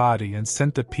up her body and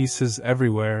sent the pieces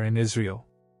everywhere in Israel.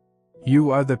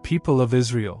 You are the people of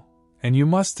Israel, and you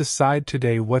must decide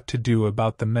today what to do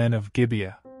about the men of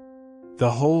Gibeah.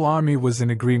 The whole army was in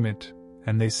agreement,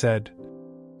 and they said,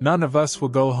 "None of us will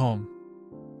go home.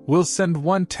 We'll send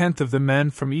 1/10 of the men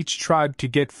from each tribe to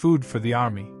get food for the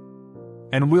army.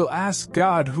 And we'll ask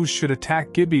God who should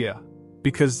attack Gibeah,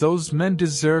 because those men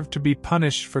deserve to be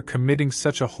punished for committing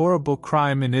such a horrible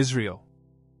crime in Israel."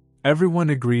 Everyone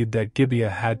agreed that Gibeah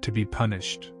had to be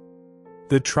punished.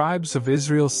 The tribes of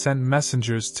Israel sent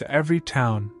messengers to every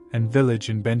town and village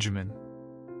in Benjamin.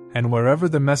 And wherever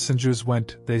the messengers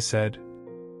went, they said,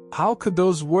 "How could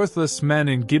those worthless men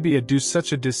in Gibeah do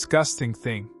such a disgusting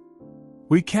thing?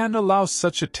 We can't allow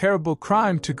such a terrible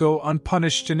crime to go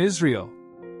unpunished in Israel.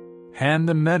 Hand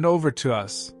the men over to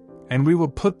us, and we will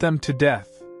put them to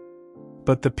death."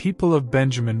 But the people of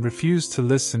Benjamin refused to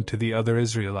listen to the other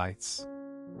Israelites.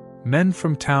 Men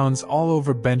from towns all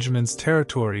over Benjamin's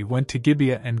territory went to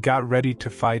Gibeah and got ready to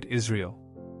fight Israel.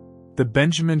 The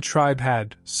Benjamin tribe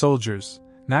had soldiers,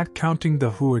 not counting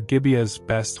the who were Gibeah's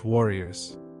best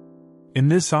warriors. In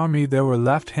this army there were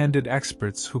left-handed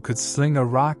experts who could sling a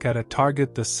rock at a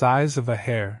target the size of a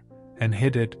hair and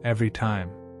hit it every time.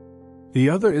 The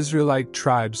other Israelite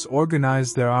tribes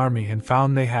organized their army and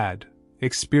found they had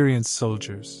experienced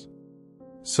soldiers.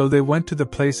 So they went to the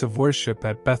place of worship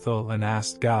at Bethel and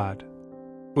asked God,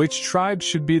 "Which tribe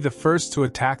should be the first to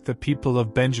attack the people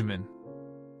of Benjamin?"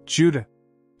 "Judah,"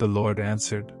 the Lord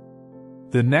answered.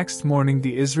 The next morning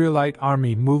the Israelite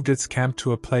army moved its camp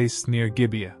to a place near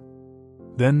Gibeah.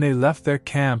 Then they left their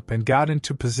camp and got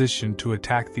into position to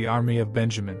attack the army of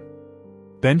Benjamin.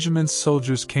 Benjamin's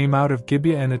soldiers came out of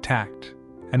Gibeah and attacked,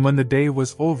 and when the day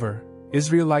was over,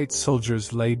 Israelite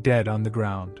soldiers lay dead on the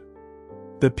ground.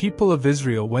 The people of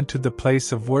Israel went to the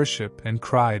place of worship and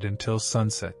cried until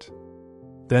sunset.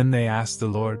 Then they asked the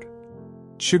Lord,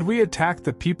 "Should we attack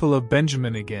the people of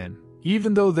Benjamin again,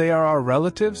 even though they are our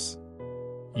relatives?"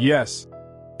 "Yes,"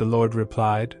 the Lord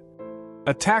replied.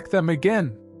 "Attack them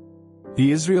again."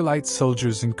 The Israelite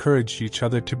soldiers encouraged each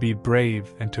other to be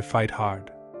brave and to fight hard.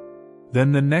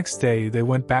 Then the next day they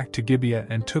went back to Gibeah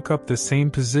and took up the same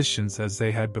positions as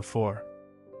they had before.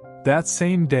 That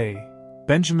same day,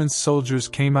 Benjamin's soldiers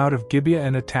came out of Gibeah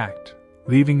and attacked,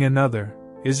 leaving another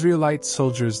Israelite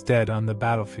soldiers dead on the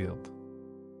battlefield.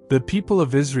 The people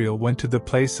of Israel went to the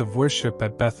place of worship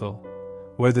at Bethel,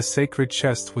 where the sacred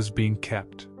chest was being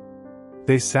kept.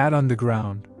 They sat on the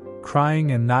ground,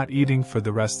 crying and not eating for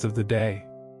the rest of the day.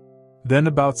 Then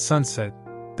about sunset,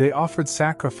 they offered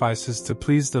sacrifices to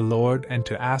please the Lord and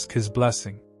to ask His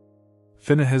blessing.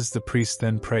 Phinehas the priest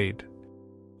then prayed,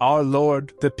 "Our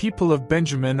Lord, the people of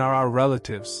Benjamin are our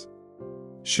relatives.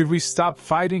 Should we stop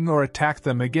fighting or attack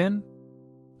them again?"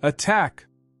 "Attack,"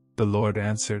 the Lord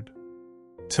answered.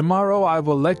 "Tomorrow I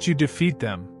will let you defeat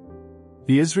them."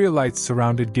 The Israelites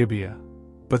surrounded Gibeah,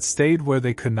 but stayed where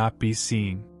they could not be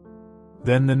seen.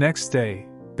 Then the next day,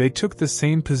 they took the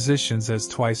same positions as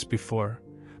twice before,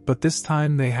 but this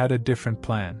time they had a different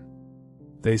plan.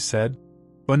 They said,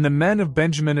 "When the men of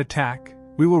Benjamin attack,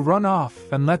 we will run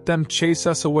off and let them chase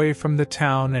us away from the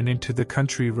town and into the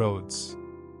country roads."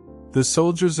 The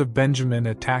soldiers of Benjamin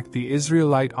attacked the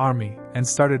Israelite army and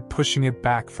started pushing it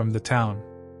back from the town.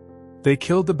 They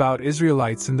killed about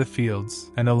Israelites in the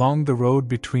fields and along the road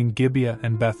between Gibeah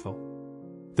and Bethel.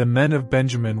 The men of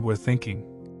Benjamin were thinking,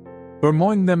 "We're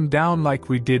mowing them down like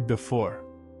we did before."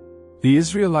 The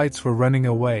Israelites were running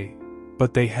away,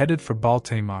 but they headed for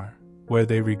Baal-Tamar, where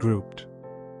they regrouped.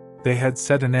 They had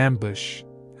set an ambush,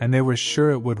 and they were sure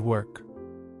it would work.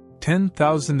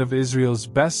 10,000 of Israel's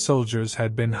best soldiers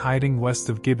had been hiding west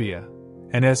of Gibeah,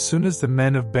 And as soon as the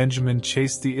men of Benjamin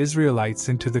chased the Israelites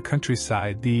into the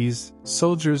countryside, these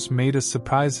soldiers made a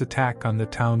surprise attack on the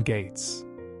town gates.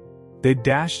 They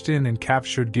dashed in and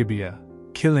captured Gibeah,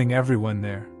 killing everyone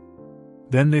there.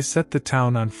 Then they set the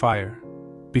town on fire,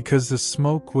 because the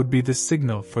smoke would be the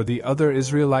signal for the other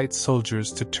Israelite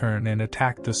soldiers to turn and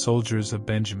attack the soldiers of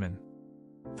Benjamin.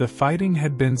 The fighting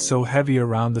had been so heavy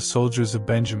around the soldiers of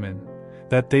Benjamin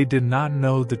that they did not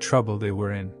know the trouble they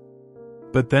were in.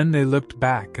 But then they looked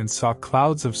back and saw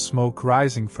clouds of smoke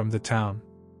rising from the town.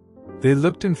 They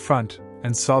looked in front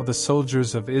and saw the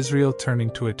soldiers of Israel turning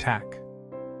to attack.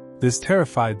 This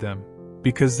terrified them,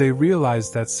 because they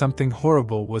realized that something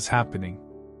horrible was happening.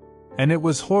 And it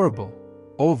was horrible.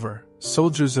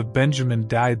 Soldiers of Benjamin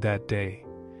died that day,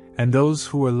 and those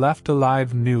who were left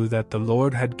alive knew that the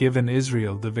Lord had given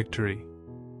Israel the victory.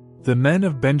 The men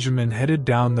of Benjamin headed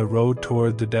down the road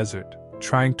toward the desert,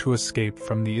 trying to escape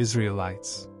from the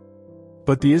Israelites.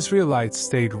 But the Israelites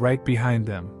stayed right behind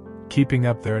them, keeping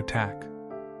up their attack.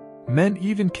 Men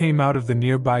even came out of the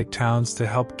nearby towns to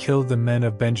help kill the men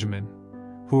of Benjamin,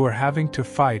 who were having to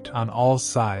fight on all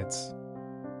sides.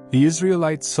 The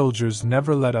Israelite soldiers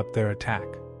never let up their attack.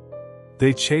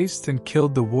 They chased and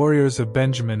killed the warriors of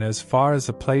Benjamin as far as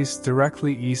a place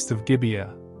directly east of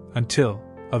Gibeah, until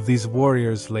of these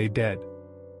warriors lay dead.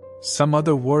 Some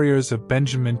other warriors of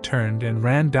Benjamin turned and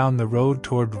ran down the road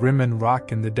toward Rimmon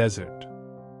Rock in the desert.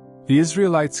 The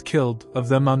Israelites killed of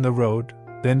them on the road,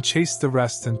 then chased the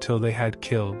rest until they had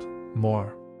killed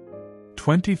more.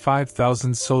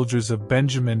 25,000 soldiers of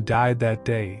Benjamin died that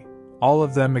day, all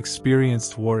of them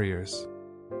experienced warriors.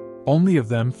 Only of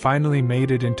them finally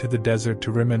made it into the desert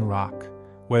to Rimmon Rock,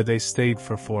 where they stayed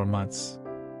for 4 months.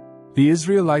 The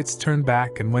Israelites turned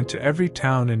back and went to every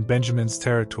town in Benjamin's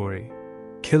territory,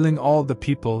 killing all the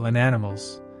people and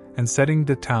animals, and setting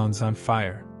the towns on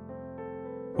fire.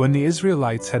 When the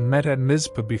Israelites had met at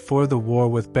Mizpah before the war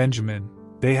with Benjamin,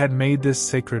 they had made this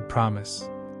sacred promise: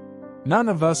 "None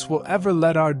of us will ever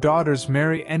let our daughters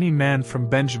marry any man from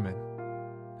Benjamin."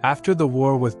 After the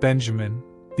war with Benjamin,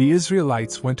 the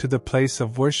Israelites went to the place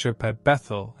of worship at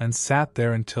Bethel and sat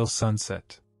there until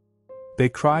sunset. They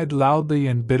cried loudly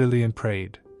and bitterly and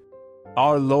prayed,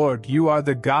 "Our Lord, you are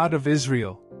the God of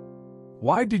Israel.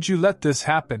 Why did you let this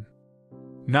happen?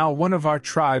 Now one of our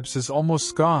tribes is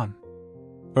almost gone."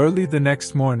 Early the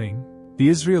next morning, the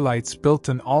Israelites built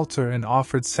an altar and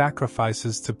offered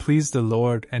sacrifices to please the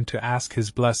Lord and to ask His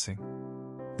blessing.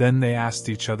 Then they asked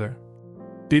each other,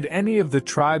 "Did any of the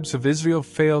tribes of Israel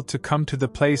fail to come to the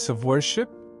place of worship?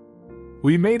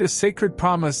 We made a sacred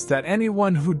promise that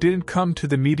anyone who didn't come to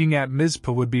the meeting at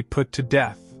Mizpah would be put to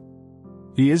death."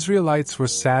 The Israelites were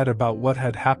sad about what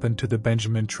had happened to the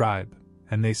Benjamin tribe,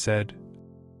 and they said,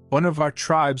 "One of our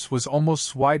tribes was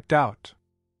almost wiped out.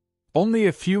 Only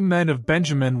a few men of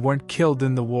Benjamin weren't killed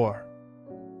in the war.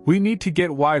 We need to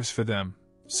get wives for them,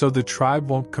 so the tribe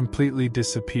won't completely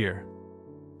disappear.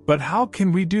 But how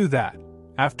can we do that,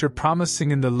 after promising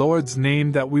in the Lord's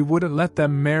name that we wouldn't let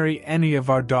them marry any of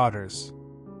our daughters?"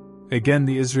 Again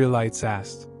the Israelites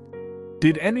asked,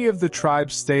 "Did any of the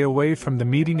tribes stay away from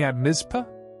the meeting at Mizpah?"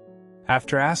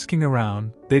 After asking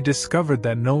around, they discovered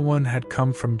that no one had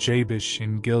come from Jabesh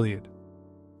in Gilead.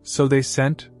 So they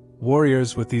sent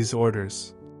warriors with these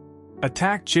orders: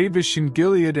 "Attack Jabesh in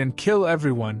Gilead and kill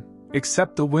everyone,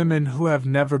 except the women who have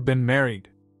never been married."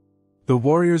 The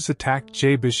warriors attacked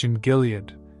Jabesh in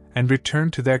Gilead, and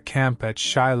returned to their camp at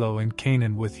Shiloh in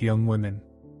Canaan with young women.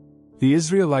 The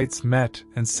Israelites met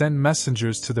and sent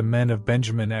messengers to the men of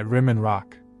Benjamin at Rimmon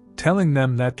Rock, telling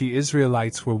them that the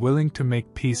Israelites were willing to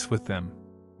make peace with them.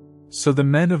 So the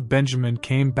men of Benjamin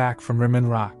came back from Rimmon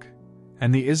Rock,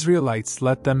 and the Israelites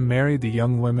let them marry the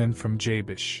young women from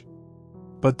Jabesh.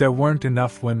 But there weren't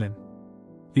enough women.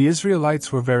 The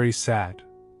Israelites were very sad,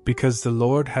 because the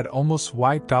Lord had almost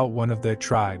wiped out one of their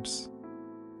tribes.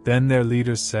 Then their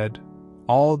leaders said,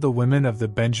 "All the women of the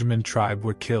Benjamin tribe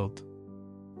were killed.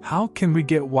 How can we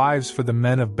get wives for the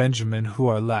men of Benjamin who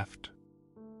are left?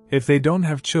 If they don't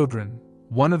have children,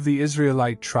 one of the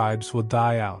Israelite tribes will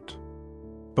die out.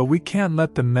 But we can't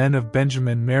let the men of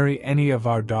Benjamin marry any of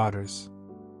our daughters.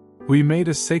 We made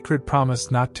a sacred promise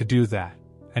not to do that,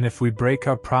 and if we break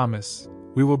our promise,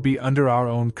 we will be under our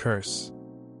own curse."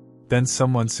 Then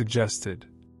someone suggested,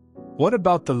 "What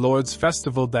about the Lord's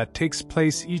festival that takes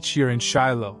place each year in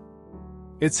Shiloh?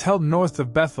 It's held north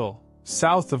of Bethel,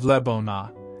 south of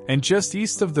Lebonah, and just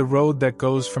east of the road that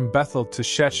goes from Bethel to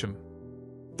Shechem."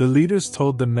 The leaders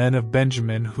told the men of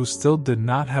Benjamin who still did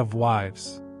not have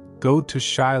wives, "Go to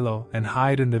Shiloh and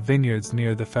hide in the vineyards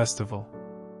near the festival.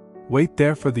 Wait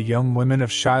there for the young women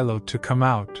of Shiloh to come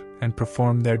out and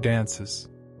perform their dances."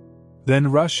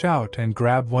 Then rush out and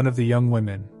grab one of the young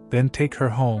women, then take her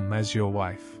home as your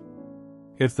wife.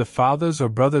 If the fathers or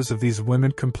brothers of these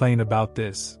women complain about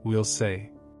this, we'll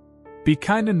say, be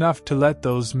kind enough to let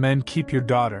those men keep your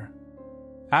daughter.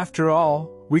 After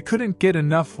all, we couldn't get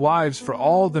enough wives for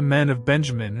all the men of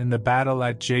Benjamin in the battle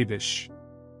at Jabesh.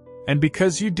 And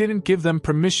because you didn't give them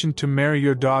permission to marry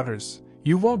your daughters,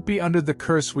 you won't be under the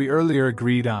curse we earlier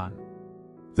agreed on.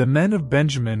 The men of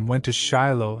Benjamin went to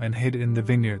Shiloh and hid in the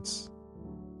vineyards.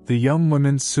 The young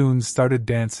women soon started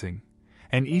dancing,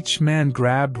 and each man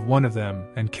grabbed one of them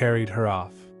and carried her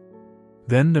off.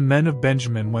 Then the men of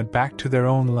Benjamin went back to their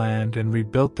own land and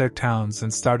rebuilt their towns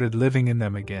and started living in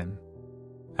them again.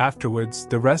 Afterwards,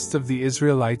 the rest of the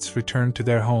Israelites returned to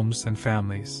their homes and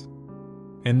families.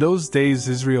 In those days,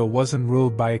 Israel wasn't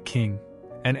ruled by a king,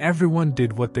 and everyone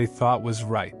did what they thought was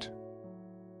right.